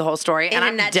to tell you the whole story, and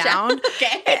I'm down.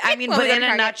 Okay. I mean, but in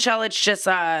a nutshell, it's just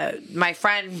my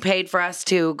friend paid for us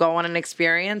to go on an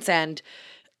experience, and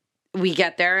we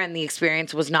get there, and the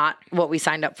experience was not what we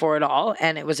signed up for at all,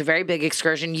 and it was a very big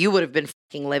excursion. You would have been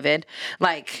fucking livid,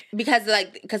 because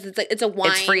it's a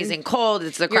wine. It's freezing cold.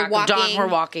 It's the crack of dawn. We're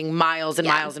walking miles and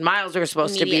miles and miles. We're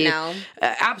supposed to be,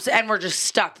 and we're just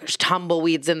stuck. There's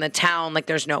tumbleweeds in the town. Like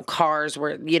there's no cars.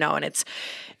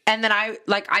 And then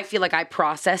I feel like I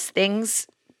process things.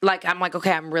 Like, I'm like,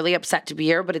 okay, I'm really upset to be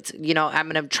here, but it's, I'm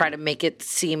going to try to make it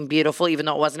seem beautiful, even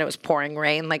though it wasn't. It was pouring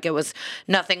rain. Like,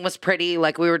 nothing was pretty.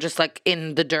 Like, we were just, like,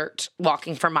 in the dirt,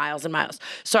 walking for miles and miles.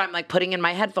 So I'm, like, putting in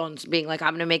my headphones, being like,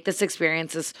 I'm going to make this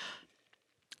experience as,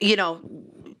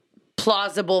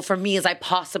 plausible for me as I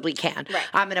possibly can. Right.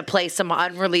 I'm going to play some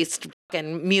unreleased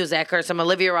fucking music or some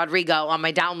Olivia Rodrigo on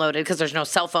my downloaded because there's no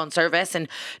cell phone service, and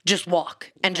just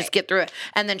walk and just get through it.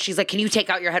 And then she's like, can you take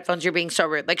out your headphones? You're being so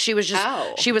rude. Like she was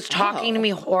talking to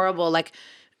me horrible. Like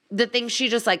the things she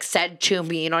just like said to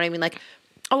me, you know what I mean? Like,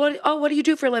 what do you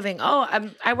do for a living?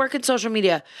 I work in social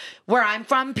media. Where I'm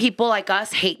from, people like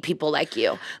us hate people like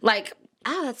you. Like,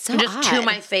 oh, that's so just odd. to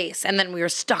my face. And then we were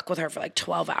stuck with her for like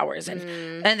 12 hours.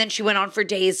 And then she went on for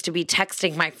days to be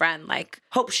texting my friend, like,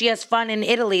 hope she has fun in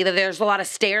Italy, that there's a lot of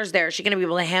stairs there. Is she going to be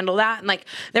able to handle that? And like,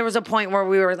 there was a point where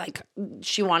we were like,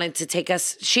 she wanted to take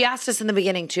us. She asked us in the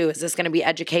beginning too, is this going to be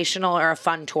educational or a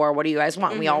fun tour? What do you guys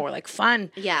want? And we all were like,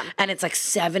 fun. Yeah. And it's like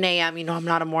 7 a.m. I'm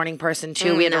not a morning person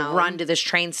too. We had to run to this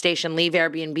train station, leave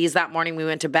Airbnbs that morning. We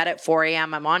went to bed at 4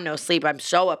 a.m. I'm on no sleep. I'm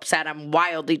so upset. I'm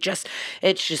wildly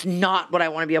it's just not what I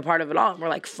want to be a part of at all. And we're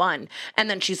like, fun. And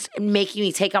then she's making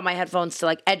me take out my headphones to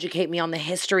like educate me on the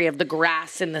history of the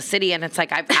grass in the city. And it's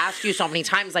like, I've asked you so many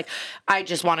times, like, I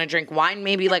just want to drink wine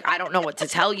maybe. Like, I don't know what to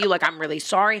tell you. Like, I'm really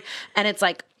sorry. And it's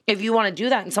like, if you want to do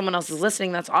that and someone else is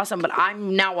listening, that's awesome. But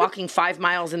I'm now walking 5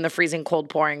 miles in the freezing, cold,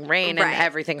 pouring rain, and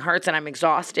everything hurts, and I'm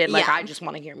exhausted. Like, I just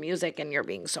want to hear music, and you're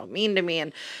being so mean to me.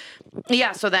 And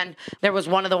yeah, so then there was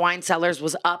one of the wine cellars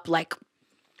was up like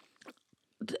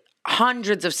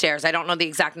hundreds of stairs. I don't know the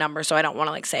exact number, so I don't want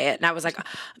to like say it. And I was like,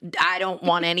 I don't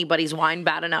want anybody's wine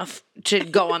bad enough to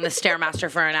go on the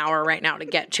Stairmaster for an hour right now to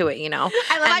get to it, I love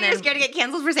how you're scared to get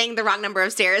canceled for saying the wrong number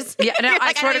of stairs. Yeah, no,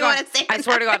 I swear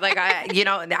to God. Like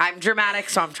I'm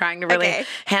dramatic, so I'm trying to really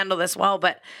handle this well.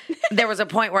 But there was a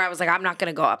point where I was like, I'm not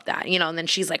going to go up that, and then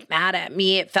she's like mad at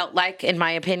me. It felt like, in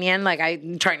my opinion, like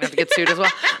I'm trying not to get sued as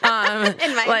well.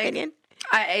 In my opinion.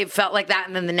 I felt like that,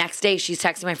 and then the next day she's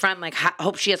texting my friend like,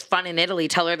 "Hope she has fun in Italy.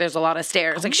 Tell her there's a lot of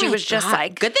stairs." Like she was just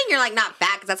like, "Good thing you're like not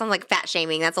fat, because that sounds like fat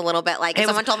shaming." That's a little bit like if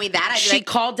someone told me that, I'd be she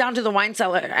called down to the wine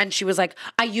cellar and she was like,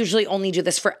 "I usually only do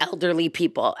this for elderly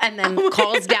people," and then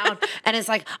calls down and is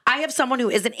like, "I have someone who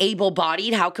isn't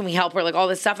able-bodied. How can we help her?" Like all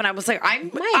this stuff, and I was like, "I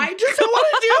just don't want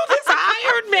to do this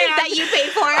Iron Man that you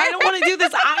paid for. I don't want to do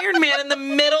this Iron Man in the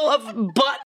middle of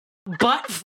butt."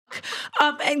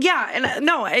 And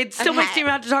no, it still makes me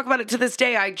mad to talk about it to this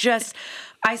day.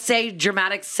 I say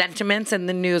dramatic sentiments, and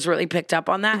the news really picked up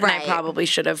on that. Right. And I probably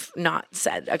should have not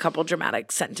said a couple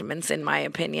dramatic sentiments, in my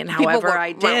opinion. However,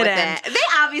 I did. They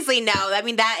obviously know. I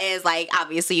mean, that is like,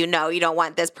 obviously, you don't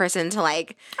want this person to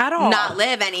like at all not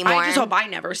live anymore. I just hope I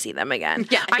never see them again.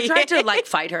 Yeah. I tried to like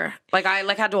fight her. Like I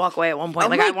like had to walk away at one point.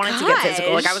 Like I wanted to get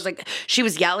physical. Like I was like, she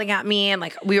was yelling at me, and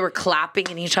like we were clapping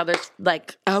in each other's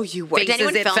like you were. faces. Did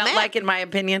anyone film felt like, in my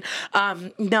opinion.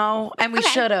 No, and we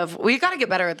should have. We got to get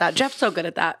better at that. Jeff's so good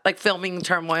at that, like filming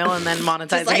turmoil and then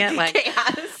monetizing it. Like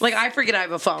chaos. Like I forget I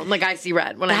have a phone. Like I see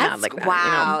red when I have like that.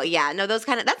 Wow. Yeah. No, those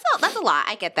kind of that's a lot.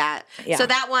 I get that. Yeah. So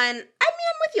that one, I mean, I'm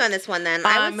with you on this one. Then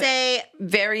I would say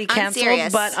very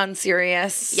canceled, but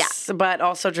unserious. Yeah. But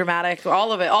also dramatic.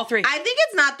 All of it. All three. I think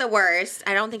it's not the worst.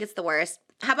 I don't think it's the worst.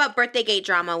 How about birthday gate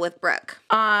drama with Brooke?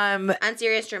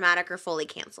 Unserious, dramatic, or fully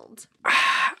canceled?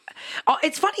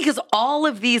 It's funny because all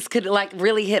of these could like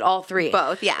really hit all three.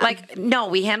 Both, yeah. Like, no,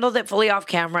 we handled it fully off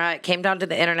camera. It came down to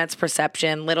the internet's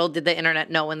perception. Little did the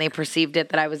internet know when they perceived it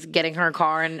that I was getting her a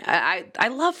car, and I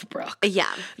love Brooke.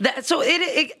 Yeah. So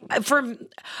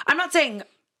I'm not saying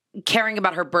caring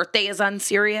about her birthday is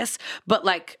unserious, but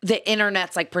like the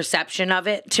internet's like perception of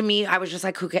it to me, I was just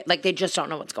like, who cares? Like they just don't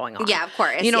know what's going on. Yeah, of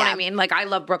course. You know what I mean? Like I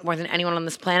love Brooke more than anyone on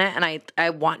this planet, and I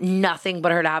want nothing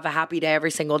but her to have a happy day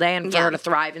every single day and for her to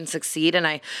thrive and succeed. And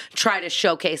I try to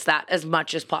showcase that as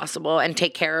much as possible and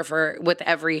take care of her with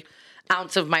every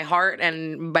ounce of my heart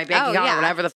and my bank account, or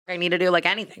whatever the fuck I need to do, like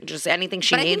anything, just anything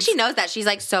she needs. But I think she knows that. She's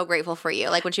like so grateful for you.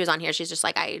 Like when she was on here, she's just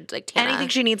like, Tana. Anything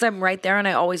she needs, I'm right there, and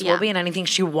I always will be. And anything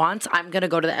she wants, I'm gonna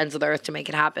go to the ends of the earth to make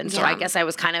it happen. So I guess I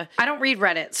was I don't read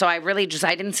Reddit, so I really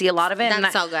I didn't see a lot of it.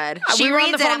 That's so good. She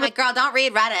reads it. I'm like, girl, don't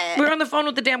read Reddit. We were on the phone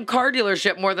with the damn car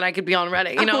dealership more than I could be on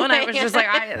Reddit, you know. And I was just like,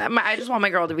 I just want my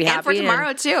girl to be happy. And for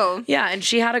tomorrow too. Yeah, and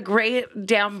she had a great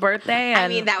damn birthday. And I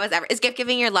mean, that was is gift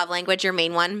giving your love language your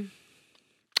main one?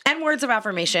 And words of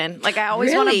affirmation. Like I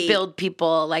always want to build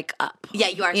people like up. Yeah,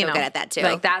 you are so good at that too.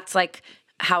 Like that's like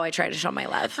how I try to show my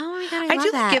love. Oh my God, I love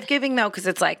do that. gift giving though, because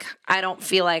it's like I don't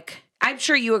feel like, I'm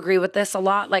sure you agree with this a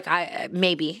lot. Like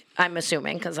I'm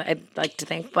assuming because I'd like to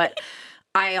think, but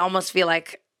I almost feel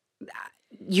like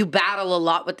you battle a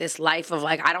lot with this life of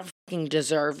like, I don't fucking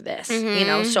deserve this, you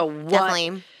know? So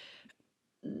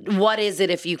what is it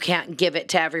if you can't give it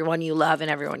to everyone you love and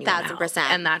everyone you 1,000%.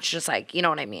 And that's just like, you know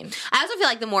what I mean? I also feel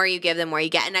like the more you give, the more you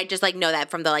get. And I just like know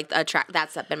that from the like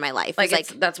that's been my life. Like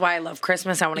that's why I love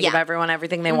Christmas. I want to give everyone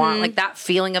everything they want. Like that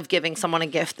feeling of giving someone a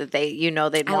gift that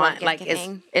they'd want. Like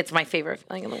it's my favorite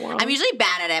feeling in the world. I'm usually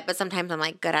bad at it, but sometimes I'm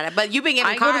like good at it. But you've been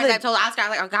giving cards. I told Oscar, I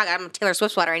was like, oh God, I'm a Taylor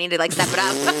Swift sweater. I need to like step it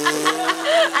up.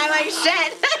 I'm like,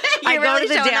 shit. I go to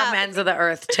the damn ends of the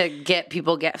earth to get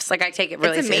people gifts. Like I take it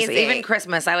really seriously. Even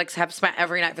Christmas, I like have spent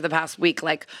every night for the past week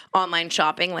like online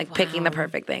shopping, like picking the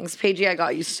perfect things. Paigey, I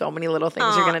got you so many little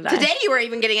things. You're gonna die. Today you were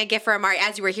even getting a gift for Amari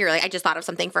as you were here. Like I just thought of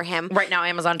something for him. Right now,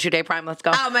 Amazon 2-day Prime. Let's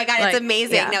go. Oh my God, it's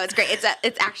amazing. Yeah. No, it's great.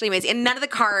 It's actually amazing. And none of the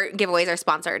car giveaways are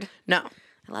sponsored. No.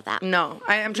 I love that. No.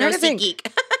 I'm trying to think.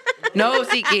 Geek. No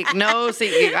SeatGeek. No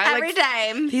SeatGeek. Every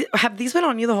time. Have these been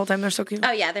on you the whole time? They're so cute.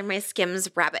 Oh, yeah. They're my Skims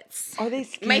rabbits. Are they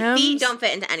Skims? My feet don't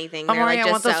fit into anything. They're like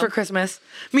I want those for Christmas.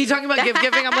 Me talking about gift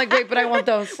giving, I'm like, wait, but I want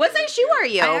those. What size shoe are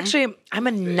you? I'm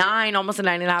a 9, almost a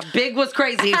 9.5. Big was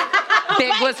crazy.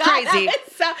 Big was crazy.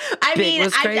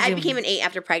 I became an 8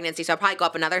 after pregnancy, so I'll probably go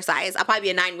up another size. I'll probably be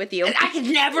a 9 with you. I could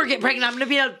never get pregnant. I'm going to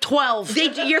be a 12.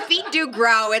 Your feet do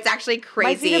grow. It's actually crazy.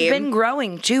 My feet have been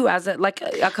growing, too, as a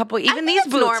couple. Even these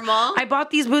boots. Normal. I bought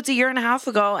these boots a year and a half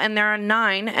ago, and they're a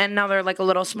 9, and now they're like a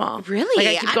little small. Really?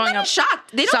 Like I keep going I'm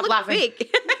shocked. They don't look big.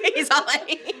 He's all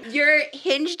like, your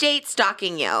Hinge date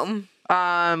stalking you.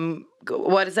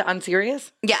 What is it?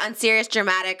 Unserious? Yeah, unserious,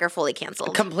 dramatic, or fully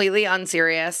canceled. Completely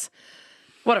unserious.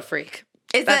 What a freak.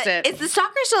 That's it. Is the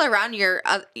stalker still around your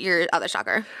other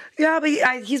stalker? Yeah, but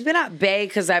he's been at bay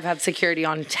because I've had security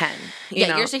on 10. You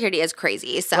know? Your security is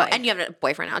crazy. So, and you have a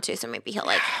boyfriend now too, so maybe he'll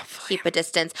like keep a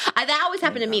distance. That always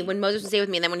happened to me when Moses would stay with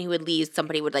me, and then when he would leave,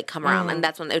 somebody would like come around, and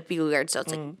that's when it would be weird. So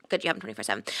it's like good you have him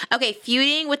 24/7. Okay,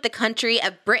 feuding with the country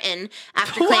of Britain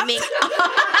after claiming.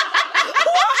 What?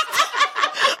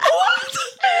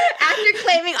 After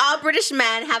claiming all British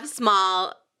men have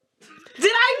small.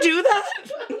 Did I do that?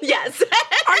 Yes.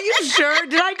 Are you sure?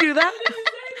 Did I do that?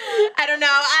 I don't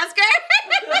know, Oscar.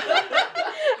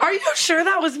 Are you sure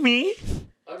that was me?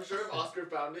 I'm sure if Oscar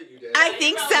found it, you did. I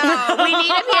think so. We need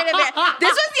him here to verify.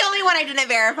 This was the only one I didn't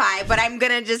verify, but I'm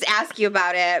going to just ask you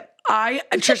about it.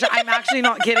 Trisha, I'm actually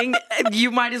not kidding.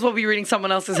 You might as well be reading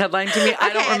someone else's headline to me.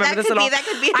 I don't remember this at all. That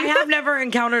could be. I have never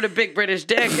encountered a big British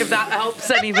dick, if that helps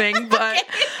anything. But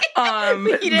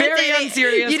Very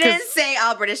unserious. You didn't say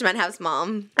all British men have small.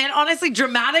 And honestly,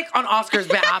 dramatic on Oscar's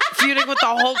behalf, feuding with the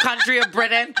whole country of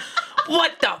Britain.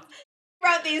 What the?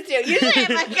 Brought these two. Usually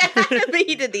I'm like, but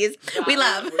he did these. We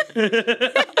love. He's like,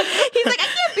 I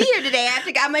can't be here today. I have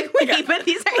to go. I'm like, wait, but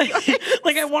these are yours.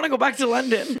 Like, I want to go back to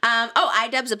London.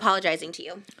 iDubbbz apologizing to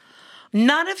you.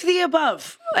 None of the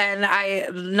above. And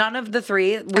none of the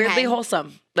three. Weirdly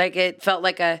wholesome. Like, it felt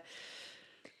like a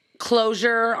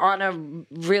closure on a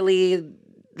really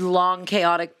long,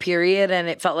 chaotic period. And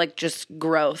it felt like just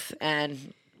growth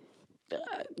and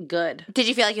good. Did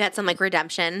you feel like you had some, like,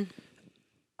 redemption?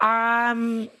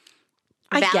 I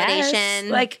Validation.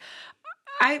 guess. Like,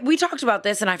 we talked about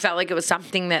this, and I felt like it was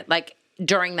something that, like,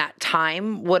 during that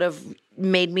time would have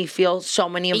made me feel so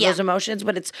many of those emotions,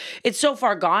 but it's so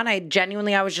far gone. I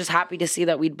was just happy to see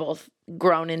that we'd both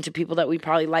grown into people that we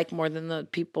probably like more than the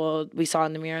people we saw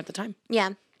in the mirror at the time.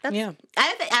 Yeah.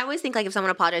 I always think, like, if someone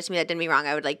apologized to me that did me wrong,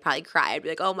 I would, like, probably cry. I'd be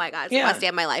like, oh my God, it's the best day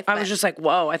of my life. I was just like,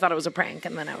 whoa, I thought it was a prank.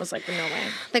 And then I was like, no way.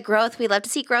 The growth. We love to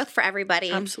see growth for everybody.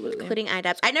 Absolutely. Including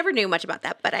iDubbbz. I never knew much about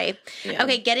that, but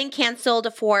okay, getting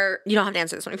canceled for, you don't have to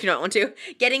answer this one if you don't want to.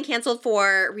 Getting canceled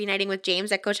for reuniting with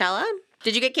James at Coachella.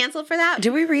 Did you get canceled for that?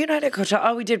 Did we reunite at Coachella?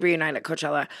 Oh, we did reunite at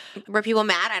Coachella. Were people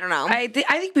mad? I don't know. I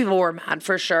think people were mad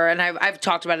for sure. And I've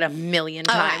talked about it a million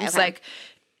times. Okay. Like,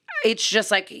 it's just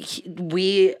like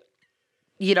the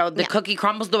cookie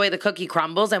crumbles the way the cookie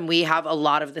crumbles, and we have a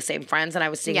lot of the same friends, and I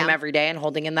was seeing him every day and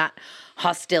holding in that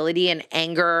hostility and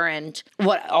anger and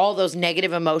what all those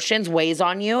negative emotions weighs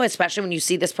on you, especially when you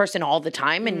see this person all the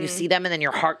time and you see them and then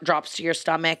your heart drops to your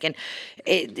stomach and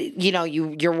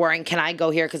you're worrying, can I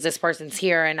go here because this person's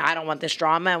here and I don't want this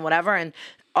drama and whatever, and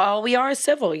all we are is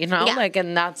civil,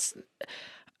 and that's...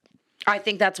 I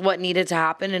think that's what needed to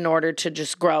happen in order to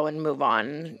just grow and move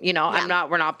on. We're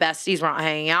not besties. We're not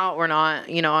hanging out. We're not,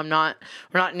 we're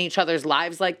not in each other's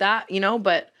lives like that,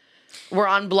 but we're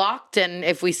unblocked. And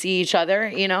if we see each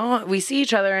other, we see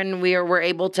each other and we're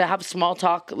able to have small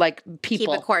talk like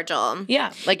people. Keep it cordial.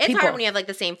 Yeah. Like it's people. hard when you have like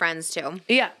the same friends too.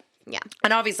 Yeah. Yeah.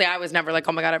 And obviously I was never like,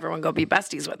 oh my God, everyone go be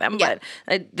besties with them. Yeah.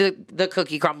 But the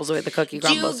cookie crumbles the way the cookie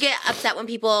crumbles. Do you get upset when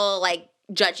people like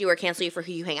judge you or cancel you for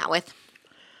who you hang out with?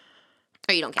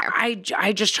 Or you don't care?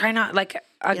 I just try not, like,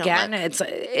 again,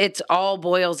 it's all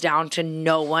boils down to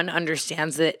no one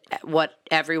understands that what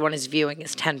everyone is viewing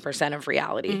is 10% of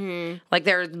reality. Mm-hmm.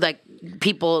 Like,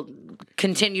 people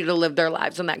continue to live their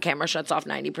lives when that camera shuts off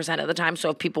 90% of the time.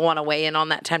 So if people want to weigh in on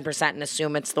that 10% and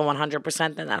assume it's the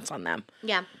 100%, then that's on them.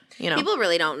 Yeah. People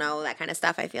really don't know that kind of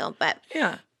stuff, I feel, but.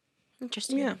 Yeah.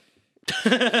 Interesting. Yeah.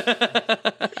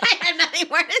 I have nothing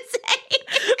more to say.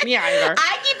 Me either.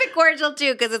 I keep it cordial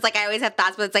too because it's like I always have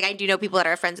thoughts, but it's like I do know people that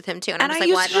are friends with him too, and I'm just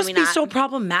like, why don't we not? Be so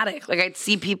problematic. Like I'd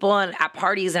see people at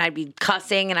parties and I'd be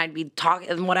cussing and I'd be talking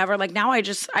and whatever. Like now I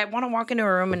want to walk into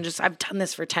a room and I've done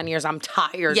this for 10 years. I'm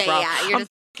tired, bro. Yeah. You're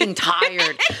just fucking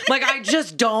tired. Like I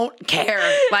just don't care.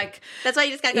 Like that's why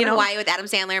you just gotta go to Hawaii with Adam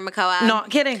Sandler and Makoa. Not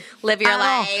kidding. Live your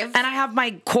life. And I have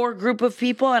my core group of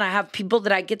people, and I have people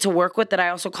that I get to work with that I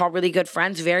also call really good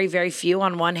friends. Very, very few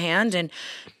on one hand, and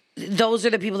those are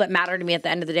the people that matter to me at the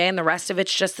end of the day. And the rest of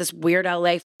it's just this weird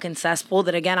LA fucking cesspool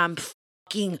that again I'm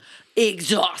fucking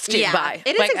exhausted by.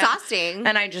 It is exhausting,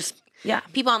 and I just. Yeah.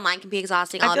 People online can be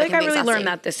exhausting. I feel like I really learned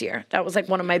that this year. That was like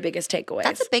one of my biggest takeaways.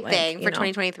 That's a big thing for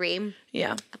 2023.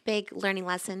 Yeah. A big learning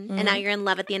lesson. Mm-hmm. And now you're in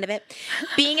love at the end of it.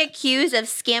 Being accused of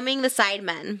scamming the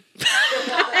sidemen.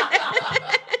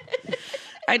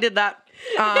 I did that.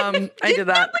 I did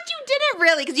that. But you didn't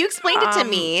really, because you explained it to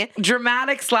me.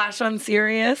 Dramatic /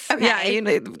 unserious. Okay.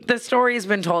 Yeah, the story's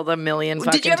been told a million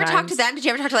fucking times. Did you ever talk to them? Did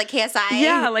you ever talk to like KSI?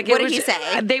 Yeah. Like what did he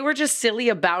say? They were just silly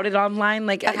about it online.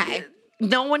 Like, okay.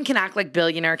 No one can act like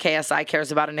billionaire KSI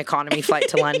cares about an economy flight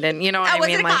to London. You know what I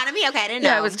mean? Was it economy? Okay, I didn't know.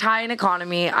 Yeah, it was Thai and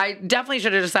economy. I definitely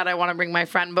should have just said I want to bring my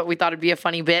friend, but we thought it'd be a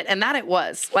funny bit, and that it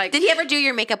was. Like, did he ever do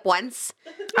your makeup once?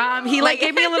 He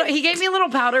gave me a little. He gave me a little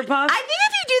powder puff. I think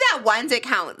if you do that once, it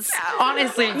counts.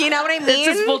 Honestly, you know what I mean.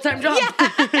 It's his full-time job.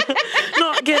 Yeah.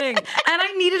 Not kidding. And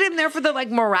I needed him there for the like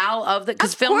morale of the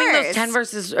because filming those 10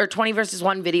 versus or 20 versus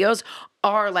 1 videos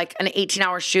are like an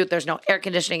 18-hour shoot. There's no air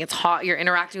conditioning. It's hot. You're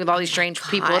interacting with all these strange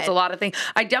people. It's a lot of things.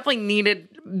 I definitely needed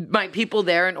my people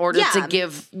there in order to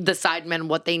give the sidemen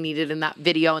what they needed in that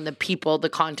video and the people the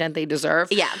content they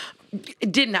deserve. Yeah.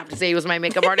 Didn't have to say he was my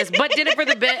makeup artist, but did it for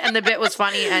the bit, and the bit was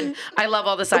funny, and I love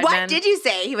all the sidemen. What did you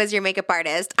say he was your makeup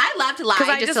artist? I love to lie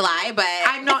just to lie, but...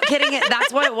 I'm not kidding it.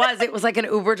 That's what it was. It was like an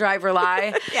Uber driver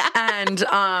lie. Yeah. And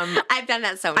I've done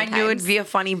that so many times. I knew it'd be a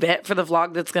funny bit for the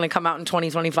vlog that's going to come out in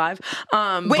 2025.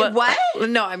 Wait, what?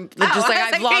 No, I'm just like,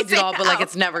 I vlogged it all, but like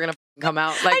it's never going to come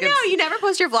out. Like, I know, you never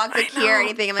post your vlogs like here or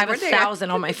anything. I'm like, I have 1,000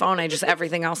 on my phone.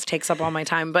 Everything else takes up all my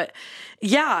time. But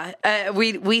yeah,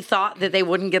 we thought that they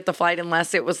wouldn't get the flight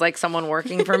unless it was like someone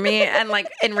working for me. And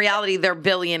like in reality, they're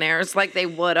billionaires, like they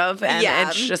would have. And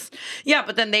it's just,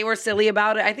 but then they were silly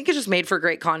about it. I think it just made for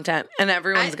great content and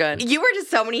everyone's good. You were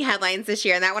just so many headlines this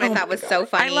year. And that one I thought was so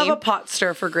funny. I love a pot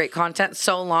stir for great content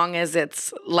so long as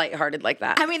it's lighthearted like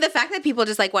that. I mean, the fact that people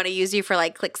just like want to use you for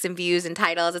like clicks and views and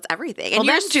titles, it's everything. And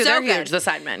well, you're too, they're huge, the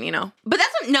sidemen, you know. But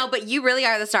but you really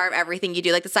are the star of everything you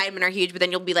do. Like the sidemen are huge, but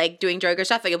then you'll be like doing Joker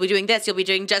stuff. Like you'll be doing this,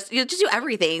 you'll just do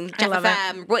everything. Jeff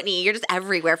FM, Whitney, you're just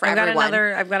everywhere for everyone.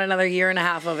 I've got another year and a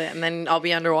half of it, and then I'll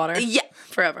be underwater. Yeah,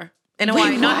 forever. In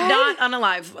Hawaii, not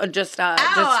unalive, just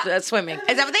swimming.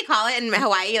 Is that what they call it in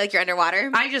Hawaii? Like you're underwater?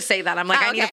 I just say that. I'm like,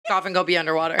 I need to f off and go be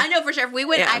underwater. I know for sure. If we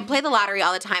win, I play the lottery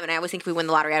all the time, and I always think if we win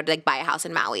the lottery, I would like buy a house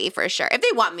in Maui for sure. If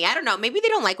they want me, I don't know. Maybe they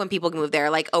don't like when people move there,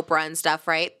 like Oprah and stuff,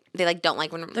 right? They like don't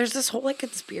like when. There's this whole like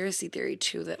conspiracy theory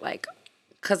too that like.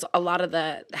 Because a lot of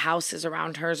the houses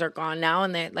around hers are gone now,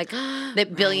 and they like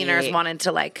that billionaires wanted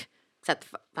to like set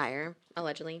the fire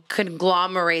allegedly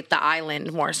conglomerate the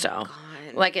island more so.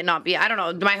 God. Like it not be. I don't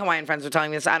know. My Hawaiian friends are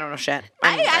telling me this. I don't know shit.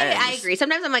 I agree.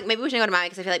 Sometimes I'm like, maybe we should go to Maui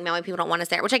because I feel like Maui people don't want us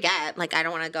there, which I get. Like I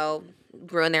don't want to go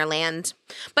ruin their land.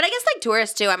 But I guess like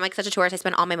tourists too. I'm like such a tourist. I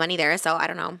spend all my money there, so I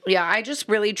don't know. Yeah, I just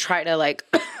really try to like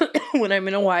when I'm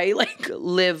in Hawaii, like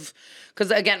live. Because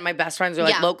again, my best friends are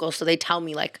like local, so they tell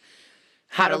me like.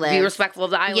 How to be respectful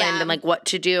of the island and like what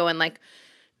to do and like,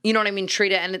 you know what I mean,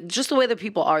 treat it. And just the way the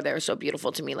people are there is so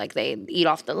beautiful to me. Like they eat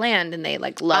off the land and they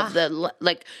like love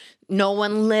like no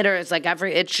one litters. Like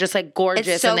it's just like gorgeous.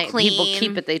 It's so and clean. People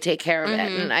keep it. They take care of it.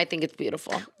 And I think it's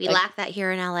beautiful. We lack that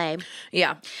here in LA.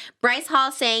 Yeah. Bryce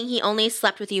Hall saying he only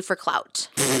slept with you for clout.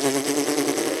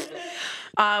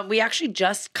 We actually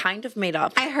just kind of made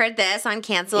up. I heard this on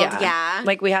Canceled, yeah.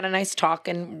 Like we had a nice talk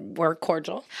and we're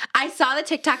cordial. I saw the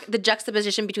TikTok, the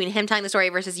juxtaposition between him telling the story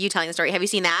versus you telling the story. Have you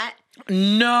seen that?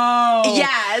 No.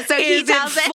 Yeah, so he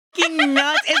tells it. Fucking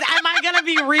nuts. Am I going to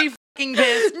be fucking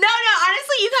pissed? No,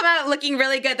 honestly, you come out looking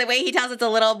really good. The way he tells it's a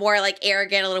little more like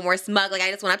arrogant, a little more smug. Like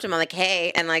I just went up to him, I'm like,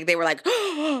 hey, and like they were like,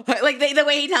 like the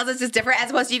way he tells it's just different as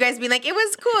opposed to you guys being like, it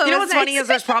was cool. You know what's funny is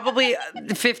there's probably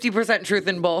 50% truth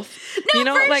in both. No, you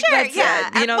know, for like sure,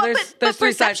 that's you know, there's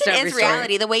three sides to every story.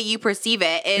 Reality. The way you perceive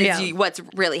it is what's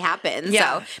really happened.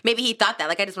 Yeah. So maybe he thought that.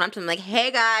 Like I just went up to him like,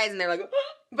 hey guys, and they're like.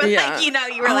 But like, you know,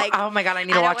 you were like, oh my God, I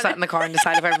need to watch that in the car and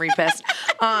decide if I'm re-pissed.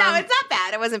 No, it's not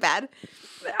bad. It wasn't bad.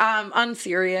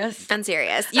 Unserious. You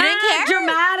didn't care?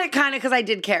 Dramatic, kind of, because I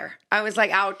did care. I was like,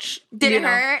 ouch. Did it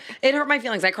hurt? It hurt my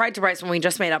feelings. I cried to Bryce when we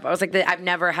just made up. I was like, I've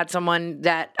never had someone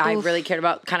that I really cared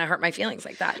about kind of hurt my feelings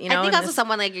like that. You know, I think also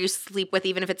someone like you sleep with,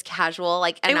 even if it's casual.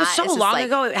 Like it was so long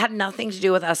ago. It had nothing to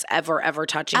do with us ever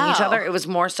touching each other. It was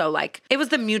more so like it was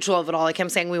the mutual of it all. Like him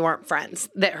saying we weren't friends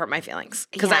that hurt my feelings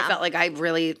because I felt like I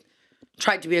really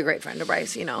tried to be a great friend to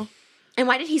Bryce. You know. And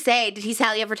why did he say? Did he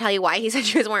ever tell you why he said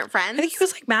you guys weren't friends? I think he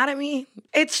was like mad at me.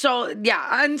 It's so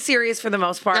unserious for the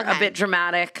most part, a bit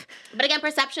dramatic. But again,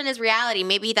 perception is reality.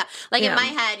 Maybe in my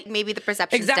head, maybe the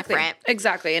perception's different.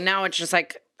 Exactly. And now it's just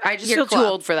like I just feel too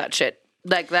old for that shit.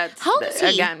 Like that's how old is he?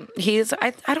 Again, he's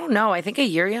I don't know. I think a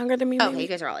year younger than me. Oh, you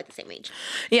guys are all like the same age.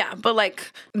 Yeah, but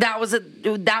like that was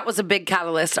a big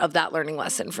catalyst of that learning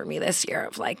lesson for me this year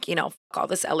of like, you know, fuck all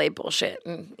this LA bullshit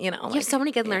and you know. You have so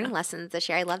many good learning lessons this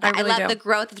year. I love that. I love the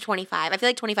growth of 25. I feel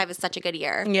like 25 is such a good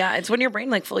year. Yeah, it's when your brain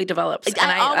like fully develops. And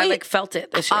I like felt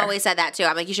it this year. I always said that too.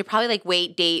 I'm like, you should probably like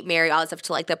wait, date, marry, all that stuff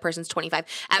till like the person's 25.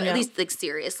 At least like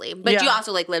seriously. But you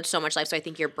also like lived so much life, so I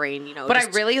think your brain, you know. But I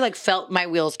really like felt my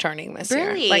wheels turning this year.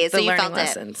 Really? Like, so you felt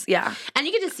lessons. it. Yeah. And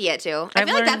you get to see it too. I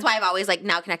feel like that's why I've always like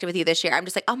now connected with you this year. I'm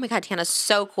just like, oh my God, Tana's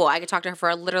so cool. I could talk to her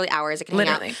for literally hours. I can hang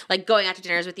out. Like going out to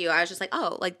dinners with you. I was just like,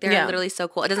 oh, like they're literally so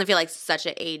cool. It doesn't feel like such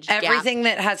an age gap. Everything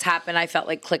that has happened, I felt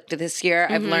like clicked this year.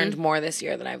 I've learned more this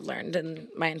year than I've learned in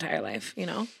my entire life, you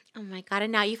know? Oh my God,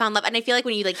 and now you found love. And I feel like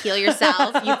when you like heal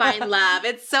yourself, you find love.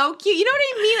 It's so cute. You know what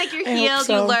I mean? Like you're healed,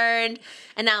 you learned,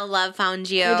 and now love found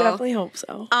you. I definitely hope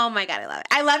so. Oh my God, I love it.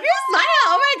 I love your smile.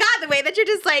 Oh my God, the way that you're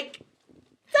just like,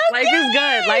 so life is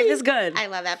good. Life is good. I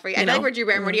love that for you. I feel like we're Drew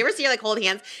Barrymore. Do you ever see her like hold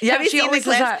hands? Yeah, have you she seen always the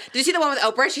clips? does that. Did you see the one with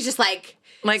Oprah? She's just like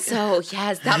so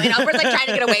yes. Tell me. And Oprah's like trying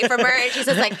to get away from her, and she's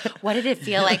just like, "What did it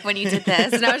feel like when you did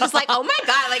this?" And I was just like, "Oh my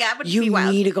God, like that would be wild."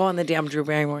 You need to go on the damn Drew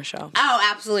Barrymore show. Oh,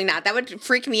 absolutely not. That would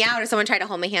freak me out if someone tried to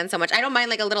hold my hand so much. I don't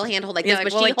mind like a little handhold like this,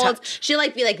 but she holds. She'll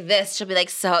like be like this. She'll be like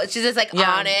so. She's just like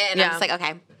on it, and I'm just like,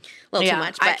 okay. A little too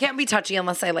much. But I can't be touchy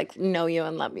unless I like know you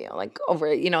and love you, like over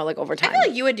time. I feel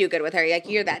like you would do good with her. Like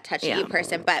you're that touchy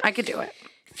person, but I could do it.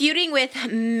 Feuding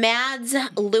with Mads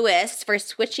Lewis for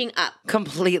switching up.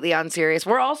 Completely unserious.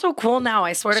 We're all so cool now.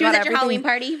 I swear to God. She was at your Halloween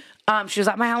party? She was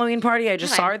at my Halloween party. I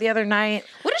just saw her the other night.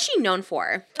 What is she known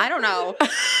for? I don't know. I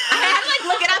had to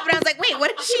look it up and I was like, wait,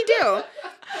 what did she do?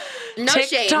 No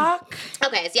TikTok. Shame.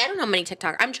 Okay, see, I don't know many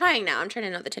TikTok. I'm trying now. I'm trying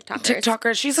to know the TikTokers.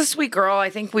 TikToker. She's a sweet girl. I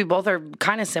think we both are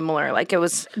kind of similar. Like, it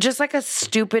was just like a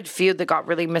stupid feud that got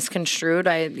really misconstrued.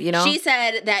 She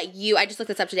said that I just looked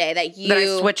this up today, that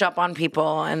I switch up on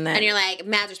people and you're like,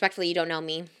 Mads, respectfully, you don't know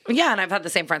me. Yeah, and I've had the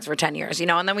same friends for 10 years,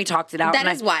 and then we talked it out. That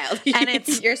is wild. And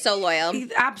you're so loyal.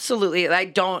 Absolutely. I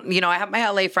don't, I have my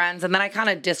LA friends, and then I kind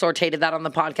of disortated that on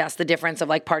the podcast, the difference of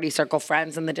like party circle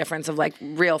friends and the difference of like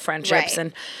real friendships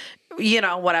and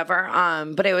whatever.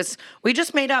 But we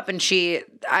just made up, and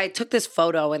I took this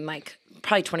photo in like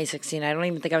probably 2016. I don't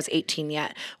even think I was 18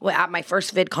 yet. At my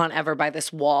first VidCon ever by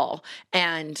this wall.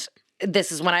 And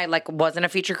this is when I wasn't a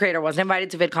feature creator, wasn't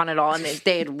invited to VidCon at all, and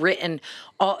they had written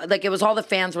it was all the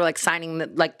fans were signing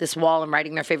this wall and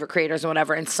writing their favorite creators and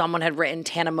whatever, and someone had written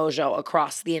Tana Mongeau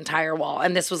across the entire wall,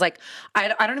 and this was I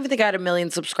don't even think I had 1 million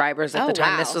subscribers at the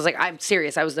time. Wow. This was I'm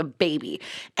serious, I was a baby,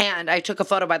 and I took a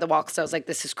photo by the wall because I was like,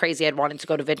 this is crazy. I'd wanted to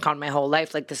go to VidCon my whole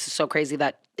life. This is so crazy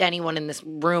that anyone in this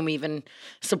room even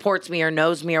supports me or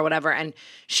knows me or whatever. And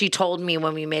she told me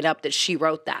when we made up that she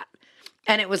wrote that.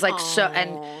 And it was so,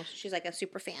 and she's a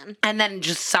super fan. And then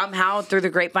just somehow through the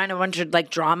grapevine, a bunch of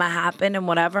drama happened and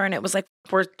whatever. And it was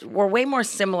we're way more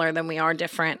similar than we are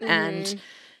different. Mm-hmm. And,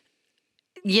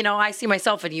 I see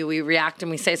myself and you, we react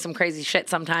and we say some crazy shit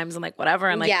sometimes and whatever.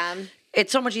 And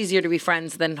it's so much easier to be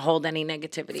friends than hold any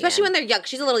negativity. Especially when they're young.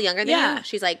 She's a little younger than you.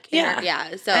 She's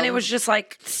So. And it was just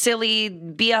silly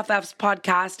BFFs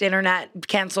podcast, internet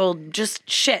canceled, just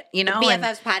shit,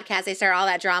 BFFs podcast, they start all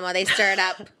that drama. They stir it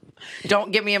up.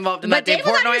 Don't get me involved in that. Dave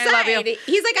Portnoy, I love you.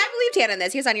 He's like, I believe Tana in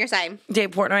this. He's on your side. Dave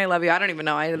Portnoy, I love you. I don't even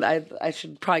know. I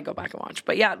should probably go back and watch.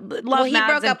 But yeah, love Well, he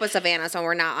broke up with Savannah, so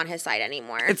we're not on his side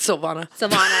anymore. It's Silvana. What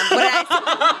did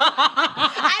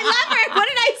I love her. What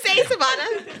did I say,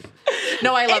 Savannah?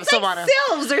 No, I love Silvana.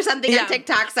 Silves or something on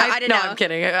TikTok, so I didn't know. No,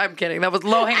 I'm kidding. That was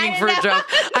low-hanging fruit joke.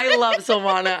 I love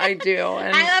Silvana. I do.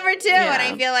 And I love her too, and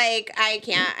I feel like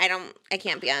I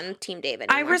can't be on Team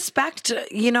David anymore. I respect,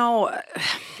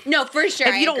 No, for sure.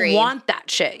 If you don't want that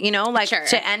shit, Sure.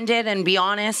 to end it and be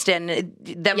honest and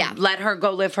then let her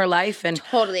go live her life. And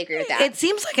totally agree with that. It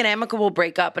seems like an amicable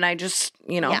breakup, and I just,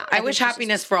 I wish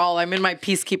happiness for all. I'm in my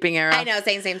peacekeeping era. I know,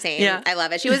 same. Yeah. I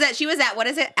love it. She was at what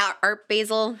is it? Art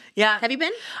Basel. Yeah. Have you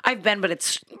been? I've been, but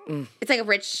it's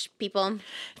rich people.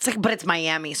 But it's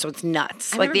Miami, so it's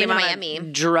nuts. I've never the been to amount Miami.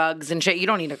 of drugs and shit. You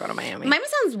don't need to go to Miami. Miami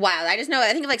sounds wild. I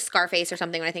think of Scarface or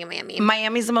something when I think of Miami.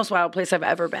 Miami's the most wild place I've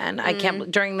ever been. I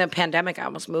can't. During the pandemic, I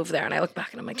almost moved there, and I look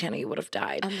back and I'm like, Tana, you would have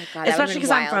died. Oh my God, especially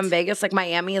because I'm from Vegas.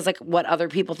 Miami is what other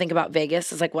people think about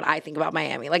Vegas is what I think about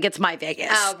Miami. It's my Vegas.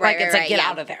 Oh, right, get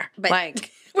out of there. But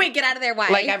wait, get out of there.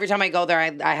 Why? Every time I go there,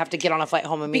 I have to get on a flight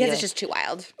home immediately. Because it's just too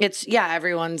wild. It's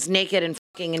everyone's naked and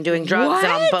fucking and doing drugs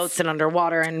and on boats and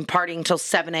underwater and partying till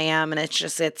 7 a.m. and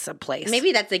it's a place.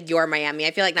 Maybe that's your Miami.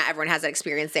 I feel like not everyone has that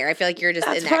experience there. I feel like you're just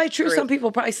that's in that probably true. group. Some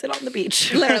people probably sit on the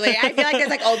beach. Literally, I feel like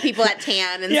there's old people that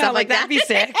tan and stuff like that. That'd be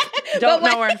sick. Don't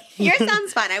know where. Yours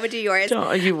sounds fun. I would do yours.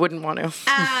 You wouldn't want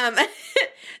to.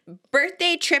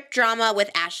 Birthday trip drama with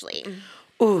Ashley.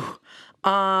 Ooh,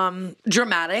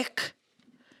 dramatic.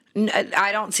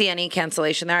 I don't see any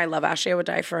cancellation there. I love Ashley. I would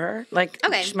die for her.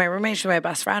 She's my roommate. She's my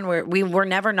best friend. We were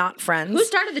never not friends. Who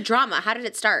started the drama? How did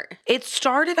it start? It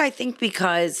started, I think,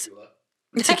 because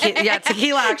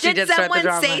Tequila actually did start the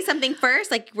drama. Did someone say something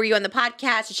first? Were you on the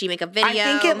podcast? Did she make a video?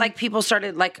 I think people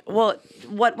started what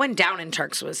went down in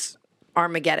Turks was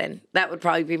Armageddon. That would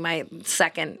probably be my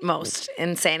second most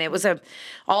insane. It was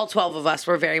all 12 of us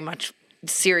were very much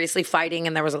seriously fighting,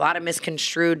 and there was a lot of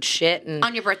misconstrued shit. And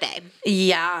on your birthday,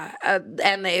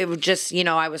 and it was just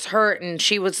I was hurt, and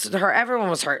she was hurt. Everyone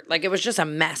was hurt. It was just a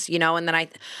mess, And then I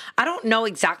don't know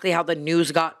exactly how the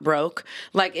news got broke.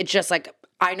 It's just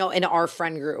I know in our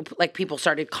friend group, people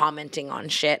started commenting on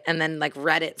shit, and then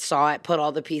Reddit saw it, put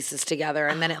all the pieces together,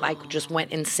 and then it just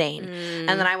went insane. And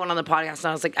then I went on the podcast, and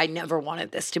I was like, I never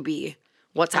wanted this to be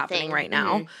what's happening right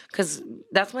now, because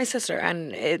that's my sister,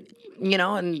 and it,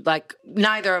 and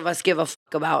neither of us give a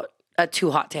fuck about a too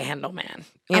hot to handle man.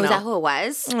 Is that who it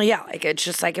was? Yeah, it's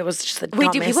just it was just the Wait,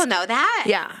 dumbest. do people know that?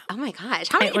 Yeah. Oh my gosh,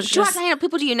 how many too hot to handle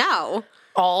people do you know?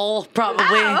 All probably.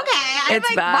 Oh, okay. I'm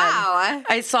like, bad. wow.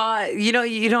 I saw, you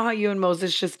know how you and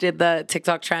Moses just did the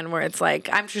TikTok trend where it's like,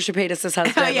 I'm Trisha Paytas'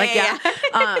 husband. Oh,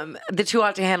 yeah. The Too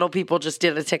Hot to Handle people just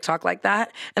did a TikTok like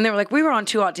that. And they were like, we were on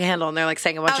Too Hot to Handle. And they're like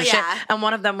saying a bunch of shit. And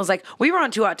one of them was like, we were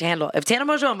on Too Hot to Handle. If Tana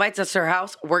Mongeau invites us to her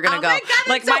house, we're going to go. Oh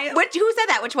my God. Like who said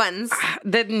that? Which ones?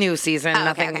 The new season. Oh,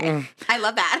 nothing. Okay. I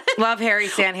love that. Love Harry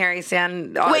Stan.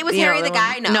 Wait, was Harry the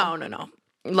guy? No.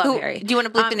 Love Harry. Do you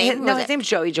want to bleep the name? His name's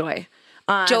Joey Joy.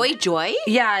 Joey Joy?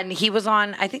 Yeah, and he was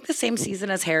on, I think, the same season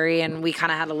as Harry, and we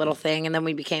kind of had a little thing, and then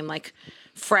we became, like,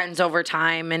 friends over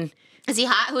time. And is he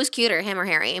hot? Who's cuter, him or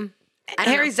Harry?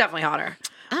 Harry's definitely hotter.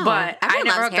 Oh, but I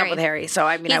never hooked up with Harry, so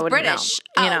I mean, I wouldn't British.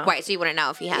 know. Oh, right, so you wouldn't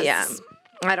know if he has... Yeah.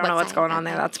 I don't know what's going on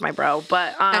there. That's my bro.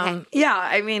 But, yeah,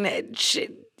 I mean,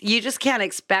 you just can't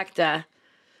expect a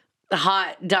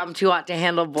hot, dumb, too hot to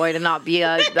handle boy to not be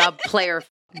a player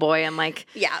boy and like,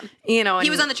 you know. And he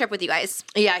was on the trip with you guys.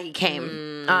 Yeah, he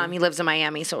came. He lives in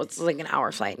Miami, so it's like an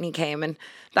hour flight, and he came, and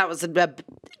that was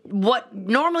what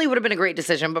normally would have been a great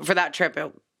decision, but for that trip,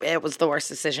 it was the worst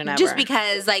decision ever. Just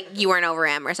because like you weren't over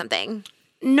him or something.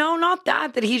 No, not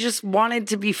that. That he just wanted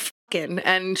to be fucking,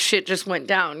 and shit just went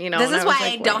down. You know, this is why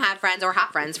I don't have friends or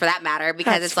hot friends for that matter,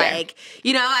 because it's fair. Like,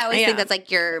 you know, I always think that's like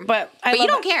your. But you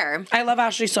don't care. I love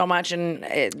Ashley so much, and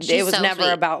it was so never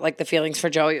sweet. About like the feelings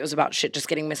for Joey. It was about shit just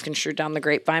getting misconstrued down the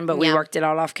grapevine. But we worked it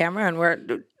out off camera,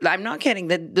 and I'm not kidding.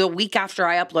 The week after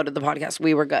I uploaded the podcast,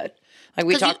 we were good. Like,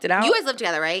 we talked it out. You guys live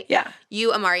together, right? Yeah.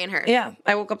 You, Amari, and her. Yeah.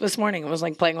 I woke up this morning and was,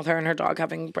 like, playing with her and her dog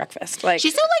having breakfast. Like,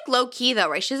 she's still, like, low-key, though,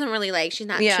 right? She doesn't really, like, she's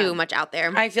not too much out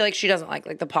there. I feel like she doesn't like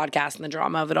the podcast and the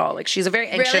drama of it all. Like, she's a very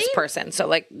anxious person. So,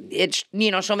 like, it's,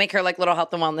 you know, she'll make her, like, little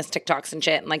health and wellness TikToks and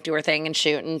shit and, like, do her thing and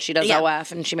shoot. And she does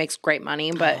OF and she makes great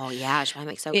money. But oh, yeah. She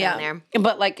probably makes so good on there.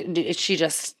 But, like, she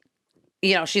just...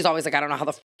 You know, she's always like, I don't know how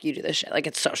the you do this shit. Like,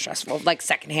 it's so stressful. Like,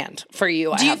 secondhand for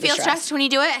you. Do you feel stressed when you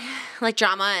do it? Like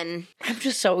drama and... I'm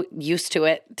just so used to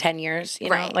it, 10 years, you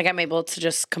know? Like, I'm able to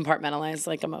just compartmentalize,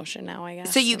 like, emotion now, I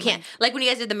guess. So you can't... Like, when you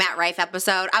guys did the Matt Rife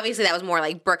episode, obviously that was more,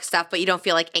 like, Brooke stuff, but you don't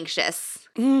feel, like, anxious.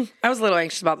 I was a little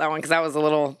anxious about that one because that was a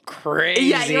little crazy.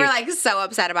 Yeah, you were like so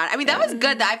upset about it. I mean, that was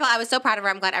good though. I was so proud of her.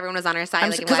 I'm glad everyone was on her side.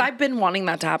 Because I've been wanting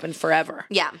that to happen forever.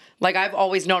 Yeah. Like, I've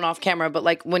always known off camera, but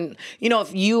like when, you know,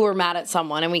 if you were mad at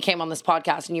someone and we came on this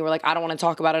podcast and you were like, I don't want to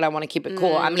talk about it, I want to keep it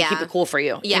cool. I'm going to keep it cool for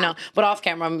you. Yeah. You know, but off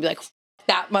camera, I'm going to be like,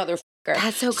 that motherfucker.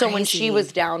 That's so crazy. So when she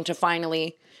was down to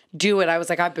finally do it, I was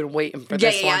like, I've been waiting for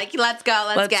this one. Yeah, like, let's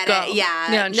go, let's get it.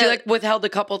 Yeah. Yeah, and she like withheld a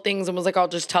couple things and was like, I'll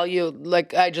just tell you,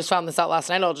 like, I just found this out last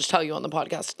night, I'll just tell you on the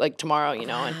podcast, like, tomorrow, you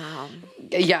know, and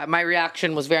yeah, my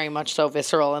reaction was very much so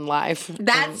visceral and live.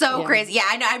 That's so crazy. Yeah,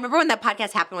 I know. I remember when that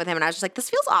podcast happened with him and I was just like, this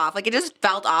feels off. Like, it just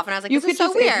felt off and I was like, this is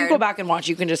so weird. If you go back and watch,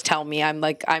 you can just tell me,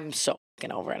 I'm so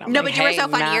over it. But you were so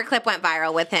funny. Your clip went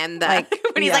viral with him.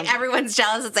 When he's like, everyone's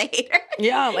jealous, it's a hater.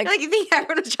 Yeah, like you think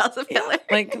everyone was jealous of Hillary.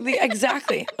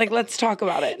 Exactly. Like, let's talk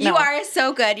about it. You are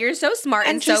so good. You're so smart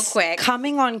and so quick.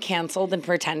 Coming on canceled and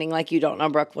pretending like you don't know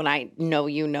Brooke when I know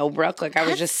you know Brooke. Like, I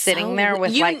was just sitting there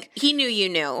with he knew you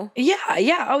knew.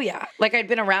 Yeah. Oh yeah. Like, I'd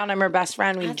been around. I'm her best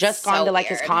friend. We'd just gone to like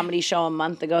his comedy show a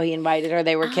month ago. He invited her.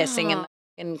 They were kissing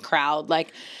in crowd,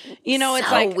 like, you know,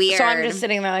 it's like weird. So I'm just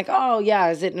sitting there like, oh yeah,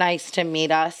 is it nice to meet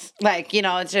us? Like, you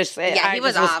know, it's just he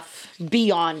was off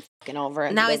beyond fucking over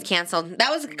it. Now he's canceled.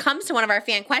 That comes to one of our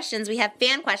fan questions. We have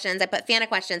fan questions. I put Fana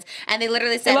questions, and they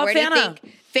literally said, "Where Fana. do you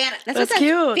think?" Fana. That's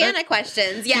cute. Fana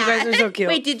questions. Yeah, you guys are so cute.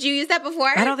 Wait, did you use that before?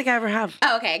 I don't think I ever have.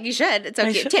 Oh, okay, you should. It's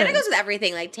so cute. Tana goes with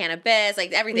everything, like Tana Biz,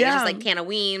 like everything. It's just like Tana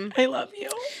Ween. I love you.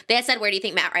 They said, "Where do you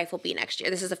think Matt Rife will be next year?"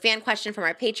 This is a fan question from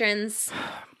our patrons.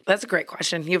 That's a great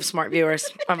question. You have smart viewers.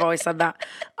 I've always said that.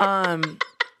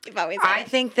 You've always said I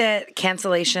think that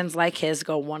cancellations like his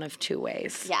go one of two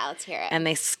ways. Yeah, let's hear it. And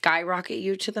they skyrocket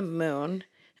you to the moon,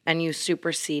 and you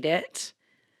supersede it,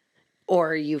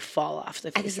 or you fall off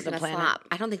the face of the planet. Flop.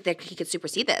 I don't think that he could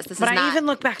supersede this. But I even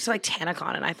look back to like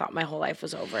TanaCon, and I thought my whole life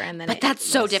was over. And then, but that's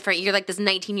so different. You're like this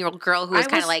 19-year-old girl who was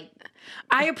kind of like.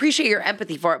 I appreciate your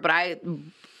empathy for it, but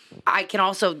I can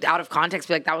also, out of context,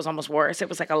 be like, that was almost worse. It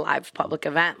was like a live public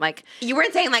event. Like, you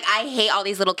weren't saying like, I hate all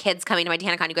these little kids coming to my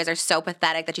TanaCon. You guys are so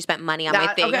pathetic that you spent money on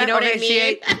my thing. You know what I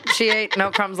mean? She ate no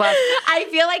crumbs left. I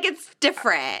feel like it's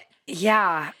different.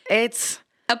 Yeah, it's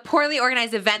a poorly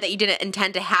organized event that you didn't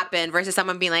intend to happen versus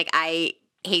someone being like, I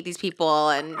hate these people.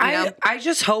 And you know. I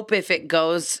just hope if it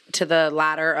goes to the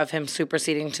ladder of him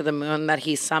superseding to the moon that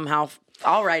he somehow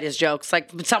I'll write his jokes. Like,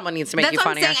 someone needs to make you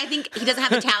funnier. That's what I'm saying. I think he doesn't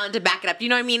have the talent to back it up. Do you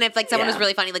know what I mean? If like someone was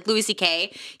really funny, like Louis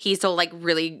C.K., he's told like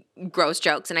really gross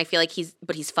jokes, and I feel like he's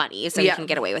funny, so he can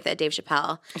get away with it. Dave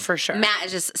Chappelle. For sure. Matt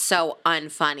is just so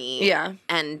unfunny. Yeah.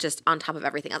 And just on top of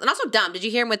everything else. And also dumb. Did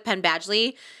you hear him with Penn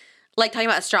Badgley? Like talking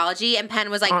about astrology, and Penn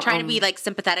was like trying to be like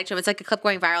sympathetic to him. It's like a clip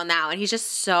going viral now, and he's just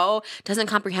so doesn't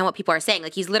comprehend what people are saying.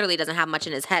 Like he's literally doesn't have much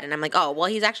in his head, and I'm like, oh well,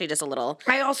 he's actually just a little.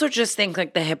 I also just think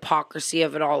like the hypocrisy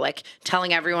of it all, like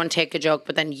telling everyone take a joke,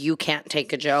 but then you can't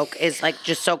take a joke is like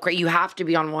just so crazy. You have to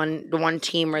be on one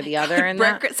team or the other. And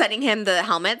Brooke sending him the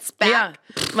helmets back.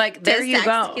 Yeah, like there you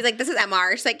go. He's like, this is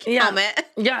MR. She's like, helmet.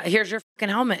 Yeah, here's your fucking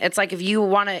helmet. It's like if you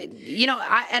want to,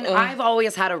 I've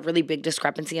always had a really big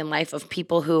discrepancy in life of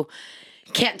people who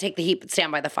can't take the heat but stand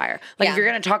by the fire. Like if you're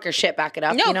gonna talk your shit, back it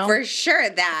up. No, for sure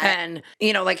that. And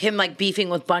like him like beefing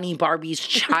with Bunny Barbie's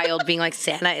child, being like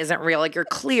Santa isn't real. Like you're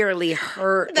clearly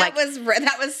hurt. That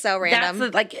was so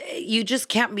random. That's you just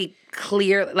can't be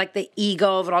clear. Like the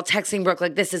ego of it all. Texting Brooke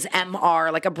like this is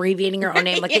MR, like abbreviating your own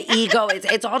name. Like the ego.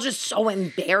 It's all just so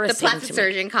embarrassing. The plastic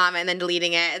surgeon comment and then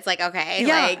deleting it. It's like okay,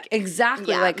 yeah, like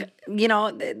exactly. Yeah. Like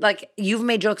like you've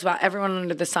made jokes about everyone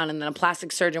under the sun, and then a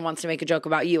plastic surgeon wants to make a joke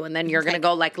about you, and then you're gonna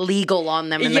go like legal on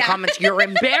them in the comments. You're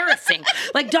embarrassing.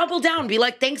 Like double down. Be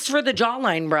like, thanks for the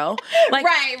jawline, bro. Like,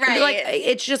 right. Like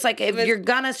it's just like if you're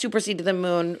gonna supersede to the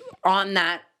moon on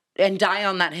that and die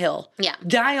on that hill. Yeah.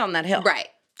 Die on that hill. Right.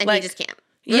 And he just can't.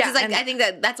 I think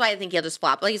that's why I think he'll just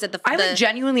flop. Like you said, I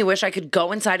genuinely wish I could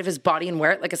go inside of his body and wear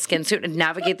it like a skin suit and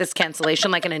navigate this cancellation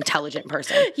like an intelligent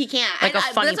person. He can't. Like a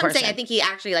funny person. That's what I'm saying. I think he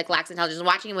actually like lacks intelligence.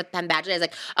 Watching him with Penn Badgley, I was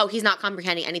like, oh, he's not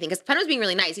comprehending anything. Because Penn was being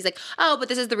really nice. He's like, oh, but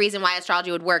this is the reason why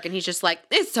astrology would work. And he's just like,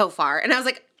 it's so far. And I was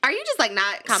like, are you just like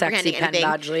not comprehending anything?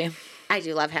 Penn Badgley. I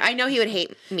do love him. I know he would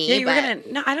hate me. Yeah,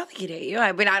 no, I don't think he'd hate you.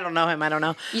 I mean, I don't know him. I don't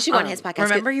know. You should go on his podcast.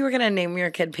 Remember you were going to name your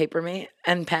kid Papermate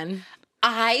and Penn?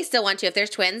 I still want to. If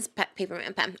there's twins, Papermate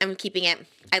and Pem. I'm keeping it.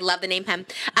 I love the name Pem.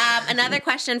 Another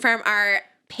question from our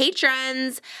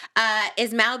patrons.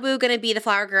 Is Malibu going to be the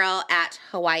flower girl at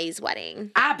Hawaii's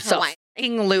wedding?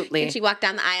 Absolutely. Can she walk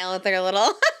down the aisle with her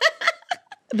little...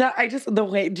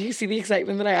 Do you see the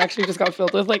excitement that I actually just got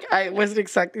filled with? Like, I wasn't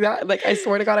expecting that. Like, I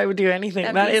swear to God, I would do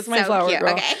anything. That is my flower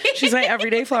girl. Okay. She's my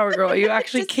everyday flower girl. Are you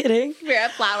actually kidding? We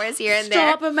have flowers here and there.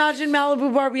 Stop. Imagine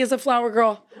Malibu Barbie as a flower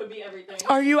girl. Would be everything.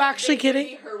 Are you actually kidding?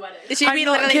 Would be her wedding. She'd be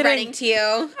literally running to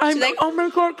you. I'm like, oh my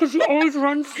God, because she always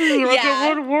runs to me. Like,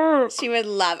 it would work. She would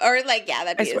love, or like,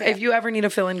 that'd be if you ever need a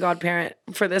fill-in godparent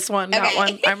for this one, that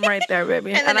one, I'm right there,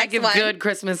 baby. and I give good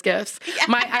Christmas gifts. Yeah.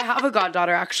 I have a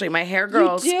goddaughter, actually. My hair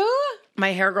girl's. You do?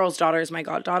 My hair girl's daughter is my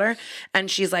goddaughter, and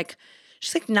she's like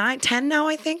 9, 10 now,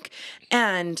 I think.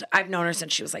 And I've known her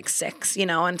since she was like 6,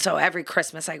 and so every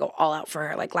Christmas I go all out for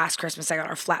her. Like last Christmas I got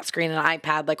her flat screen and an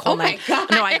iPad, like whole night.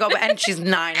 God. No, I go, and she's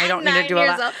 9. I don't need to do all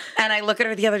that. Old. And I look at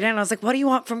her the other day and I was like, what do you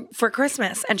want for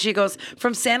Christmas? And she goes,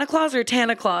 from Santa Claus or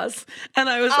Tana Claus? And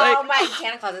I was like, oh my,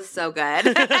 Tana Claus is so good.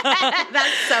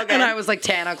 That's so good. And I was like,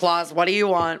 Tana Claus, what do you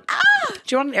want?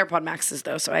 She wanted AirPod Maxes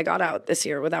though, so I got out this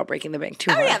year without breaking the bank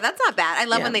too hard. Oh yeah, that's not bad. I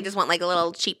love when they just want like a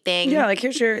little cheap thing. Yeah, like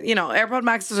here's your, AirPod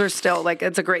Maxes are still like,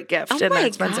 it's a great gift and they're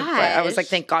expensive. But I was like,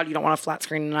 thank God you don't want a flat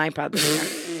screen and an iPad this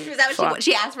year. Was that what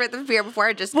she asked for it the year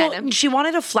before? Just kind of. She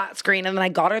wanted a flat screen, and then I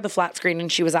got her the flat screen, and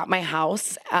she was at my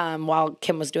house while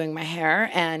Kim was doing my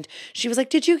hair, and she was like,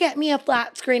 "Did you get me a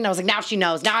flat screen?" And I was like, "Now she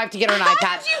knows. Now I have to get her an iPad."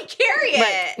 How did you carry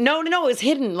it? No, it was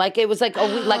hidden. Like it was like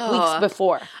weeks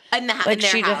before. In their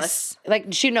house.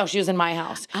 She was in my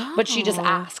house, but she just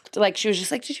asked. Like she was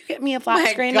just like, "Did you get me a flat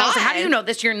screen?" And I was like, "How do you know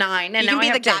this? You're 9, and you now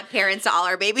can be the godparents to all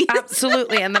our babies."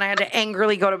 Absolutely, and then I had to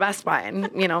angrily go to Best Buy and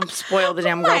spoil the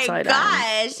damn girl side. Oh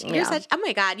my gosh, you're such. Oh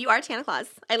my God, you are Santa Claus.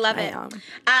 I love it.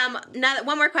 Now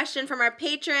one more question from our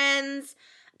patrons.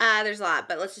 There's a lot,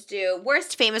 but let's just do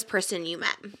worst famous person you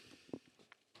met.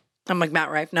 I'm like Matt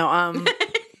Rife. No,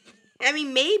 I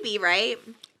mean, maybe, right?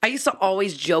 I used to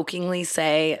always jokingly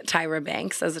say Tyra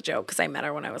Banks as a joke because I met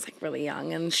her when I was like really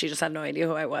young and she just had no idea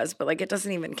who I was. But like, it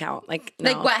doesn't even count. Like,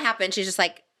 no. Like what happened? She just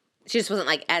wasn't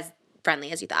like as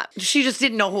friendly as you thought. She just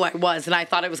didn't know who I was, and I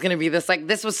thought it was going to be this. Like,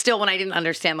 this was still when I didn't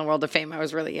understand the world of fame. I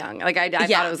was really young. Like, I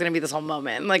thought it was going to be this whole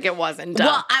moment. Like, it wasn't.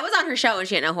 Well, I was on her show and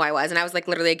she didn't know who I was, and I was like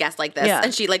literally a guest like this,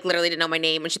 and she like literally didn't know my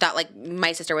name, and she thought like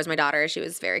my sister was my daughter. She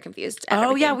was very confused.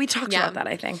 Oh yeah, we talked about that.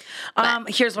 I think.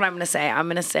 Here's what I'm going to say. I'm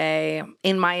going to say,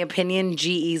 in my opinion,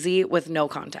 G-Eazy with no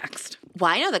context.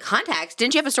 Well, I know the context.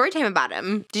 Didn't you have a story time about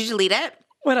him? Did you delete it?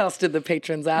 What else did the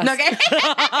patrons ask? Okay. You're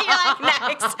like,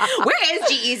 next. Where is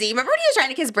G-Eazy? Remember when he was trying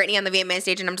to kiss Britney on the VMA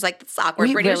stage? And I'm just like, that's awkward.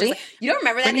 Wait, Britney was really? just like, you don't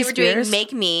remember that? Britney They were Spears? doing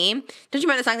Make Me. Don't you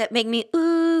remember the song that Make Me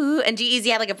Ooh? And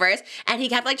G-Eazy had like a verse. And he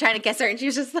kept like trying to kiss her. And she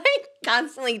was just like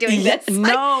constantly doing this.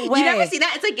 No like, way. You never seen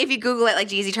that? It's like if you Google it, like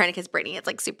G-Eazy trying to kiss Britney. It's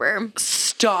like super.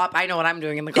 Stop. I know what I'm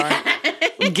doing in the car.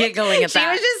 Giggling at She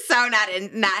that. was just so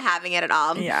not having it at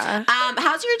all. Yeah.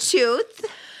 How's your tooth?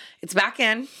 It's back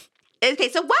in. Okay,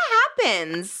 so what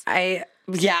happens? Like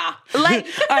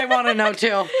I want to know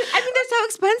too. I mean, they're so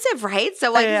expensive, right?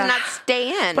 So why does it not stay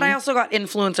in? But I also got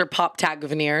influencer pop tag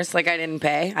veneers. Like I didn't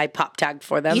pay. I pop tagged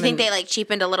for them. You think they like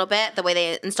cheapened a little bit the way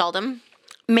they installed them?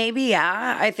 Maybe,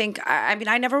 yeah. I think, I mean,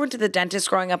 I never went to the dentist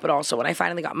growing up, but also when I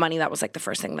finally got money, that was like the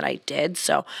first thing that I did.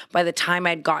 So by the time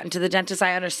I'd gotten to the dentist,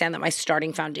 I understand that my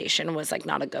starting foundation was like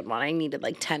not a good one. I needed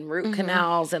like 10 root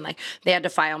canals and like they had to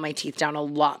file my teeth down a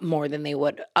lot more than they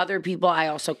would other people. I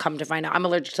also come to find out I'm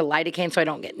allergic to lidocaine, so I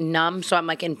don't get numb. So I'm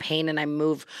like in pain and I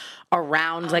move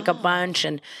around like a bunch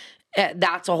and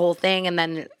that's a whole thing. And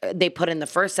then they put in the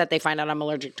first set, they find out I'm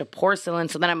allergic to porcelain.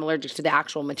 So then I'm allergic to the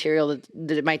actual material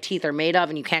that my teeth are made of,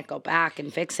 and you can't go back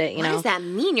and fix it, you know? What does that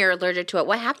mean you're allergic to it?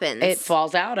 What happens? It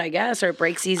falls out, I guess, or it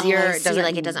breaks easier. It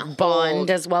doesn't bond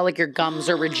hold. as well. Like your gums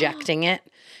are rejecting it,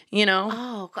 you know?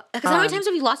 Oh, because how many times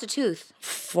have you lost a tooth?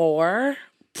 4.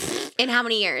 In how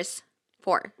many years?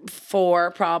 4.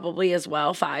 4 probably as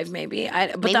well, 5 maybe.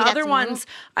 But Maybe the that's other ones,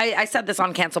 I said this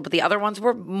on Cancel, but the other ones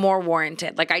were more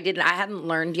warranted. Like I hadn't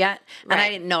learned yet, and I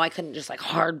didn't know I couldn't just like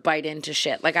hard bite into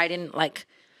shit. Like I didn't like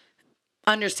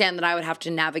understand that I would have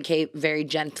to navigate very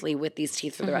gently with these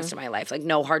teeth for the rest of my life. Like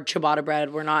no hard ciabatta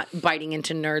bread. We're not biting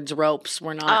into nerds ropes.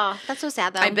 We're not. Oh, that's so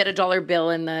sad though. I bit a $1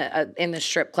 bill in the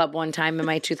strip club one time, and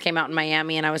my tooth came out in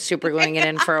Miami, and I was super gluing it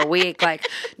in for a week. Like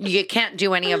you can't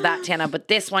do any of that, Tana. But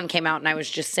this one came out, and I was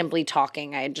just simply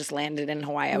talking. I had just landed in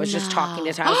Hawaii. I was just talking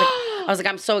to Tana. I was like,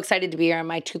 I'm so excited to be here, and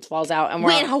my tooth falls out. And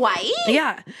we're in Hawaii?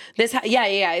 Yeah.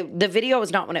 Yeah. The video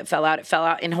was not when it fell out. It fell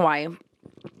out in Hawaii.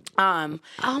 Oh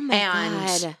my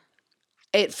God.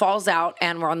 It falls out,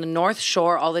 and we're on the North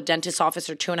Shore. All the dentist office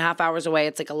are 2.5 hours away.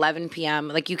 It's like 11 p.m.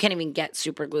 Like you can't even get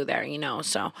super glue there, you know?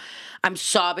 So I'm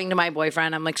sobbing to my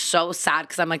boyfriend. I'm like so sad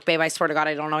because I'm like, babe, I swear to God,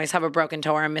 I don't always have a broken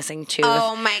toe or a missing tooth.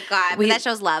 Oh my God. But that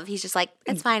shows love. He's just like,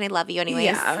 it's fine. I love you anyways.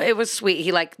 Yeah, it was sweet.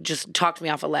 He like just talked me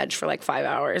off a ledge for like 5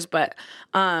 hours, but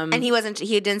and he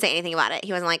didn't say anything about it.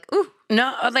 He wasn't like, ooh.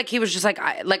 No, like he was just like,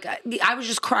 I was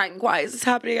just crying. Why is this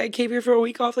happening? I came here for a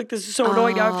week off. Like this is so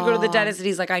annoying. I have to go to the dentist. And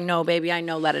he's like, I know, baby. I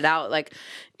know. Let it out. Like,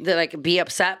 be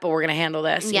upset, but we're gonna handle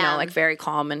this. You know, like very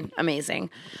calm and amazing.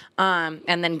 And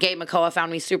then Gabe McCullough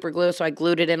found me super glue, so I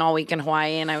glued it in all week in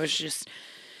Hawaii, and I was just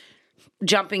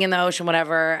jumping in the ocean,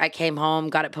 whatever. I came home,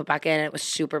 got it put back in. It was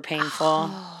super painful.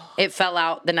 It fell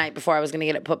out the night before I was going to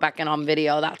get it put back in on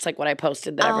video. That's like what I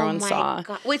posted that everyone saw.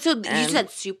 God. Wait, so you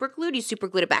said super glued? You super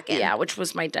glued it back in? Yeah, which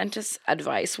was my dentist's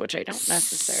advice, which I don't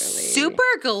necessarily. Super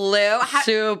glue?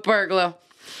 Super glue. So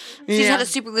you just had a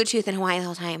super glue tooth in Hawaii the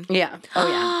whole time? Yeah. Oh,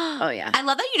 yeah. Oh, yeah. I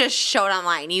love that you just showed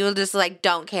online. You just like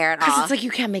don't care at all. Because it's like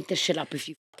you can't make this shit up if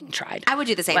you fucking tried. I would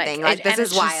do the same thing. Like this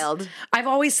is wild. I've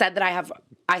always said that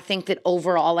I think that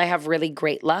overall I have really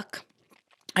great luck.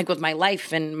 Like with my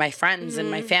life and my friends and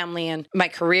my family and my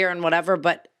career and whatever,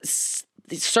 but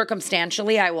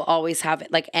circumstantially, I will always have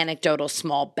like anecdotal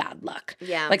small bad luck.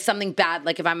 Yeah. Like something bad,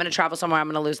 like if I'm going to travel somewhere, I'm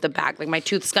going to lose the bag. Like my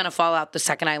tooth's going to fall out the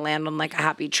second I land on like a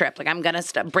happy trip. Like I'm going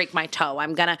to break my toe.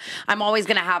 I'm always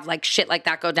going to have like shit like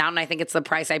that go down. And I think it's the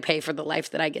price I pay for the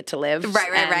life that I get to live.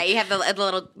 Right. You have the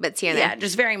little bits here and there. Yeah,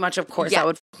 just very much, of course, that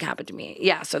would happen to me.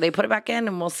 Yeah, so they put it back in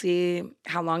and we'll see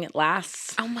how long it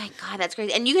lasts. Oh my God, that's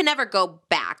crazy. And you can never go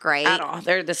back, right? At all.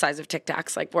 They're the size of Tic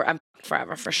Tacs. Like I'm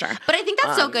forever for sure. But I think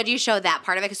that's so good you showed that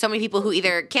part of it because so many people who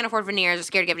either can't afford veneers or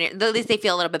scared to get veneers, at least they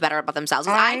feel a little bit better about themselves.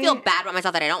 I feel bad about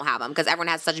myself that I don't have them because everyone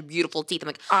has such beautiful teeth. I'm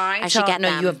like, I should get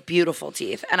them. No, you have beautiful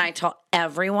teeth. And I tell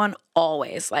everyone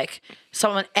always, like,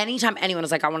 anytime anyone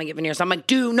is like, I want to get veneers, I'm like,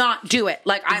 do not do it.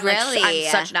 Like, I'm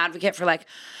such an advocate for like,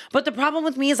 but the problem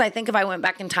with me is I think if I went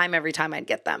back in time every time I'd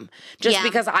get them. Just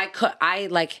because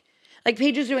like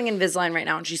Paige's doing Invisalign right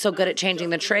now, and she's so good at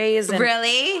changing the trays. And,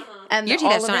 really? And your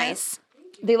teeth are so nice.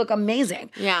 They look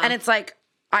amazing. Yeah. And it's like,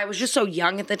 I was just so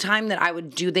young at the time that I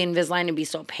would do the Invisalign and be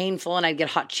so painful, and I'd get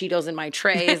hot Cheetos in my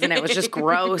trays, and it was just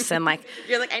gross. And like,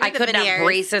 you're like, I couldn't have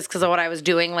braces because of what I was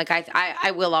doing. Like,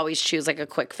 I will always choose like a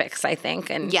quick fix, I think.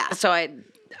 And so I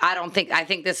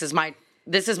think this is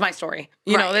my story.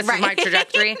 You know, this is my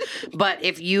trajectory. But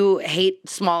if you hate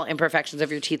small imperfections of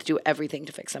your teeth, do everything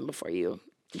to fix them before you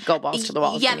go balls to the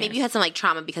wall. Yeah, maybe you had some like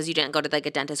trauma because you didn't go to like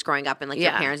a dentist growing up and like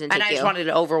your parents didn't take you. And I just wanted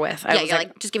it over with. You're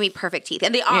like, just give me perfect teeth.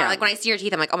 And they are. Like when I see your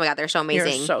teeth, I'm like, oh my God, they're so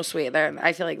amazing. You're so sweet.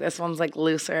 I feel like this one's like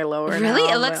looser, lower. Really?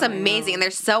 Now, it looks amazing. And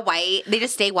they're so white. They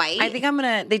just stay white. I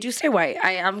think they do stay white.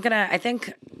 I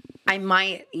think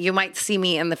you might see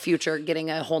me in the future getting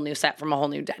a whole new set from a whole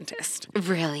new dentist.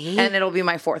 Really? And it'll be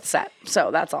my 4th set.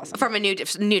 So that's awesome. From a new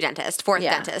dentist, 4th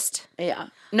dentist. Yeah.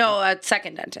 No, a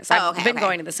second dentist. I've been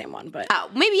going to the same one, but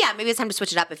maybe it's time to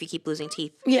switch it up if you keep losing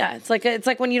teeth. Yeah, it's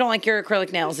like when you don't like your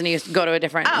acrylic nails and you go to a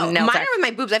different nail mine tech. are with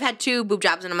my boobs. I've had 2 boob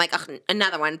jobs and I'm like,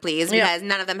 another one, please, because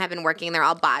none of them have been working. They're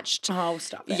all botched. Oh,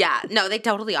 stop it. Yeah, no, they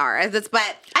totally are. But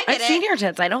I get I've seen your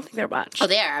tits. I don't think they're botched. Oh,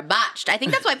 they are botched. I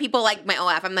think that's why people like my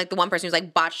OF. I'm like the one person who's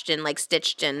like botched and like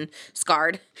stitched and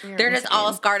scarred. They're just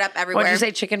all scarred up everywhere. What'd you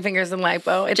say? Chicken fingers and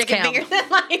lipo? It's chicken camp. fingers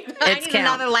and lipo. I need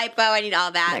another lipo. I need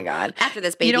all that. Oh my God. After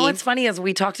this baby. You know what's funny is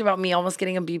we talked about me almost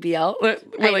getting a BBL. I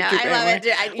love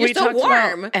it. You're so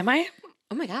warm. Am I?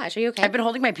 Oh my gosh, are you okay? I've been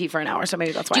holding my pee for an hour, so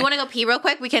maybe that's why. Do you want to go pee real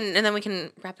quick? And then we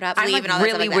can wrap it up. I'm leave like and all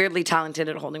really that weirdly talented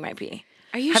at holding my pee.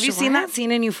 Are you Have you seen that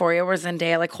scene in Euphoria where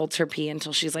Zendaya like holds her pee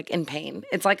until she's like in pain?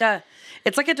 It's like a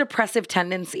depressive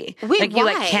tendency. Wait, like why? you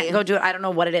like can't go do it. I don't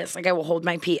know what it is. Like I will hold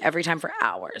my pee every time for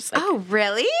hours. Like, oh,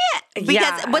 really?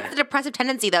 Because what's the depressive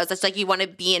tendency though? It's like you want to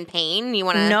be in pain. You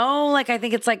want to No, like I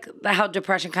think it's like how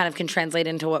depression kind of can translate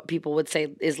into what people would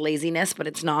say is laziness, but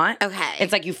it's not. Okay.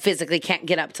 It's like you physically can't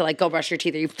get up to like go brush your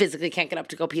teeth, or you physically can't get up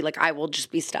to go pee. Like I will just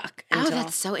be stuck. Oh,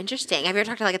 that's so interesting. Have you ever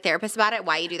talked to like a therapist about it?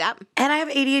 Why you do that? And I have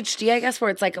ADHD, I guess,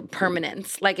 where it's like a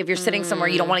permanence. Like if you're sitting somewhere,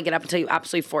 you don't want to get up until you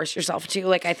absolutely force yourself to.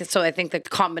 Like I think the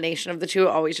combination of the two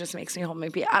always just makes me hold my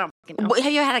pee. I don't fucking know.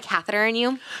 Have you had a catheter in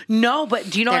you? No, but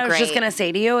do you know what I was just great. gonna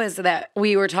say to you is that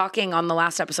we were talking on the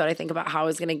last episode, I think, about how I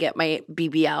was gonna get my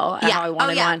BBL and how I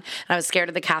wanted one, and I was scared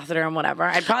of the catheter and whatever.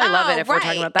 I'd probably love it if we're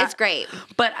talking about that. It's great.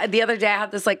 But the other day I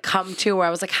had this like come to where I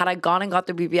was like, had I gone and got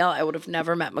the BBL, I would have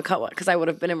never met Makoa because I would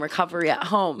have been in recovery at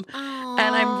home. Aww.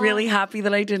 And I'm really happy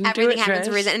that I didn't do it. Everything happens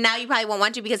for a reason, and now you probably won't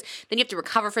want to because then you have to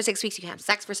recover for 6 weeks. You can't have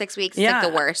sex for 6 weeks. It's like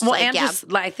the worst. Well, and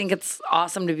just I think it's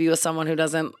awesome to be with someone who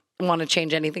doesn't want to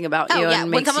change anything about you. Yeah,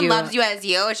 and when someone loves you as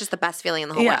you, it's just the best feeling in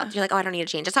the whole world. You're like, oh, I don't need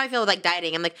to change. That's how I feel with like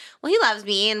dieting. I'm like, well, he loves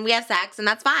me and we have sex and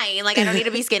that's fine. Like I don't need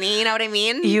to be skinny. You know what I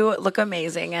mean? You look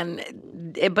amazing,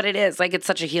 but it is like it's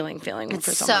such a healing feeling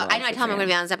for someone. So I know I tell him I'm gonna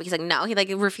be on this episode. He's like, no, he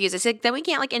like refuses. He's like, then we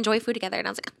can't like enjoy food together. And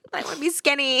I was like, I want to be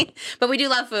skinny, but we do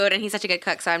love food, and he's such a good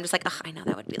cook. So I'm just like, I know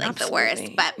that would be like the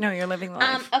worst. But no, you're living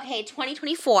life. Okay,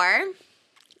 2024.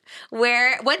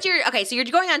 So you're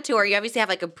going on tour. You obviously have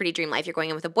like a pretty dream life. You're going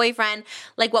in with a boyfriend.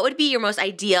 Like, what would be your most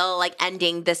ideal like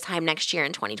ending this time next year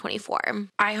in 2024?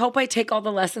 I hope I take all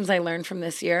the lessons I learned from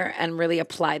this year and really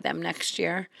apply them next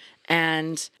year.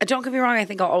 And don't get me wrong, I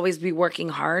think I'll always be working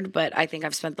hard, but I think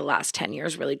I've spent the last 10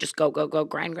 years really just go,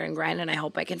 grind. And I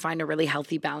hope I can find a really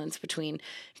healthy balance between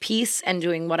peace and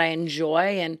doing what I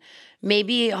enjoy, and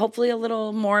maybe hopefully a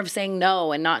little more of saying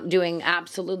no and not doing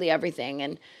absolutely everything,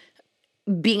 and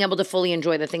being able to fully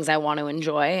enjoy the things I want to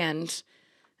enjoy. And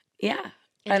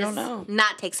I don't know.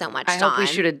 Not take so much I hope we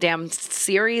shoot a damn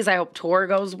series. I hope tour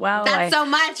goes well. That's so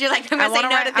much. You're like, I'm going to say no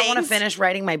to things. I want to finish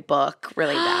writing my book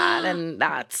really bad. And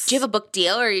that's... Do you have a book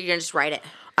deal or are you going to just write it?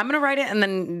 I'm going to write it and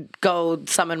then go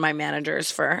summon my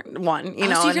managers for one. So you're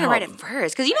going to write it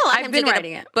first? Because a lot of times you get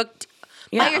a book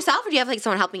by yourself, or do you have like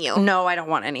someone helping you? No, I don't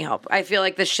want any help. I feel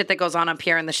like the shit that goes on up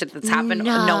here and the shit that's happened,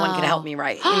 no one can help me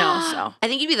write, So I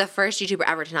think you'd be the first YouTuber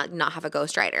ever to not have a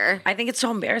ghostwriter. I think it's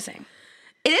so embarrassing.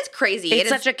 It is crazy. It's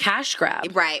such a cash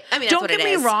grab. Right. I mean, don't get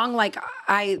me wrong. Like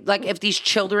if these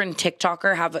children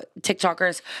TikTokers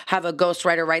have a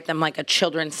ghostwriter write them like a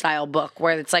children's style book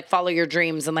where it's like follow your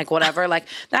dreams and like whatever, like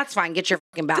that's fine. Get your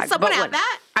fucking bag. Does someone have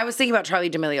that? I was thinking about Charlie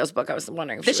D'Amelio's book. I was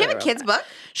wondering if does she have a kid's book?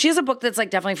 She has a book that's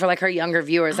like definitely for like her younger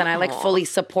viewers, and I like fully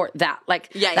support that.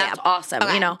 Like that's awesome,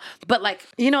 okay. But like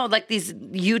like these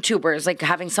YouTubers like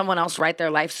having someone else write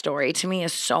their life story to me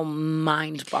is so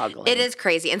mind-boggling. It is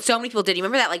crazy, and so many people did. You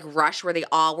remember that like rush where they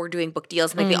all were doing book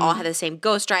deals and like they all had the same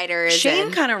ghostwriters?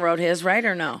 Shane kind of wrote his, right,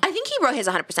 or no? I think he wrote his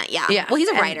 100%. Yeah. Well, he's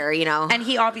a writer, and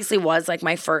he obviously was like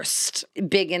my first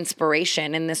big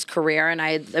inspiration in this career. And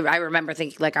I remember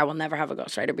thinking like I will never have a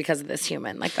ghostwriter because of this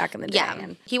human, like back in the day. Yeah,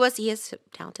 and he is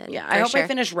talented. Yeah, I hope I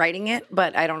finish writing it,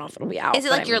 but I don't know if it'll be out. Is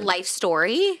it like your life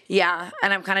story? Yeah,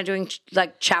 and I'm kind of doing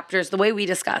like chapters the way we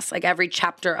discuss. Like every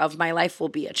chapter of my life will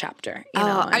be a chapter. You know?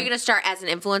 Are you going to start as an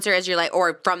influencer as you're like,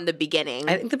 or from the beginning?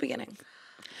 I think the beginning.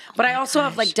 But I also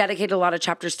have like dedicated a lot of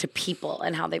chapters to people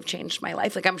and how they've changed my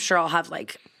life. Like I'm sure I'll have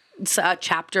like a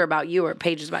chapter about you or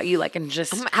pages about you, like, and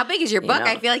just how big is your book?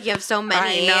 I feel like you have so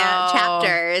many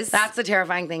chapters. That's the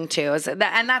terrifying thing too,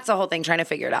 and that's the whole thing, trying to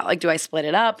figure it out. Like, do I split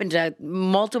it up into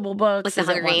multiple books? Like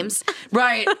the Hunger Games,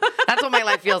 right? That's what my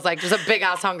life feels like, just a big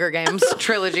ass Hunger Games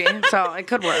trilogy. So it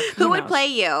could work. Who would play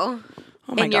you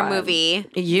in your movie?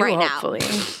 You, right hopefully.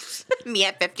 Now? Me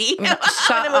at 50 when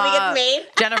Shut the movie gets made.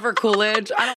 Jennifer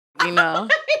Coolidge. I don't know.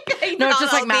 No, it's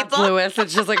just like Matt Lewis.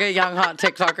 It's just like a young hot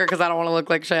TikToker because I don't want to look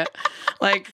like shit.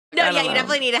 Like, no, yeah, you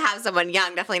definitely need to have someone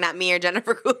young. Definitely not me or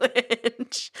Jennifer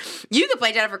Coolidge. You could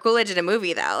play Jennifer Coolidge in a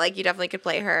movie though. Like, you definitely could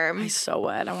play her. I so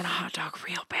would. I want a hot dog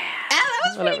real bad. Yeah, that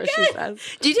was whatever pretty good. She says.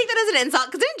 Do you take that as an insult?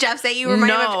 Because didn't Jeff say you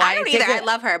remind him of? I don't either. I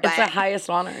love her, but it's the highest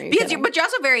honor. But you're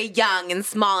also very young and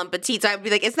small and petite. So I'd be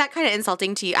like, isn't that kind of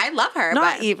insulting to you? I love her.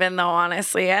 Not even though,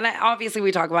 honestly. And obviously,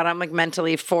 we talk about it. I'm like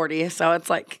mentally 40, so it's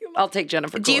like I'll take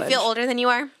Jennifer Coolidge. Do you feel older than you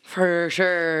are? For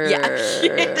sure.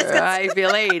 Yeah. I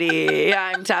feel 80.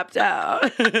 I'm tapped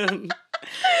out.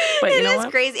 But it is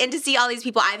crazy. And to see all these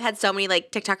people, I've had so many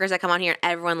like TikTokers that come on here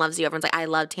and everyone loves you. Everyone's like, I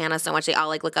love Tana so much. They all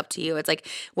like look up to you. It's like,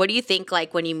 what do you think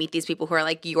like when you meet these people who are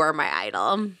like, you're my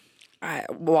idol?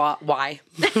 Why?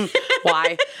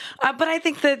 Why? But I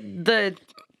think that the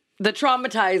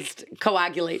traumatized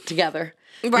coagulate together.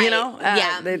 Right.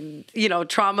 You know,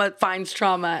 trauma finds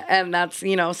trauma. And that's,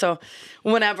 so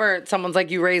whenever someone's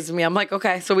like, you raised me, I'm like,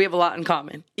 okay, so we have a lot in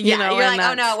common. You're like,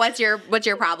 oh no, what's your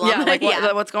problem? Yeah, like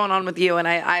what's going on with you? And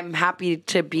I'm happy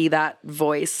to be that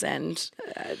voice and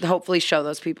hopefully show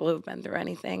those people who've been through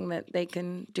anything that they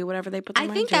can do whatever they put their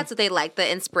mind to. I think that's what they like,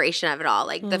 the inspiration of it all,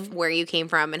 like the where you came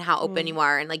from and how open you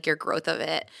are and like your growth of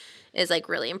it is like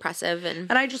really impressive.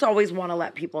 And I just always want to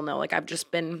let people know, like I've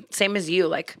just been, same as you,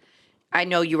 like I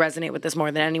know you resonate with this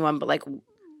more than anyone, but like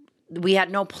we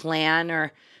had no plan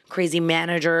or crazy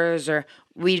managers, or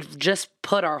we've just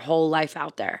put our whole life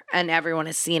out there and everyone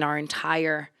has seen our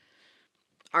entire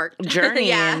arc journey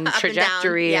and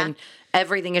trajectory and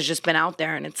everything has just been out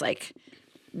there. And it's like,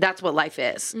 that's what life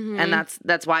is. Mm-hmm. And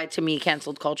that's why to me,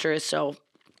 canceled culture is so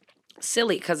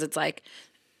silly. 'Cause it's like,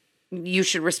 you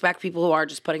should respect people who are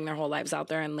just putting their whole lives out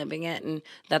there and living it. And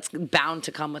that's bound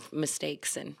to come with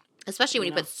mistakes and, especially when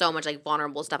you put so much like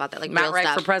vulnerable stuff out there, like Matt real Wright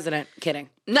stuff. For president.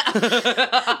 Kidding. No, but he doesn't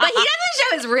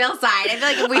show his real side. I feel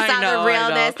like if we saw the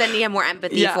realness, then you have more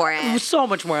empathy for it. So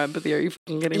much more empathy. Are you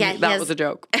fucking kidding me? That was a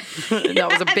joke. That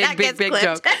was a big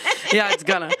joke. Yeah, he's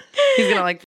gonna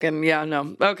like fucking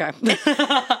no. Okay. No,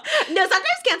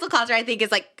 sometimes cancel culture I think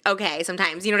is like okay.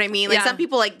 Sometimes you know what I mean. Like some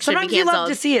people like should be canceled. You love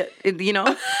to see it. You know,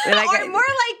 or more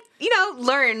like.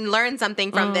 Learn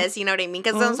something from this, you know what I mean?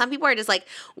 Because some people are just like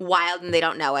wild and they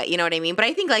don't know it, you know what I mean? But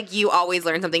I think like you always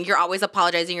learn something. You're always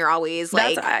apologizing. You're always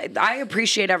like. I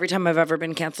appreciate every time I've ever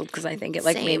been canceled because I think it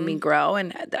like made me grow.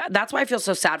 And that's why I feel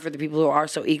so sad for the people who are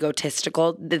so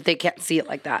egotistical that they can't see it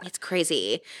like that. It's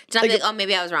crazy. To not be like, oh,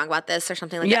 maybe I was wrong about this or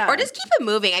something like that. Or just keep it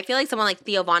moving. I feel like someone like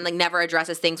Theo Von like never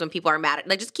addresses things when people are mad at,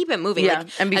 like just keep it moving. Yeah, like,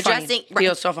 and be funny.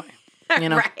 Theo's so funny. You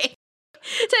know? Right.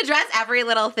 To address every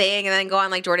little thing and then go on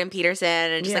like Jordan Peterson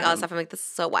and just like all this stuff. I'm like, this is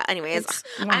so wild. Anyways,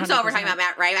 I'm so over talking about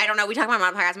Matt Wright. I don't know. We talk about him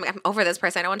on the podcast. I'm over this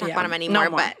person. I don't want to talk about him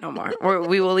anymore. No more.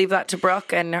 We will leave that to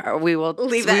Brooke and we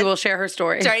will share her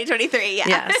story. 2023, yeah.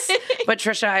 Yes. But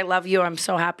Trisha, I love you. I'm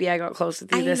so happy I got close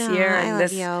with you this year. I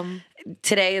love you.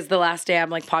 Today is the last day I'm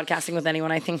like podcasting with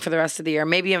anyone, I think, for the rest of the year.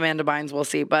 Maybe Amanda Bynes, we'll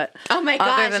see. But oh my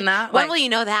gosh. Other than that, when will you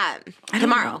know that?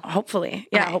 Tomorrow. Hopefully.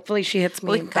 Yeah, hopefully she hits me.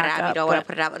 We can cut it out if you don't want to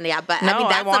put it out. Yeah, but no, I mean,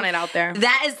 I want it out there.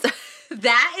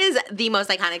 That is the most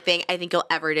iconic thing I think you'll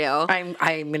ever do. I'm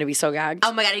going to be so gagged.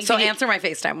 Oh my God. So answer my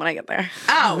FaceTime when I get there.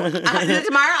 Oh,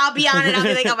 tomorrow I'll be on and I'll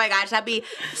be like, oh my gosh, that'd be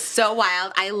so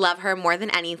wild. I love her more than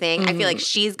anything. I feel like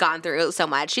she's gone through so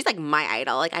much. She's like my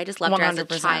idol. Like I just loved 100%. Her as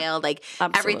a child. Like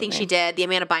everything she did, the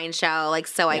Amanda Bynes show, like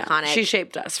so iconic. She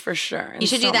shaped us for sure. You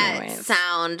should do that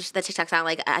sound, the TikTok sound.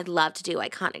 Like I'd love to do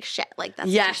iconic shit. Like that's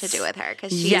what you should do with her.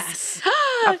 Because she's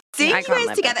seeing you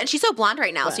guys together. And she's so blonde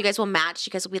right now. So you guys will match.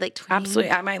 You guys will be like twins.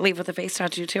 Absolutely. I might leave with a face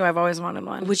tattoo too. I've always wanted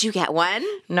one. Would you get one?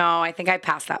 No, I think I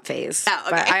passed that phase. Oh,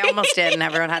 okay. But I almost did, and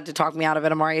everyone had to talk me out of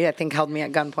it. Amari, I think, held me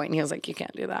at gunpoint, and he was like, "You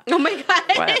can't do that." Oh my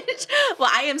gosh! Well,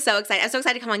 I am so excited. I'm so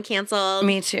excited to come on Cancel.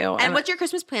 Me too. And what's your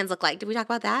Christmas plans look like? Did we talk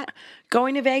about that?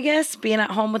 Going to Vegas, being at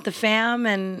home with the fam,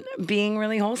 and being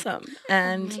really wholesome.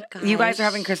 And you guys are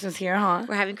having Christmas here, huh?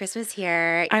 We're having Christmas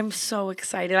here. I'm so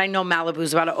excited. I know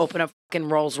Malibu's about to open a fucking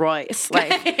Rolls Royce.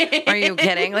 Like, are you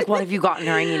kidding? Like, what have you gotten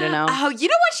her? I need to know. Oh, you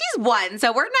know what? She's won,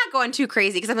 so we're not going too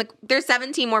crazy because I'm like, there's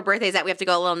 17 more birthdays that we have to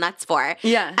go a little nuts for.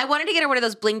 Yeah. I wanted to get her one of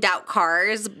those blinged out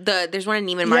cars. There's one in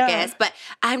Neiman Marcus, but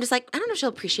I'm just like, I don't know if she'll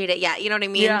appreciate it yet. You know what I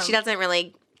mean? Yeah. She doesn't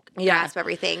really grasp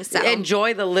everything. So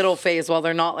enjoy the little phase while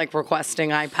they're not like requesting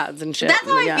iPads and shit. That's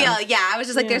how I feel. Yeah, I was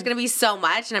just like, there's gonna be so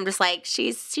much, and I'm just like,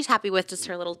 she's happy with just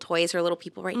her little toys, her little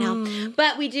people right now.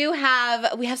 But we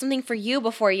have something for you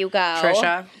before you go,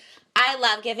 Trisha. I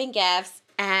love giving gifts,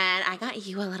 and I got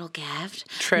you a little gift.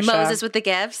 Trisha. Moses with the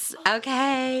gifts.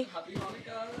 Okay. Happy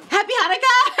Hanukkah. Happy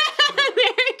Hanukkah.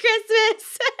 Merry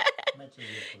Christmas.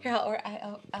 Here,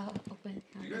 I'll open.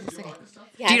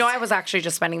 Yes. Do you know I was actually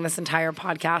just spending this entire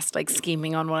podcast like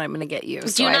scheming on what I'm going to get you?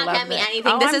 So Do not get me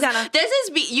anything. Oh,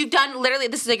 You've done literally.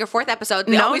 This is like your 4th episode.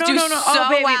 No. So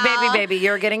Oh, baby,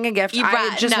 you're getting a gift.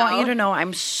 I just want you to know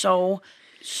I'm so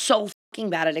fucking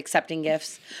bad at accepting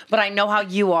gifts, but I know how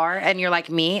you are, and you're like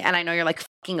me, and I know you're like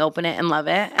fucking open it and love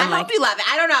it. And I hope you love it.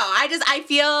 I don't know. I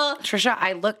feel Trisha,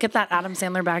 I look at that Adam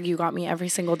Sandler bag you got me every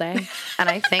single day, and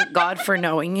I thank God for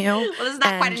knowing you. Well, this is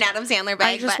not quite an Adam Sandler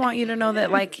bag. I just want you to know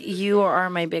that like you are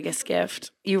my biggest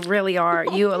gift. You really are.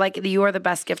 You are the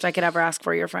best gift I could ever ask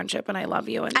for your friendship, and I love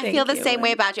you. And I feel the same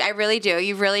way about you. I really do.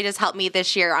 You've really just helped me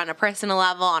this year on a personal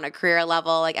level, on a career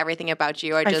level, like everything about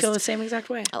you. I feel the same exact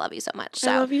way. I love you so much.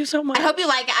 So I love you so much. I hope you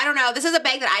like it. I don't know. This is a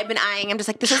bag that I've been eyeing. I'm just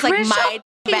like, this is like my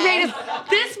bag.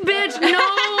 This bitch,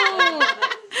 no.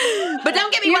 But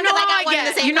don't get me wrong, because I got one in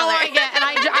the same You know color. what I get, and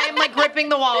I am like ripping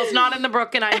the walls, not in the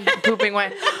brook, and I'm pooping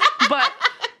away. But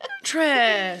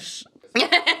Trish.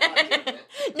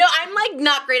 No, I'm like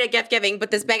not great at gift giving,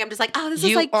 but this bag, I'm just like, oh, this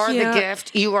is like You are cute. the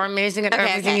gift. You are amazing at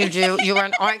everything you do. You are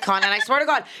an icon. And I swear to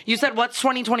God, you said, what's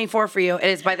 2024 for you? It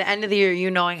is by the end of the year,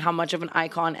 you knowing how much of an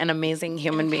icon and amazing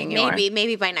human being you are.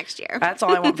 Maybe by next year. That's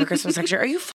all I want for Christmas next year. Are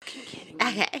you fucking kidding me?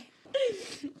 Okay.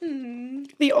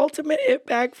 The ultimate it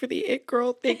bag for the it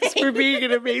girl. Thanks for being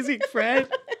an amazing friend.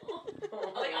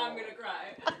 Like, I'm gonna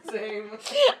cry. Same.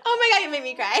 Oh my God, you made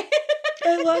me cry.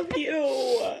 I love you.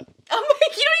 Oh my,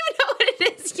 you don't even know what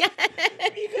it is yet.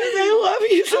 Because I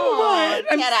love you so much.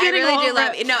 I'm I sitting really do over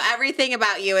love it. you. No, everything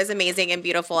about you is amazing and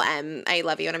beautiful, and I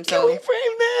love you, and I'm Can so... we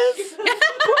frame this?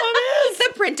 Promise.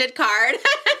 The printed card.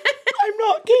 I'm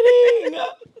not kidding.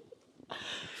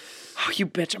 Oh, you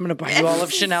bitch. I'm going to buy you all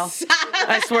of Chanel.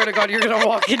 I swear to God, you're going to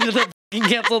walk into the fucking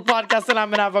canceled podcast and I'm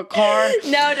going to have a car.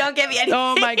 No, don't give me anything.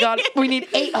 Oh, my God. We need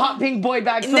 8 hot pink boy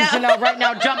bags from Chanel right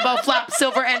now. Jumbo, flap,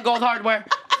 silver, and gold hardware.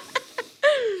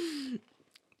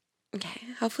 Okay,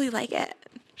 hopefully you like it.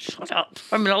 Shut up.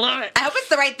 I'm going to love it. I hope it's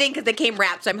the right thing because it came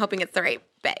wrapped, so I'm hoping it's the right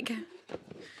bag.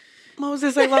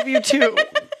 Moses, I love you too.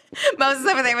 Moses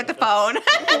over there with the phone.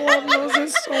 I love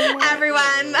Moses so much.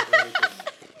 Everyone.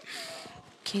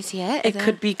 Can you see it? It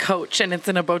could be Coach, and it's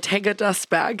in a Bottega dust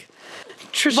bag.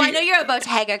 Trisha, Well, I know you're a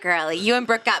Bottega girly. You and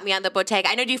Brooke got me on the Bottega.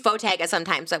 I know you do Fotega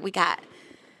sometimes, but we got...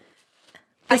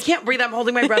 I can't breathe. I'm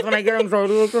holding my breath when I get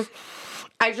anxiety.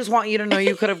 I just want you to know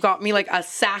you could have got me like a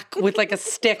sack with like a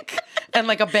stick and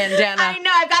like a bandana. I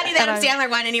know. I've got you the Adam Sandler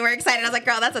one, and you were excited. I was like,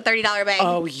 girl, that's a $30 bag.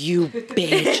 Oh, you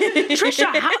bitch.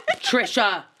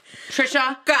 Trisha.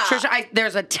 Trisha,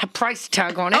 there's a price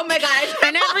tag on it. Oh my God.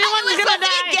 And everyone's gonna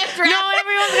die. No,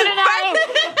 everyone's gonna die.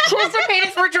 Trisha made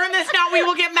us return this now. We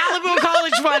will get Malibu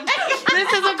College Fund.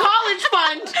 This is a college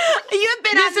fund. You've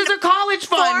been This is a college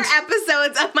fund. 4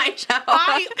 episodes of my show.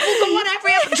 I will go on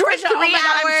every episode. Trisha, oh my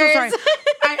God, I'm so sorry.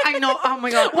 I know. Oh my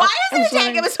God. Why is it a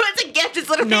tag? It was when it's a gift. It's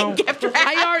literally a gift wrap.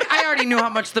 I already knew how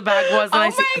much the bag was.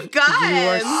 And Oh my God. You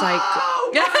are psycho.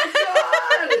 Oh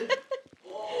my God.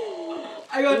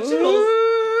 I got chills.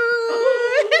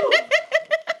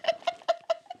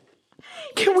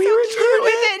 Can we return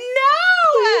it? No.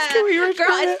 Please, can we return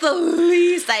Girl, it? it's the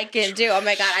least I can do. Oh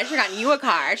my God, I should have gotten you a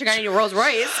car. I should have gotten you a Rolls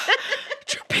Royce.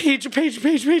 Page. Get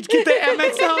the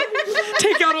Amex out.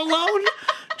 Take out a loan.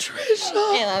 Trisha.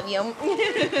 I love you.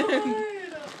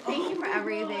 Thank you for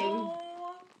everything.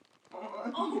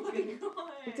 Oh my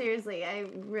God. Seriously, I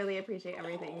really appreciate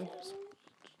everything.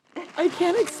 I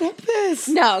can't accept this.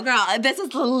 No, girl, this is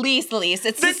the least.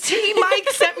 It's The T Mike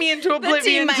sent me into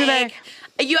oblivion today.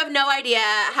 You have no idea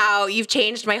how you've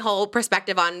changed my whole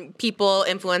perspective on people,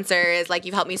 influencers. Like,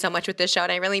 you've helped me so much with this show,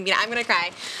 and I really mean it. I'm going to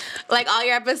cry. Like, all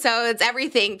your episodes,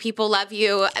 everything. People love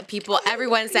you.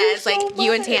 Everyone says, like,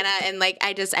 you and Tana, and, like,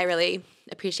 I really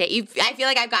appreciate you. I feel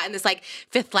like I've gotten this, like,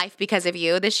 5th life because of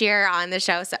you this year on the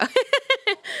show, so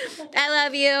I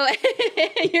love you.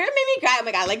 You're made me cry. Oh,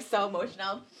 my God, like, so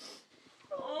emotional.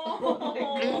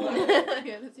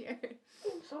 This year.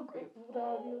 I'm so grateful to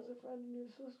have you as a friend and your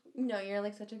sister. No, you're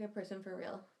like such a good person for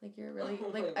real. Like, you're really,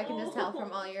 like, I can just tell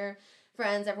from all your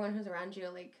friends, everyone who's around you,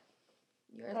 like,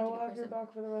 I will have your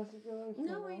back for the rest of your life.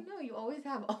 No, I know. You always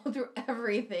have all through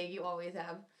everything. You always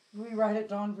have. We write it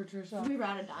down for Trisha. We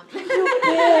write it down.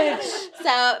 Bitch.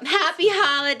 So, happy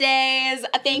holidays.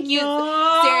 Thank you.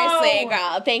 No. Seriously,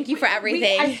 girl. Thank you for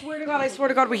everything. I swear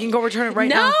to God, we can go return it right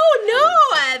now. No.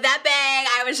 That bag,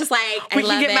 I was just like, we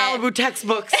can get Malibu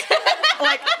textbooks.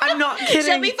 Like, I'm not kidding.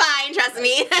 She'll be fine, trust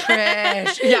me.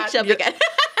 Trish. Yeah, she'll be good.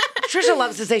 Trisha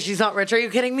loves to say she's not rich. Are you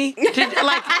kidding me?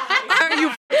 Are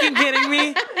you fucking kidding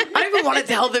me? I don't even want to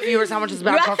tell the viewers how much is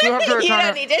bad coffee. You have to return You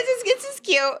don't need it. It's just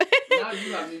cute. Now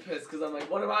you got me pissed because I'm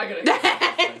like, what am I going to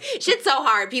get? Shit's so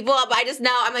hard. People, I just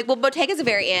know. I'm like, well, Bottega's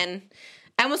very in.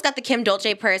 I almost got the Kim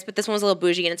Dolce purse, but this one was a little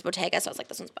bougie and it's Bottega, so I was like,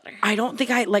 this one's better. I don't think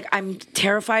I'm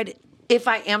terrified if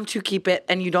I am to keep it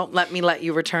and you don't let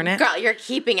you return it. Girl, you're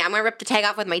keeping it. I'm going to rip the tag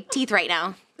off with my teeth right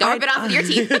now. Don't rip it off with your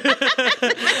teeth. Come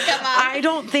on. I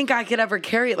don't think I could ever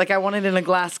carry it. Like, I want it in a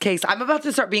glass case. I'm about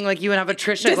to start being like you and have a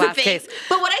Trisha glass case.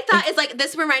 But what I thought is, like,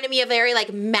 this reminded me of very,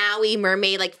 like, Maui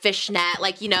mermaid, like, fishnet,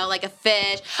 like, you know, like a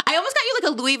fish. I almost got you,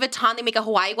 like, a Louis Vuitton. They make a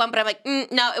Hawaii one, but I'm like,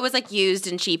 no, it was, like, used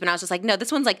and cheap. And I was just like, no,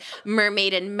 this one's, like,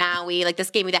 mermaid and Maui. Like, this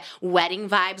gave me that wedding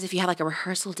vibes if you have, like, a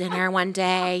rehearsal dinner one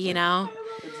day, you know?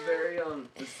 It's very,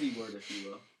 the C word, if you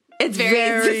will. It's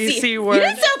very C word. You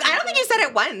did so. I don't think you said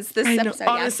it once this episode.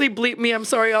 Honestly, bleep me. I'm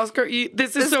sorry, Oscar.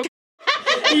 This is so.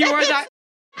 You are that.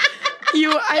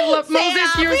 I love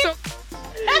Moses. You're so.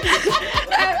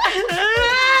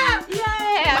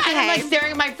 Okay. I'm like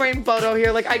staring at my framed photo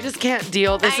here. Like, I just can't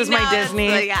deal. This is my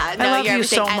Disney. Yeah, no, I love you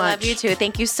so much. I love you too.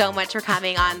 Thank you so much for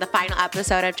coming on the final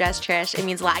episode of Just Trish. It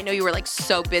means a lot. I know you were like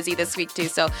so busy this week too,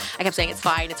 so I kept saying it's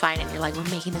fine, and you're like, we're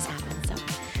making this happen. So.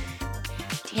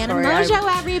 Tana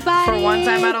Mongeau, everybody. For once,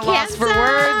 I'm at a loss for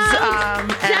words.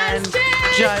 And Just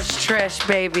Trish. Just Trish,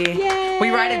 baby. Yay. We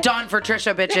write it down for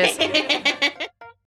Trisha, bitches.